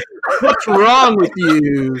 man. What's wrong with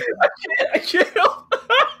you? I can't.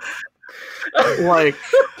 Like,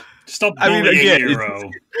 stop bullying Hero.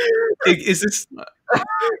 Is this?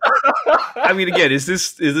 I mean, again, is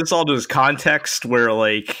this all just context where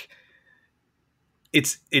like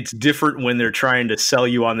it's different when they're trying to sell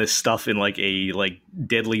you on this stuff in like a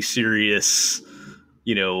deadly serious,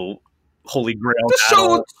 holy grail. The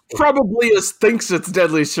show probably thinks it's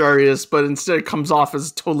deadly serious, but instead it comes off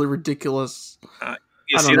as totally ridiculous. I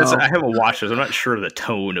haven't watched this. I'm not sure of the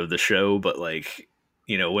tone of the show, but like,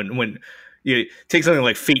 when you take something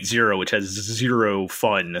like Fate Zero, which has zero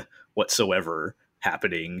fun whatsoever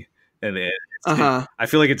happening, and then I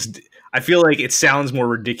feel like it sounds more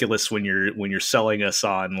ridiculous when you're selling us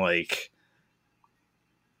on like,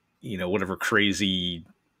 whatever crazy,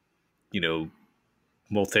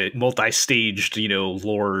 multi-staged,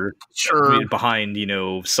 lore behind,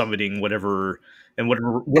 summoning whatever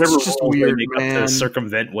it's just weird, they make up to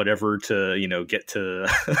circumvent whatever to, get to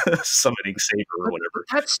summoning Saber or whatever.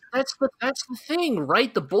 That's the thing,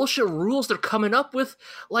 right? The bullshit rules they're coming up with,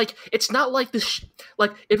 like, it's not like this.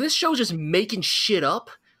 Like, if this show's just making shit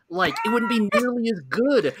up, like, it wouldn't be nearly as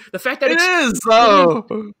good. The fact that the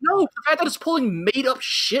fact that it's pulling made up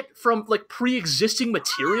shit from like pre-existing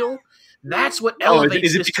material. That's what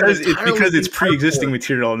elevates. Is it because it's pre-existing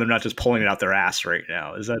material and they're not just pulling it out their ass right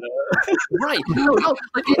now? Is that right? No,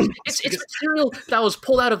 like it's material that was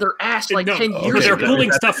pulled out of their ass 10 years ago. They're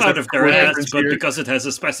pulling stuff out of their ass, but because it has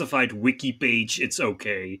a specified wiki page, it's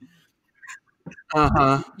okay.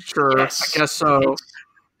 Sure. Yes. I guess so.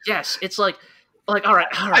 Yes, it's like all right.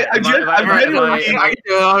 All right, I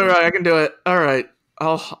can do it. All right,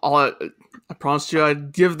 I promised you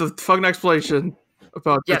I'd give the fucking explanation.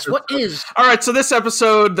 About yes, what is? All right, so this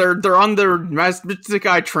episode, they're on their Mystic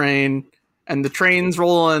Eye train, and the train's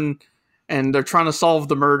rolling, and they're trying to solve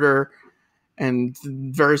the murder and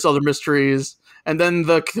various other mysteries. And then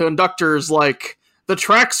the conductor's like, "The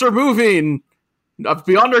tracks are moving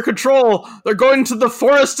beyond our control. They're going to the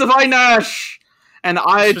forest of Einash." And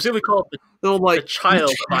I specifically call it the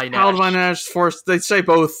child of Einash. Child of Einash forest. They say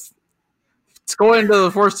both. It's going to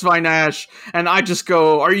the forest of Einash, and I just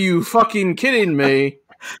go, "Are you fucking kidding me?"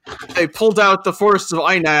 They pulled out the forest of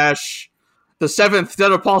Einash, the seventh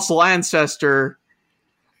Dead Apostle ancestor,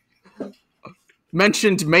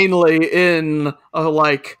 mentioned mainly in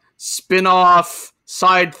a spin-off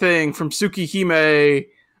side thing from Tsukihime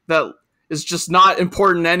that is just not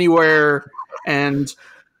important anywhere, and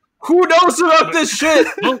who knows about this shit?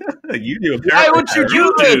 You do. Why would you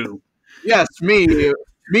do it? Yes, me,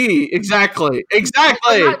 exactly.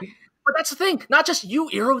 But that's the thing. Not just you,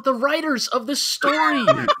 Iro, the writers of this story.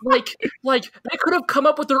 like they could have come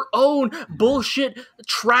up with their own bullshit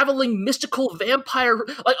traveling mystical vampire.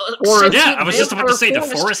 I was just about to say the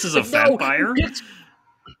forest is a vampire.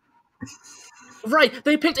 Right,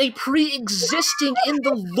 they picked a pre-existing in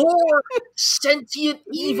the lore sentient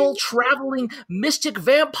evil traveling mystic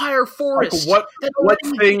vampire forest. What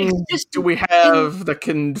thing do we have that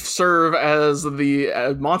can serve as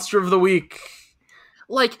the monster of the week?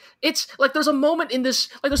 Like it's like there's a moment in this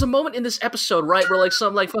episode, right, where like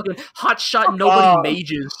some like fucking hotshot nobody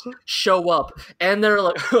mages show up and they're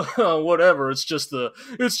like, whatever, it's just a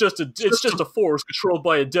force controlled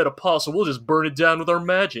by a dead apostle. We'll just burn it down with our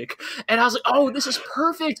magic. And I was like, oh, this is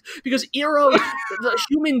perfect because Iro, the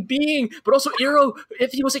human being, but also Iro,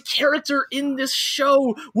 if he was a character in this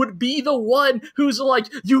show, would be the one who's like,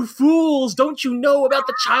 you fools, don't you know about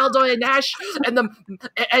the child Nash and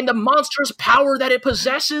the monstrous power that it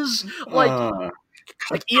possesses? Like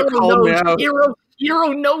Iro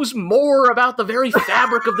knows more about the very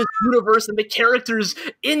fabric of this universe than the characters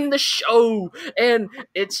in the show, and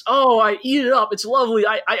I eat it up. It's lovely.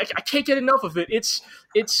 I can't get enough of it. It's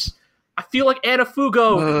I feel like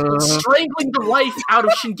Anafugo strangling the life out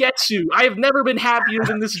of Shingetsu. I have never been happier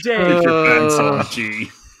than this day.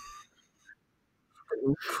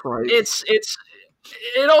 It's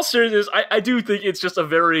in all seriousness, I do think it's just a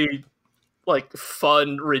very like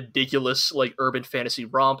fun, ridiculous like urban fantasy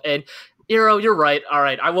romp. And Iro, you're right. All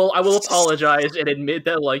right, I will apologize and admit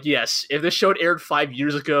that like yes, if this show had aired 5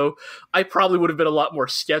 years ago, I probably would have been a lot more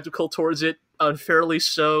skeptical towards it. Unfairly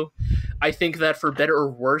so. I think that for better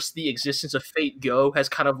or worse, the existence of Fate Go has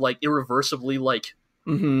kind of like irreversibly like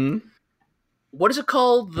what is it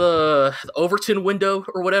called? The Overton window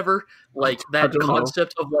or whatever? Like that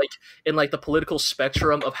concept of like in like the political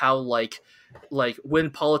spectrum of how like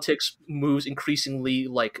when politics moves increasingly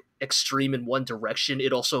like extreme in one direction,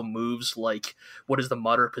 it also moves like what is the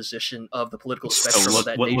moderate position of the political spectrum of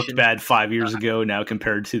that what nation. looked bad 5 years ago now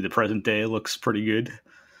compared to the present day looks pretty good.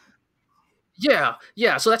 Yeah.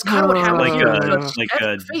 So that's kind of what happened here.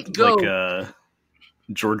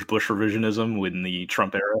 George Bush revisionism in the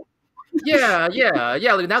Trump era. Yeah.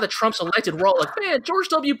 Like now that Trump's elected, we're all like, man, George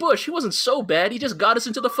W. Bush, he wasn't so bad. He just got us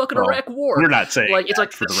into the fucking Iraq War. We're not saying like it's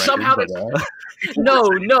like for the somehow record, but, no,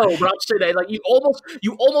 but I'm saying that like you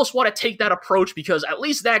almost want to take that approach because at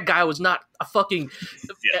least that guy was not a fucking.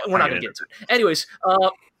 We're not gonna get into it. Anyways,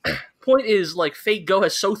 point is like Fate Go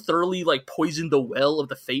has so thoroughly like poisoned the well of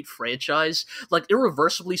the Fate franchise, like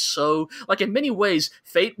irreversibly so. Like in many ways,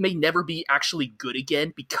 Fate may never be actually good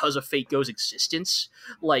again because of Fate Go's existence.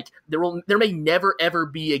 Like there may never ever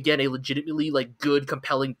be again a legitimately like good,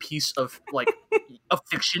 compelling piece of like of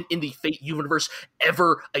fiction in the Fate universe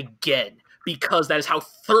ever again because that is how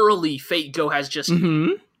thoroughly Fate Go has just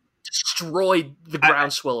destroyed the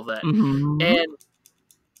groundswell of that. And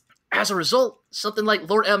as a result, something like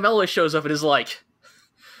Lord Elmello shows up and is like,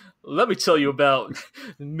 let me tell you about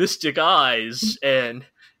Mystic Eyes and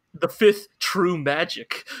the fifth true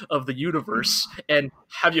magic of the universe. And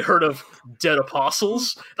have you heard of Dead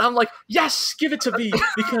Apostles? And I'm like, yes, give it to me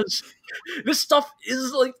because this stuff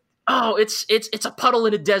is like, oh, it's a puddle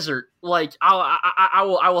in a desert. Like I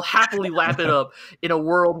will happily lap it up in a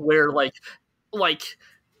world where like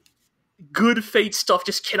good Fate stuff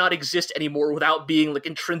just cannot exist anymore without being like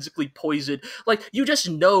intrinsically poisoned. Like you just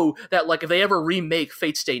know that like if they ever remake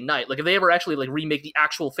Fate Stay Night, like if they ever actually like remake the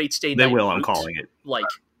actual Fate Stay Night, they will. I'm calling it. Like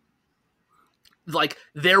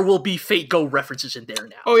there will be Fate Go references in there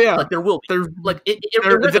now. Oh yeah, like there will be.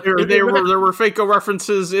 There were Fate Go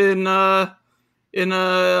references in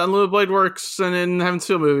Unlimited Blade Works and in Heaven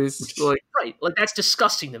Steel movies. Like right, like that's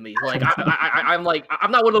disgusting to me. Like I'm like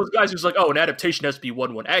I'm not one of those guys who's like, oh, an adaptation has to be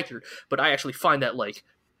one accurate, but I actually find that like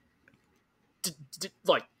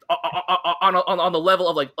like on the level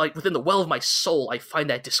of like within the well of my soul, I find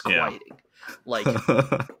that disquieting. Yeah. Like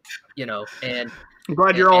you know, and I'm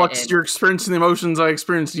glad you're experiencing the emotions I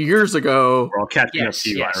experienced years ago. We're all catching up to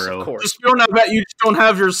you, Iro. Of course. You just don't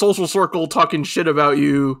have your social circle talking shit about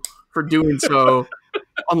you for doing so,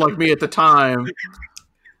 unlike me at the time.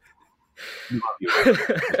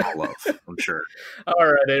 All love, I'm sure. All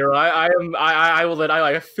right, Aaron.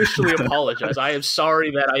 I officially apologize. I am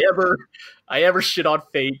sorry that I ever shit on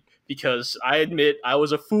Fate because I admit I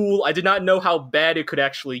was a fool. I did not know how bad it could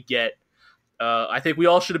actually get. I think we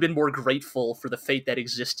all should have been more grateful for the Fate that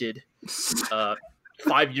existed 5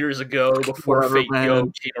 years ago before Fate Go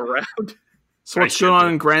came around. So what's going on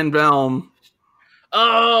in Grand Belm?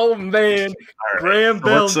 Oh man, right. Grand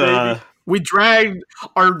Belm, baby. We dragged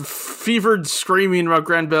our fevered screaming about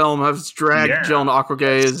Grand Belm has dragged Jill and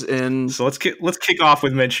Aquagaze in. So let's kick off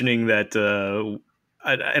with mentioning that.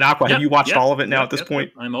 And Aqua, have you watched all of it now at this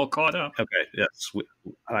point? I'm all caught up. Okay, yes.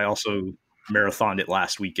 I also marathoned it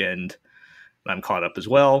last weekend. I'm caught up as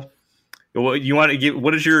well. You want to give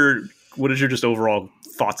what is your just overall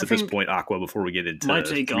thoughts at this point, Aqua? Before we get into my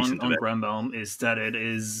take on Grand Belm is that it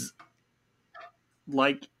is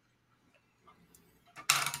like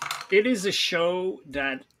it is a show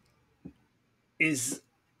that is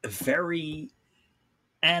very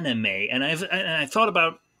anime, and I thought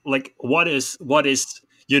about like what is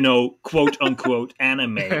quote unquote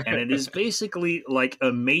anime, and it is basically like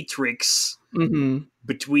a matrix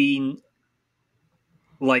between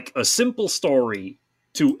like a simple story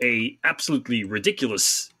to a absolutely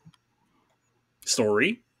ridiculous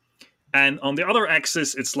story, and on the other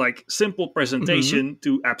axis it's like simple presentation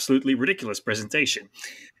to absolutely ridiculous presentation.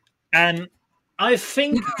 And I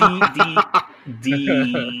think the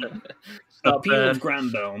appeal of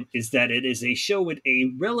Granbelm is that it is a show with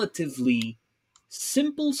a relatively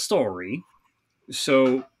simple story,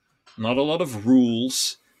 so not a lot of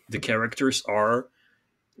rules. The characters are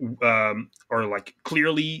like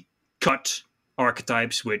clearly cut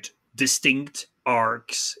archetypes with distinct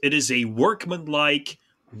arcs. It is a workmanlike,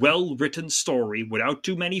 well-written story without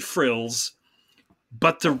too many frills,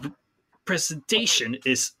 but the presentation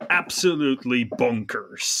is absolutely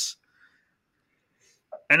bonkers.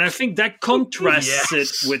 And I think that contrasts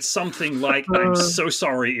it with something like, I'm so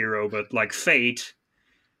sorry, Iro, but like Fate,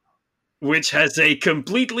 which has a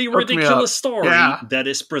completely ridiculous story that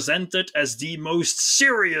is presented as the most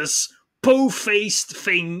serious, po-faced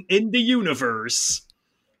thing in the universe.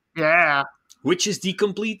 Yeah. Which is the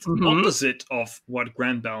complete opposite of what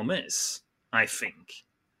Granbelm is, I think.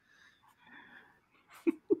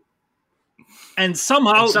 And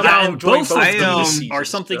somehow both of these are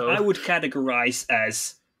something I would categorize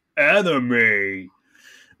as anime.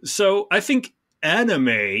 So I think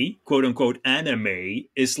anime, quote unquote anime,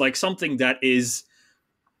 is like something that is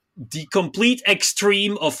the complete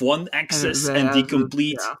extreme of one axis and the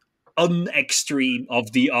complete unextreme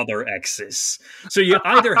of the other axis. So you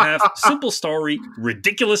either have simple story,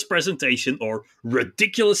 ridiculous presentation, or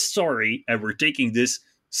ridiculous story, and we're taking this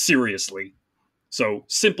seriously. So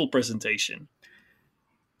simple presentation.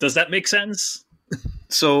 Does that make sense?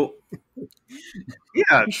 So,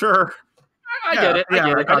 yeah, sure. I get it.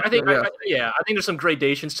 I think there's some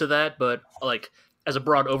gradations to that, but like as a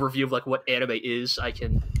broad overview of like what anime is, I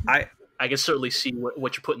can certainly see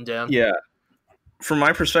what you're putting down. Yeah. From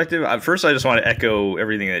my perspective, first I just want to echo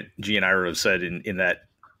everything that G and Ira have said in that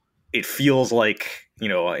it feels like,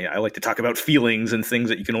 I like to talk about feelings and things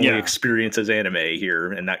that you can only experience as anime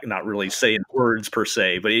here, and not really say in words per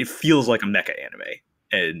se, but it feels like a mecha anime.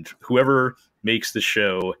 And whoever makes the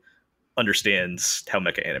show understands how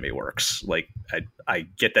mecha anime works. Like I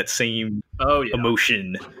get that same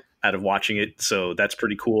emotion out of watching it, so that's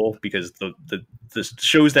pretty cool because the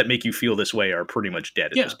shows that make you feel this way are pretty much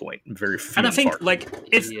dead at this point. Very few. And I think like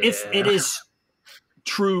if it is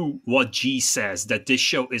true what G says that this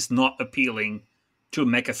show is not appealing to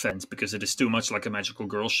mecha fans because it is too much like a magical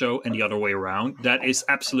girl show and the other way around, that is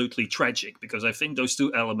absolutely tragic because I think those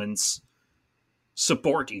two elements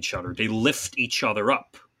support each other. They lift each other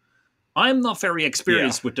up. I'm not very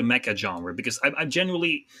experienced with the mecha genre because I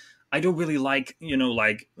genuinely I don't really like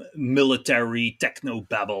like military techno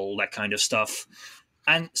babble, that kind of stuff.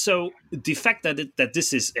 And so the fact that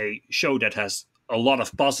this is a show that has a lot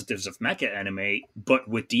of positives of mecha anime, but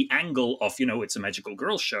with the angle of it's a magical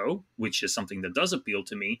girl show, which is something that does appeal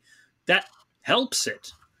to me, that helps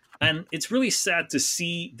it. And it's really sad to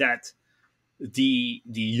see that the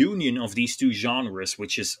union of these two genres,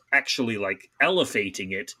 which is actually like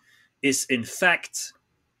elevating it, is in fact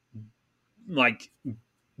like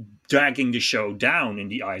dragging the show down in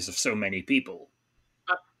the eyes of so many people.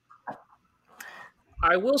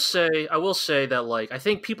 I will say that like I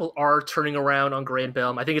think people are turning around on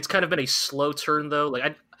Granbelm. I think it's kind of been a slow turn though.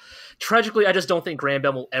 Like tragically, I just don't think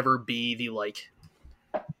Granbelm will ever be the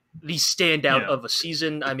standout of a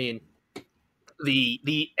season. I mean,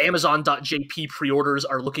 the Amazon.jp pre-orders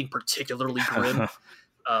are looking particularly grim.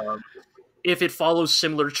 If it follows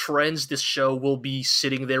similar trends, this show will be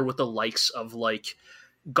sitting there with the likes of like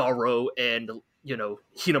Garo and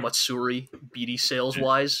Hinamatsuri BD sales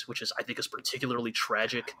wise, which I think is particularly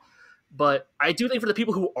tragic. But I do think for the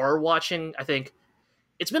people who are watching, I think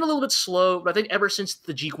it's been a little bit slow, but I think ever since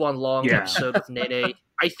the Jiquan Long episode with Nene,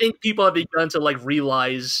 I think people have begun to like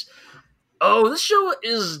realize, this show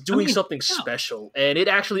is doing something special, and it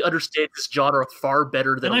actually understands this genre far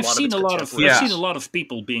better than I've seen a lot of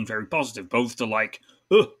people being very positive, both to like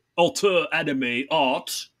alter anime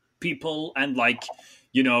art people and like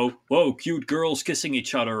whoa, cute girls kissing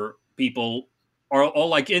each other people are all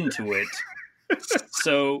like into it.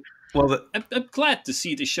 So I'm glad to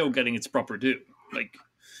see the show getting its proper due. I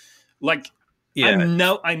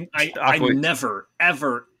never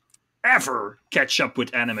ever catch up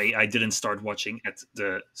with anime I didn't start watching at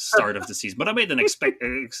the start of the season, but I made an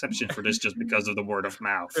exception for this just because of the word of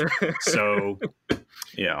mouth. So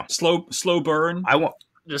slow burn.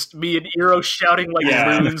 Just me and Eero shouting like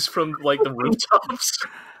loons from like the rooftops.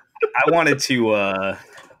 I wanted to.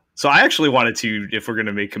 So I actually wanted to, if we're going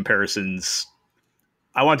to make comparisons,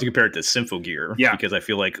 I wanted to compare it to Symphogear because I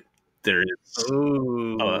feel like there is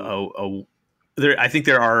I think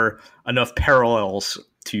there are enough parallels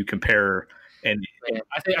to compare. And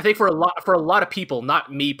I think for a lot of people,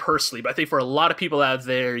 not me personally, but I think for a lot of people out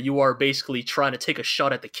there, you are basically trying to take a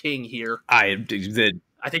shot at the king here.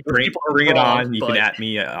 I think bring it on. You can at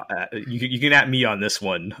me. You can at me on this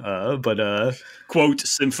one. But quote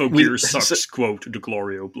Symphogear sucks. Quote the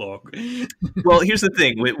GLORIO blog. Well, here's the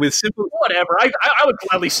thing with Symphogear. Whatever. I would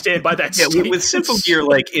gladly stand by that. Yeah, with Symphogear,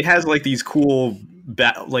 like it has like these cool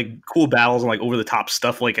battles and like over the top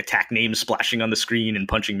stuff, like attack names splashing on the screen and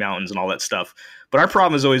punching mountains and all that stuff. But our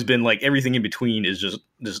problem has always been like everything in between is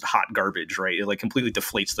just hot garbage, right? It like completely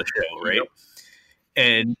deflates the show, right? Yep.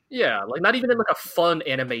 And yeah, like not even in like a fun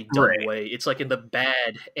anime dumb way. It's like in the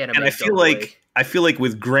bad anime. And I feel like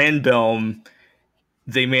with Granbelm,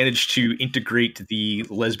 they managed to integrate the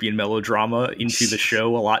lesbian melodrama into the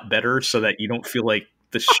show a lot better, so that you don't feel like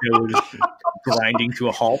the show is grinding to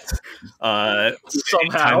a halt.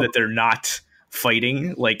 Somehow that they're not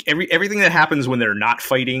fighting, like everything that happens when they're not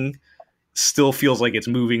fighting still feels like it's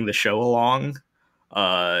moving the show along.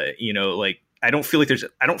 Like. I don't feel like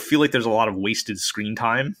there's a lot of wasted screen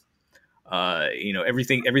time.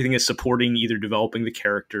 Everything is supporting either developing the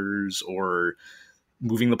characters or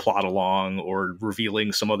moving the plot along or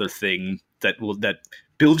revealing some other thing that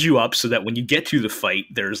builds you up so that when you get to the fight,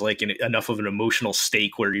 there's like enough of an emotional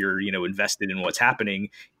stake where you're, invested in what's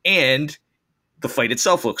happening, and the fight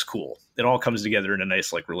itself looks cool. It all comes together in a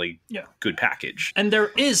nice, like really good package. And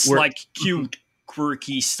there is like cute,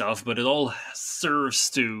 quirky stuff, but it all serves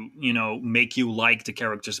to make you like the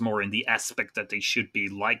characters more in the aspect that they should be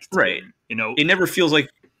liked, right? It never feels like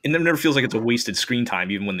it's a wasted screen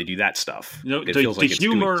time even when they do that stuff. It feels like it's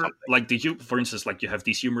humor, for instance, like you have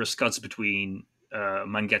these humorous cuts between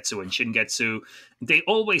Mangetsu and Shingetsu. They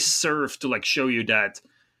always serve to like show you that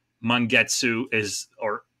Mangetsu is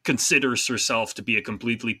or considers herself to be a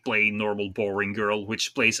completely plain, normal, boring girl,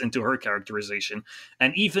 which plays into her characterization.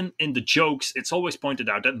 And even in the jokes, it's always pointed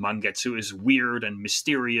out that Mangetsu is weird and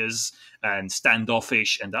mysterious and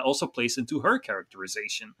standoffish, and that also plays into her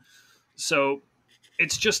characterization. So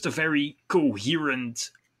it's just a very coherent,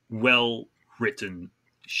 well-written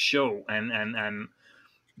show. And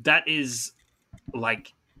that is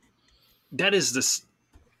this...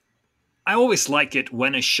 I always like it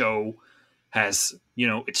when a show has,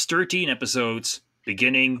 it's 13 episodes,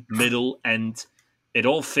 beginning, middle, end. It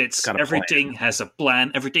all fits. Everything has a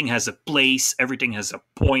plan. Everything has a place. Everything has a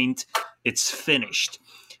point. It's finished.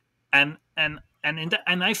 And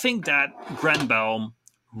I think that Granbelm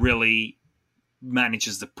really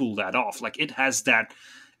manages to pull that off. Like it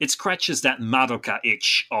scratches that Madoka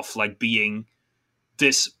itch of like being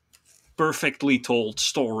this perfectly told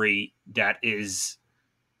story that is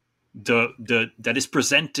that is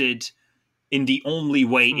presented in the only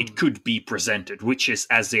way it could be presented, which is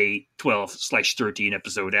as a 12/13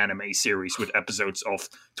 episode anime series with episodes of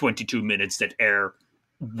 22 minutes that air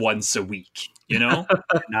once a week, not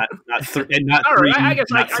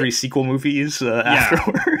three sequel movies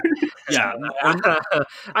afterward. Yeah,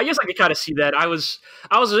 I guess I could kind of see that. I was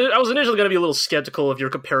initially going to be a little skeptical of your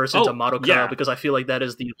comparison to Madoka because I feel like that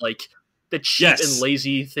is the cheap and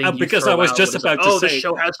lazy thing. Because I was just about to say, the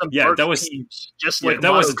show has some that was just like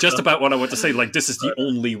that was just about what I wanted to say. Like this is the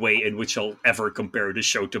only way in which I'll ever compare the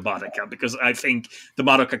show to Madoka, because I think the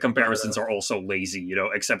Madoka comparisons are also lazy.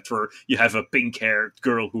 Except for you have a pink-haired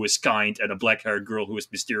girl who is kind and a black-haired girl who is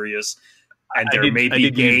mysterious, and they're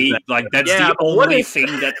maybe gay. Like that's the only thing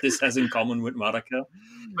that this has in common with Madoka.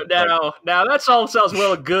 But now that all sounds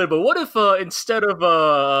well and good. But what if instead of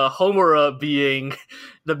Homura being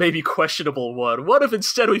the maybe questionable one, what if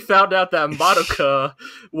instead we found out that Madoka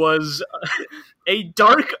was a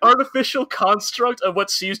dark artificial construct of what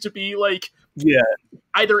seems to be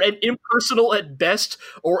either an impersonal at best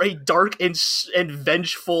or a dark and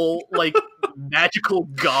vengeful magical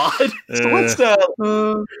god? So let's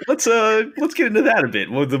get into that a bit.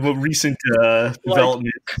 Well, the more recent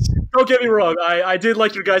development. Don't get me wrong, I did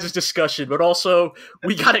like your guys' discussion, but also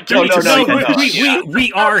we gotta get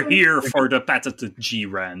we are here for the patented G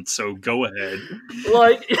rant, so go ahead.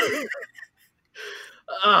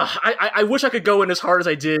 I wish I could go in as hard as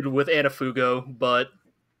I did with Anafugo, but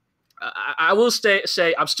I will say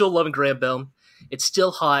I'm still loving Granbelm. It's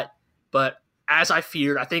still hot, but as I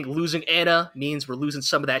feared, I think losing Anna means we're losing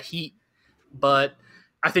some of that heat. But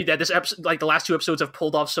I think that this episode, the last two episodes, have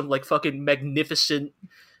pulled off some fucking magnificent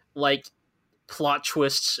plot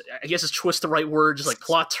twists. I guess is twist the right word? Just like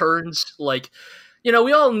plot turns. Like, you know,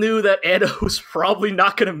 we all knew that Anna was probably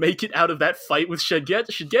not going to make it out of that fight with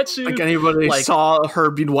Shigetsu. Like anybody saw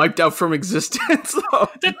her being wiped out from existence.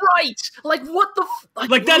 Right? Like what the?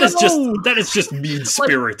 Like that is just mean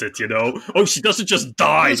spirited, you know. Oh, she doesn't just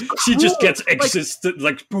die; she just gets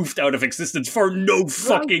poofed out of existence for no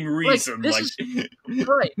fucking reason.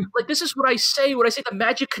 Right? Like this is what I say when I say the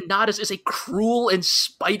Magic Kanadas is a cruel and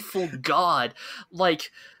spiteful god.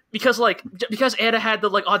 Like because Anna had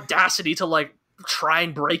the audacity to try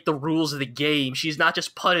and break the rules of the game. She's not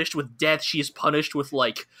just punished with death, she is punished with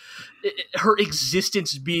her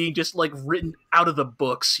existence being just written out of the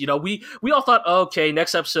books. You know, we all thought, okay,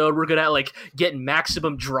 next episode we're gonna get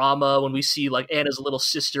maximum drama when we see Anna's little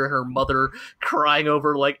sister and her mother crying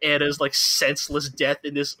over Anna's senseless death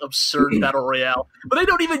in this absurd battle royale. But they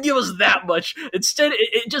don't even give us that much. Instead,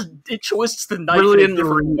 it twists the knife in a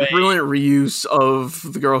different way. Brilliant reuse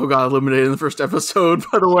of the girl who got eliminated in the first episode,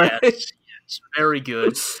 by the way. Yes. Very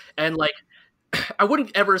good. And I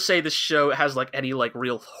wouldn't ever say this show has any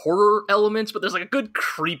real horror elements, but there's a good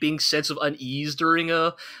creeping sense of unease during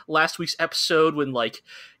last week's episode when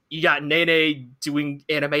you got Nene doing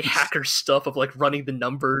anime hacker stuff of running the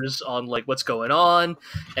numbers on what's going on,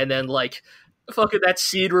 and then fucking that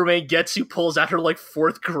scene where Getsu pulls out her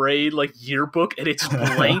 4th grade yearbook and it's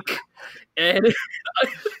blank. And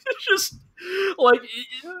it's just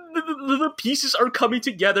the pieces are coming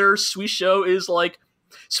together. Suisho is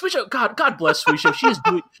Suisho. God bless Suisho. She is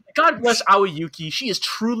doing. God bless Aoyuki. She is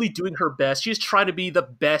truly doing her best. She is trying to be the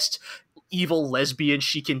best evil lesbian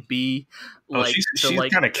she can be. She's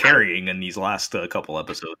kind of carrying in these last couple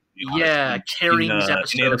episodes. Yeah, carrying these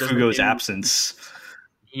episodes. In Fugo's absence.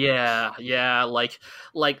 Yeah, like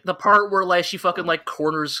the part where she fucking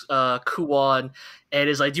corners Kuon and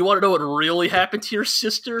is do you want to know what really happened to your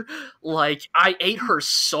sister? I ate her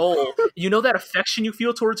soul. You know that affection you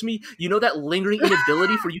feel towards me? You know that lingering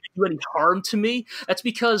inability for you to do any harm to me? That's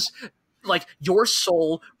because your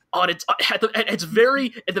soul at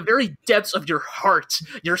the very depths of your heart,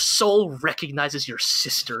 your soul recognizes your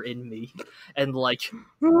sister in me, and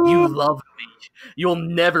you love me. You'll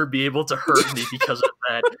never be able to hurt me because of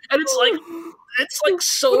that. And it's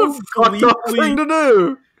so gleefully thing to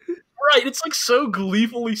do. Right, it's so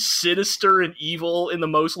gleefully sinister and evil in the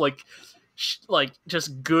most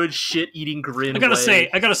just good shit eating grin. I gotta say,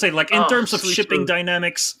 in terms of shipping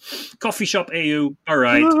dynamics, coffee shop AU, all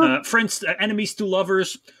right. Friends, enemies to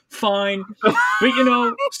lovers, fine. But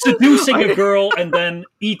seducing a girl and then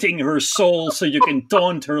eating her soul so you can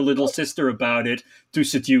taunt her little sister about it to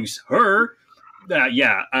seduce her.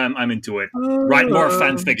 I'm into it. Write more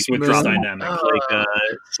fanfics with this dynamic.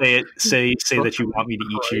 Say that you want me to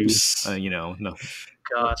eat you. No.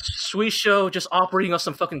 God, Suisho just operating on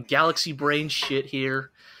some fucking galaxy brain shit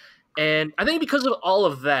here, and I think because of all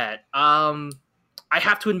of that, I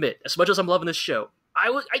have to admit, as much as I'm loving this show,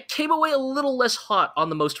 I came away a little less hot on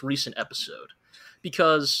the most recent episode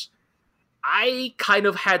because I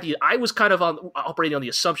was operating on the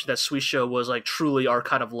assumption that Suisho was truly our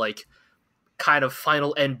kind of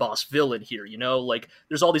final end boss villain here,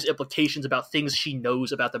 there's all these implications about things she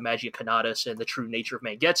knows about the Magic Kanadas and the true nature of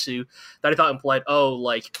Mangetsu that I thought implied,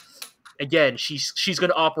 again, she's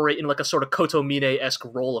going to operate in a sort of Kotomine-esque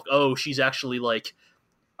role of, she's actually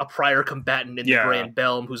a prior combatant in the Grand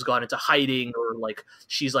Belm who's gone into hiding, or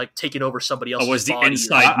she's taking over somebody else's was the body.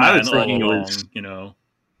 inside man all along,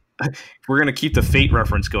 If we're gonna keep the Fate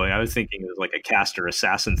reference going, I was thinking it was a caster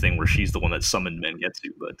assassin thing where she's the one that summoned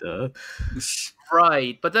Mangetsu, but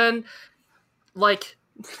right. But then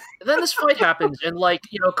this fight happens, and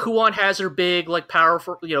Kuon has her big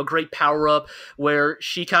powerful, great power up where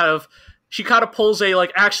she kind of pulls a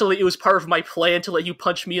actually it was part of my plan to let you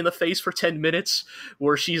punch me in the face for 10 minutes,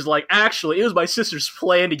 where she's actually it was my sister's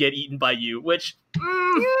plan to get eaten by you, which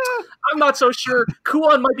I'm not so sure.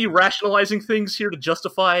 Kuon might be rationalizing things here to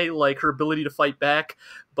justify her ability to fight back,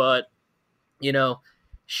 but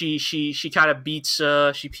she kind of beats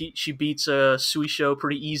she beats Suisho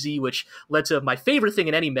pretty easy, which led to my favorite thing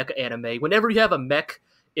in any mecha anime. Whenever you have a mech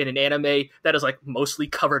in an anime that is mostly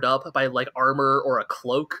covered up by armor or a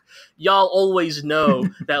cloak, y'all always know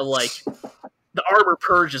that the armor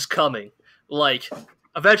purge is coming.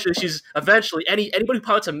 Eventually anybody who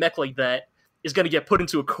pilots a mech like that is going to get put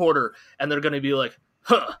into a corner, and they're going to be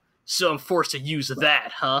so I'm forced to use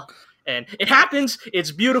that, huh? And it happens.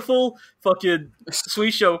 It's beautiful. Fucking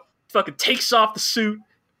Suisho fucking takes off the suit,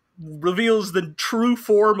 reveals the true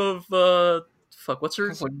form of what's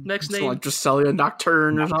her next name? Drusilla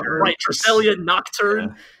Nocturne or something. Right, Drusilla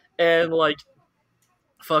Nocturne, and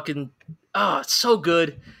fucking it's so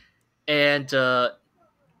good. and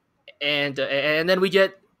then we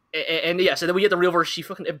get so then we get the real version. She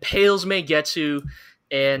fucking impales Mangetsu,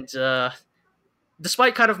 and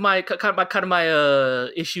despite kind of my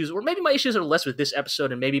issues, or maybe my issues are less with this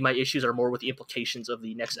episode, and maybe my issues are more with the implications of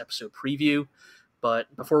the next episode preview.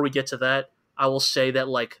 But before we get to that, I will say that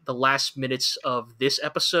like the last minutes of this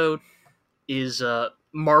episode is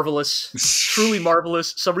marvelous, truly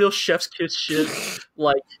marvelous. Some real chef's kiss shit,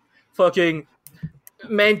 like fucking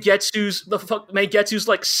Mangetsu's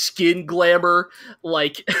like skin glamour,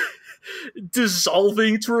 like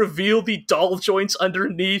dissolving to reveal the doll joints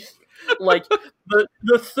underneath. Like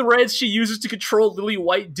the threads she uses to control Lily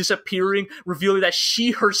White disappearing, revealing that she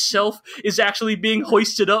herself is actually being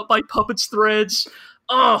hoisted up by Puppet's threads.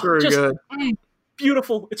 Oh, Very just good.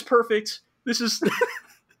 Beautiful. It's perfect. This is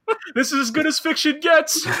this is as good as fiction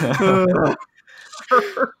gets. I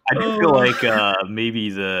do feel like maybe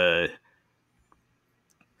the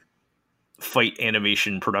fight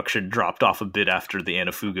animation production dropped off a bit after the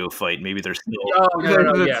Anafugo fight. Maybe they're still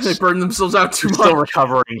They burned themselves out too much. still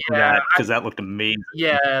recovering from that because that looked amazing.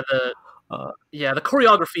 Yeah, the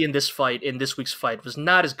choreography in this week's fight was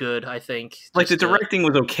not as good, I think. Like the directing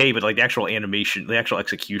was okay, but like the actual animation, the actual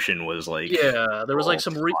execution was like there was like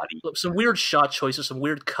some weird shot choices, some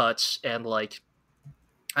weird cuts, and like,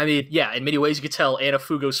 I mean, yeah, in many ways you could tell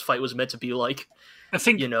Anafugo's fight was meant to be like, I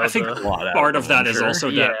think the, part of that is also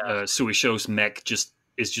Yeah. that Suisho's mech is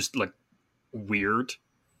just like weird.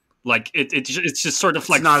 Like it's just sort of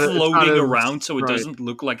like floating around, so it doesn't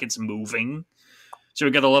look like it's moving. So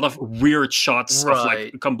we get a lot of weird shots of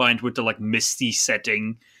like combined with the like misty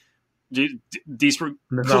setting. These were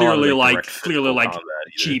clearly like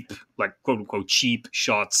cheap, like quote unquote cheap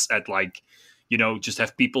shots at like, you know, just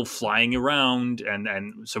have people flying around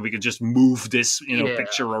and so we could just move this, you know,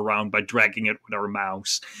 picture around by dragging it with our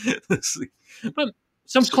mouse. But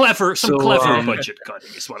some clever budget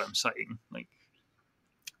cutting is what I'm saying. Like,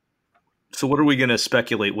 so what are we gonna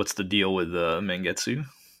speculate? What's the deal with Mangetsu?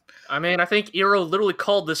 I mean, I think Iro literally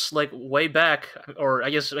called this like way back, or I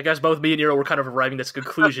guess both me and Iro were kind of arriving at this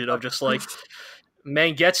conclusion of just like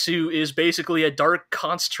Mangetsu is basically a dark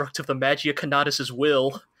construct of the Magia Canatus'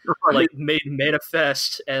 will, like made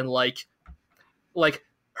manifest, and like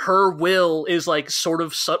her will is like sort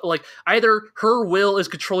of like either her will is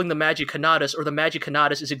controlling the Magia Canatus, or the Magia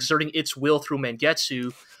Canatus is exerting its will through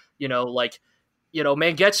Mangetsu.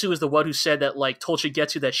 Mangetsu is the one who said that, like, told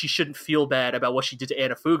Shigetsu that she shouldn't feel bad about what she did to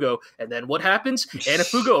Anafugo, and then what happens?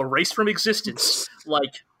 Anafugo erased from existence.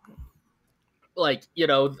 Like,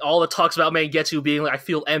 all the talks about Mangetsu being like, I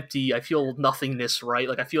feel empty, I feel nothingness, right?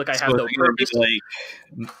 Like, I feel like I have no purpose. Like,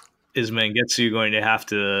 is Mangetsu going to have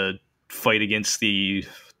to fight against the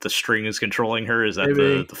string is controlling her? Is that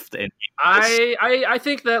the I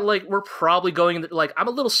think that like we're probably going like, I'm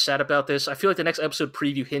a little sad about this. I feel like the next episode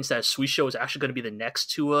preview hints that Suisho is actually going to be the next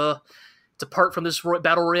to depart from this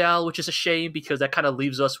battle royale, which is a shame because that kind of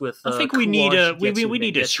leaves us with. I think we need a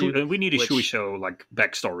Suisho like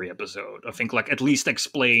backstory episode. I think like at least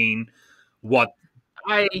explain what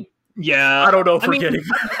I don't know if we're getting.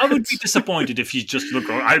 I would be disappointed if you just look.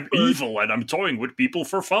 I'm evil and I'm toying with people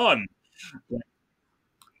for fun.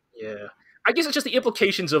 Yeah, I guess it's just the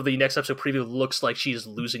implications of the next episode preview looks like she's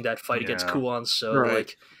losing that fight against Kuon, so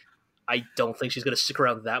like I don't think she's going to stick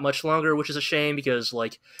around that much longer, which is a shame because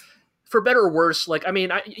like for better or worse, like I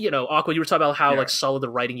mean, Aqua, you were talking about how like solid the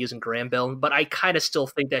writing is in Granbell, but I kind of still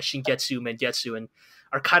think that Shingetsu, Mangetsu, and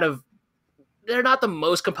are kind of they're not the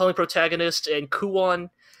most compelling protagonists, and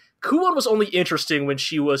Kuon was only interesting when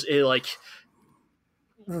she was like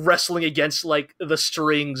wrestling against like the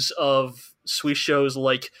strings of Suisho's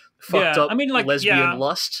like fucked up lesbian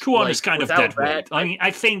lust. Kuon is kind of dead weight. I mean,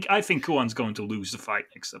 I think Kuon's going to lose the fight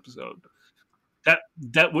next episode.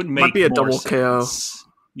 That would make might be a more double sense. KO.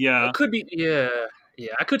 Yeah, it could be. Yeah.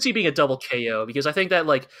 I could see being a double KO because I think that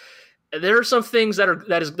like there are some things that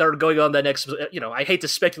are going on that next. I hate to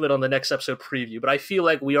speculate on the next episode preview, but I feel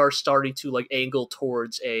like we are starting to like angle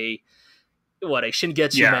towards a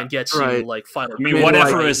Shingetsu Mangetsu like final. I mean,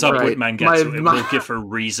 whatever is up with Mangetsu, it will give her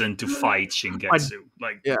reason to fight Shingetsu.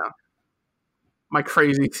 My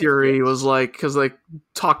crazy theory was like because they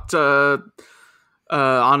talked to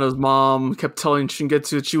Anna's mom, kept telling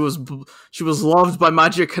Shingetsu that she was loved by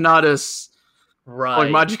Magia Canatus. Right,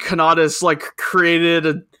 like Magia Canatus like created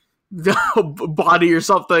a body or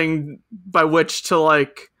something by which to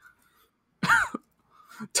like.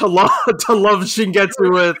 to love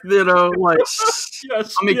Shingetsu with, like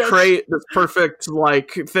let me create this perfect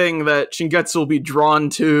like thing that Shingetsu will be drawn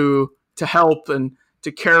to help and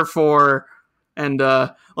to care for, and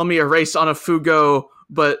let me erase Anafugo,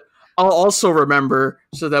 but I'll also remember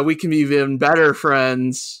so that we can be even better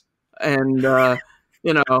friends. And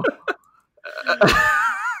you know,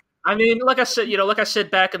 I mean, like I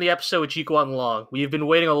said back in the episode with Jiguan Long, we've been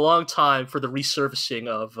waiting a long time for the resurfacing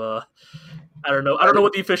of I don't know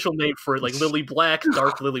what the official name for it, like Lily Black,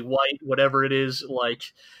 Dark Lily White, whatever it is. Like,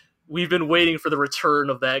 we've been waiting for the return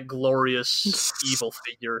of that glorious evil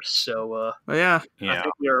figure. So yeah. I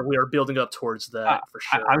think we are building up towards that for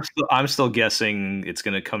sure. I'm still guessing it's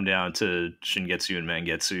going to come down to Shingetsu and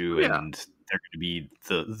Mangetsu, Yeah. and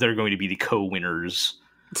they're going to be the co-winners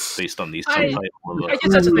based on these I subtitles.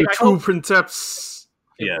 guess that's the thing. I Two hope, princeps.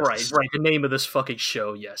 Yes. right. The name of this fucking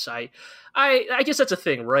show. Yes, I guess that's a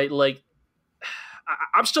thing, right? Like,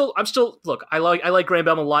 I'm still look. I like Grand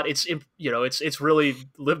Belm a lot. It's really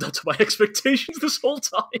lived up to my expectations this whole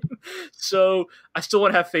time. So I still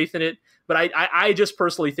want to have faith in it. But I just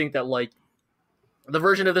personally think that, like, the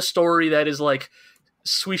version of the story that is like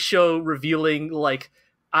Suisho revealing, like,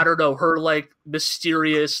 I don't know, her like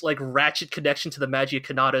mysterious like ratchet connection to the Magia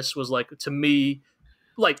Canatus was, like, to me,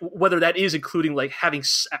 like, whether that is including like having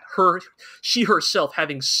she herself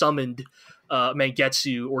having summoned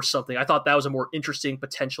Mangetsu or something. I thought that was a more interesting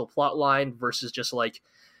potential plot line versus just like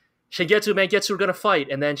Shingetsu and Mangetsu are going to fight,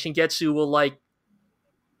 and then Shingetsu will like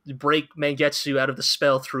break Mangetsu out of the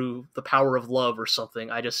spell through the power of love or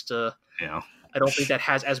something. I just I don't think that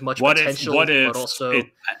has as much potential. What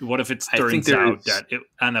if it turns out that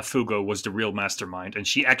Anna Fugo was the real mastermind and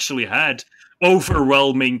she actually had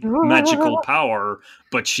overwhelming magical power,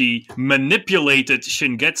 but she manipulated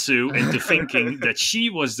Shingetsu into thinking that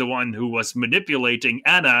she was the one who was manipulating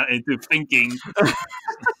Anna into thinking.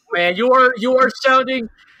 Man, you are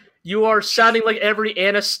sounding like every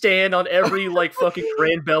Anna stan on every like fucking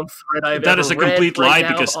Grand Belm thread I've ever read. That is a complete lie now,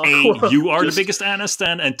 because A, you are the biggest Anna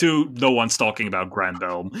stan, and 2, no one's talking about Grand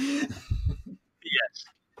Belm. Yes.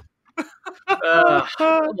 Look,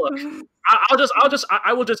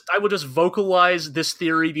 I will just vocalize this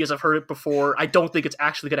theory because I've heard it before. I don't think it's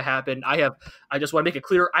actually going to happen. I just want to make it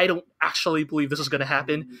clear I don't actually believe this is going to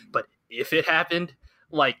happen. But if it happened,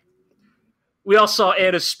 like, we all saw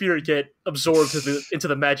Anna's spirit get absorbed into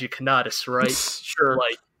the Magia Canatus, right? Sure.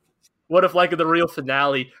 Like, what if, like, in the real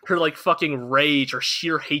finale, her like fucking rage or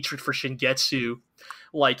sheer hatred for Shingetsu,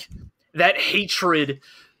 like, that hatred,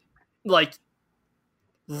 like,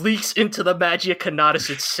 leaks into the Magia Canatus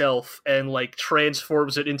itself and like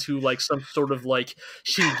transforms it into like some sort of like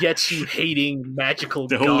Shingetsu hating magical.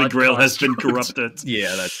 The Holy Grail has been corrupted.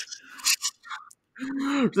 Yeah, that's.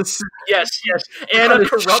 Yes. Anna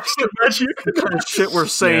corrupts the Magia Canatus. Kind of shit we're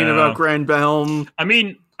saying about Grand Belm. I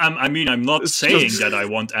mean, I'm not saying that I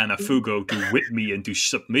want Anna Fugo to whip me into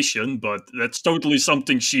submission, but that's totally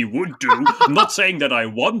something she would do. I'm not saying that I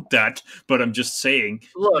want that, but I'm just saying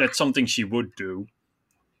that's something she would do.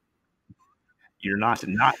 You're not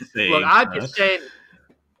saying. Look, I'm just saying,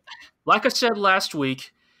 like I said last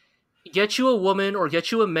week, get you a woman or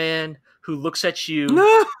get you a man who looks at you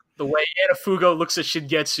the way Anna Fugo looks at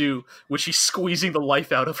Shingetsu when she's squeezing the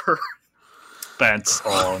life out of her. Pants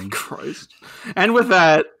on. Christ. And with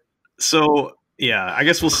that... So, yeah, I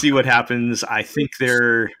guess we'll see what happens. I think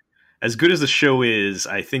as good as the show is,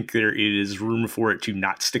 I think there is room for it to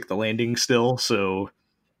not stick the landing still, so...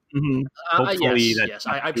 Mm-hmm. Hopefully yes.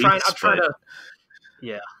 I'm trying to...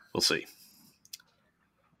 Yeah. We'll see.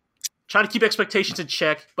 Trying to keep expectations in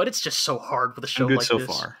check, but it's just so hard with a show like this. So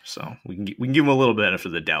far, so we can give them a little benefit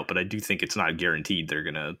of the doubt, but I do think it's not guaranteed they're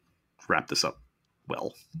going to wrap this up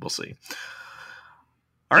well. We'll see.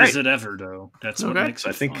 All right. Is it ever, though? That's what makes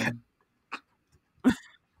it fun.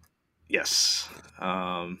 Yes.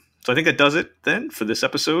 So I think that does it then for this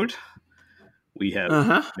episode. We have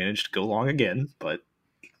managed to go long again, but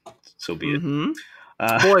so be it.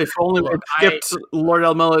 Boy, if only we skipped Lord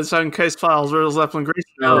Elmela's 7 case files, Riddles, Zeppelin, Grease.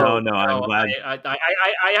 No, I'm glad. I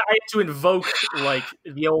had to invoke like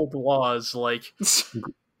the old laws. Like,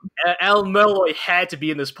 Al Melloy had to be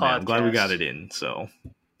in this podcast. Yeah, I'm glad we got it in. So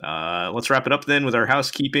let's wrap it up then with our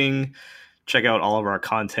housekeeping. Check out all of our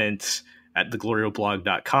content at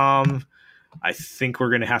theglorioblog.com. I think we're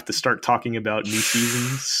going to have to start talking about new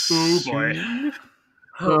seasons.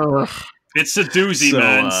 Oh, boy. It's a doozy,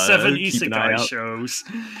 man. 7 isekai shows.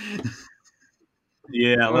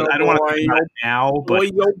 Yeah, I don't want to think about it now, but boy.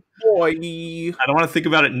 I don't want to think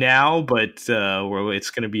about it now, but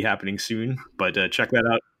it's going to be happening soon. But check that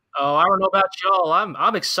out. Oh, I don't know about y'all.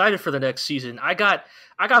 I'm excited for the next season. I got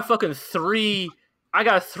fucking 3. I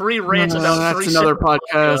got 3 rants about 3. That's another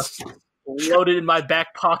podcast. Loaded in my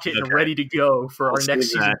back pocket and ready to go for our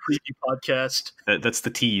next season preview podcast. That's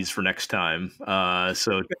the tease for next time.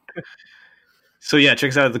 So So yeah, check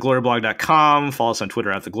us out at theglorioblog.com. Follow us on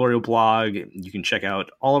Twitter at theglorioblog. You can check out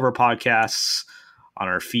all of our podcasts on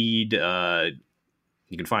our feed.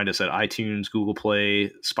 You can find us at iTunes, Google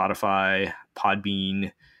Play, Spotify, Podbean.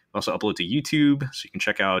 We also upload to YouTube, so you can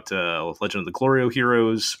check out Legend of the GLORIO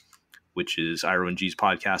Heroes, which is Iro and G's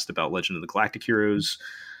podcast about Legend of the Galactic Heroes.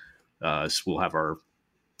 So we'll have our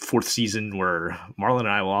fourth season where Marlon and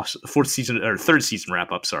I will also third season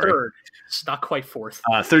wrap up. Sorry, Third. It's not quite fourth.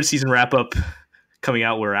 Third season wrap up coming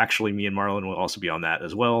out, where actually me and Marlon will also be on that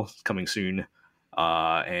as well, coming soon.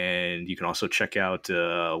 And you can also check out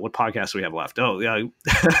what podcasts we have left. Oh yeah,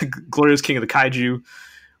 Glorio's King of the Kaiju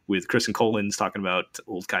with Chris and Collins talking about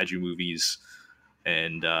old kaiju movies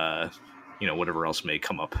and whatever else may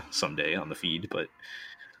come up someday on the feed. But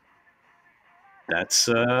that's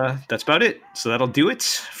about it. So that'll do it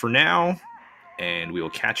for now, and we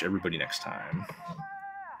will catch everybody next time.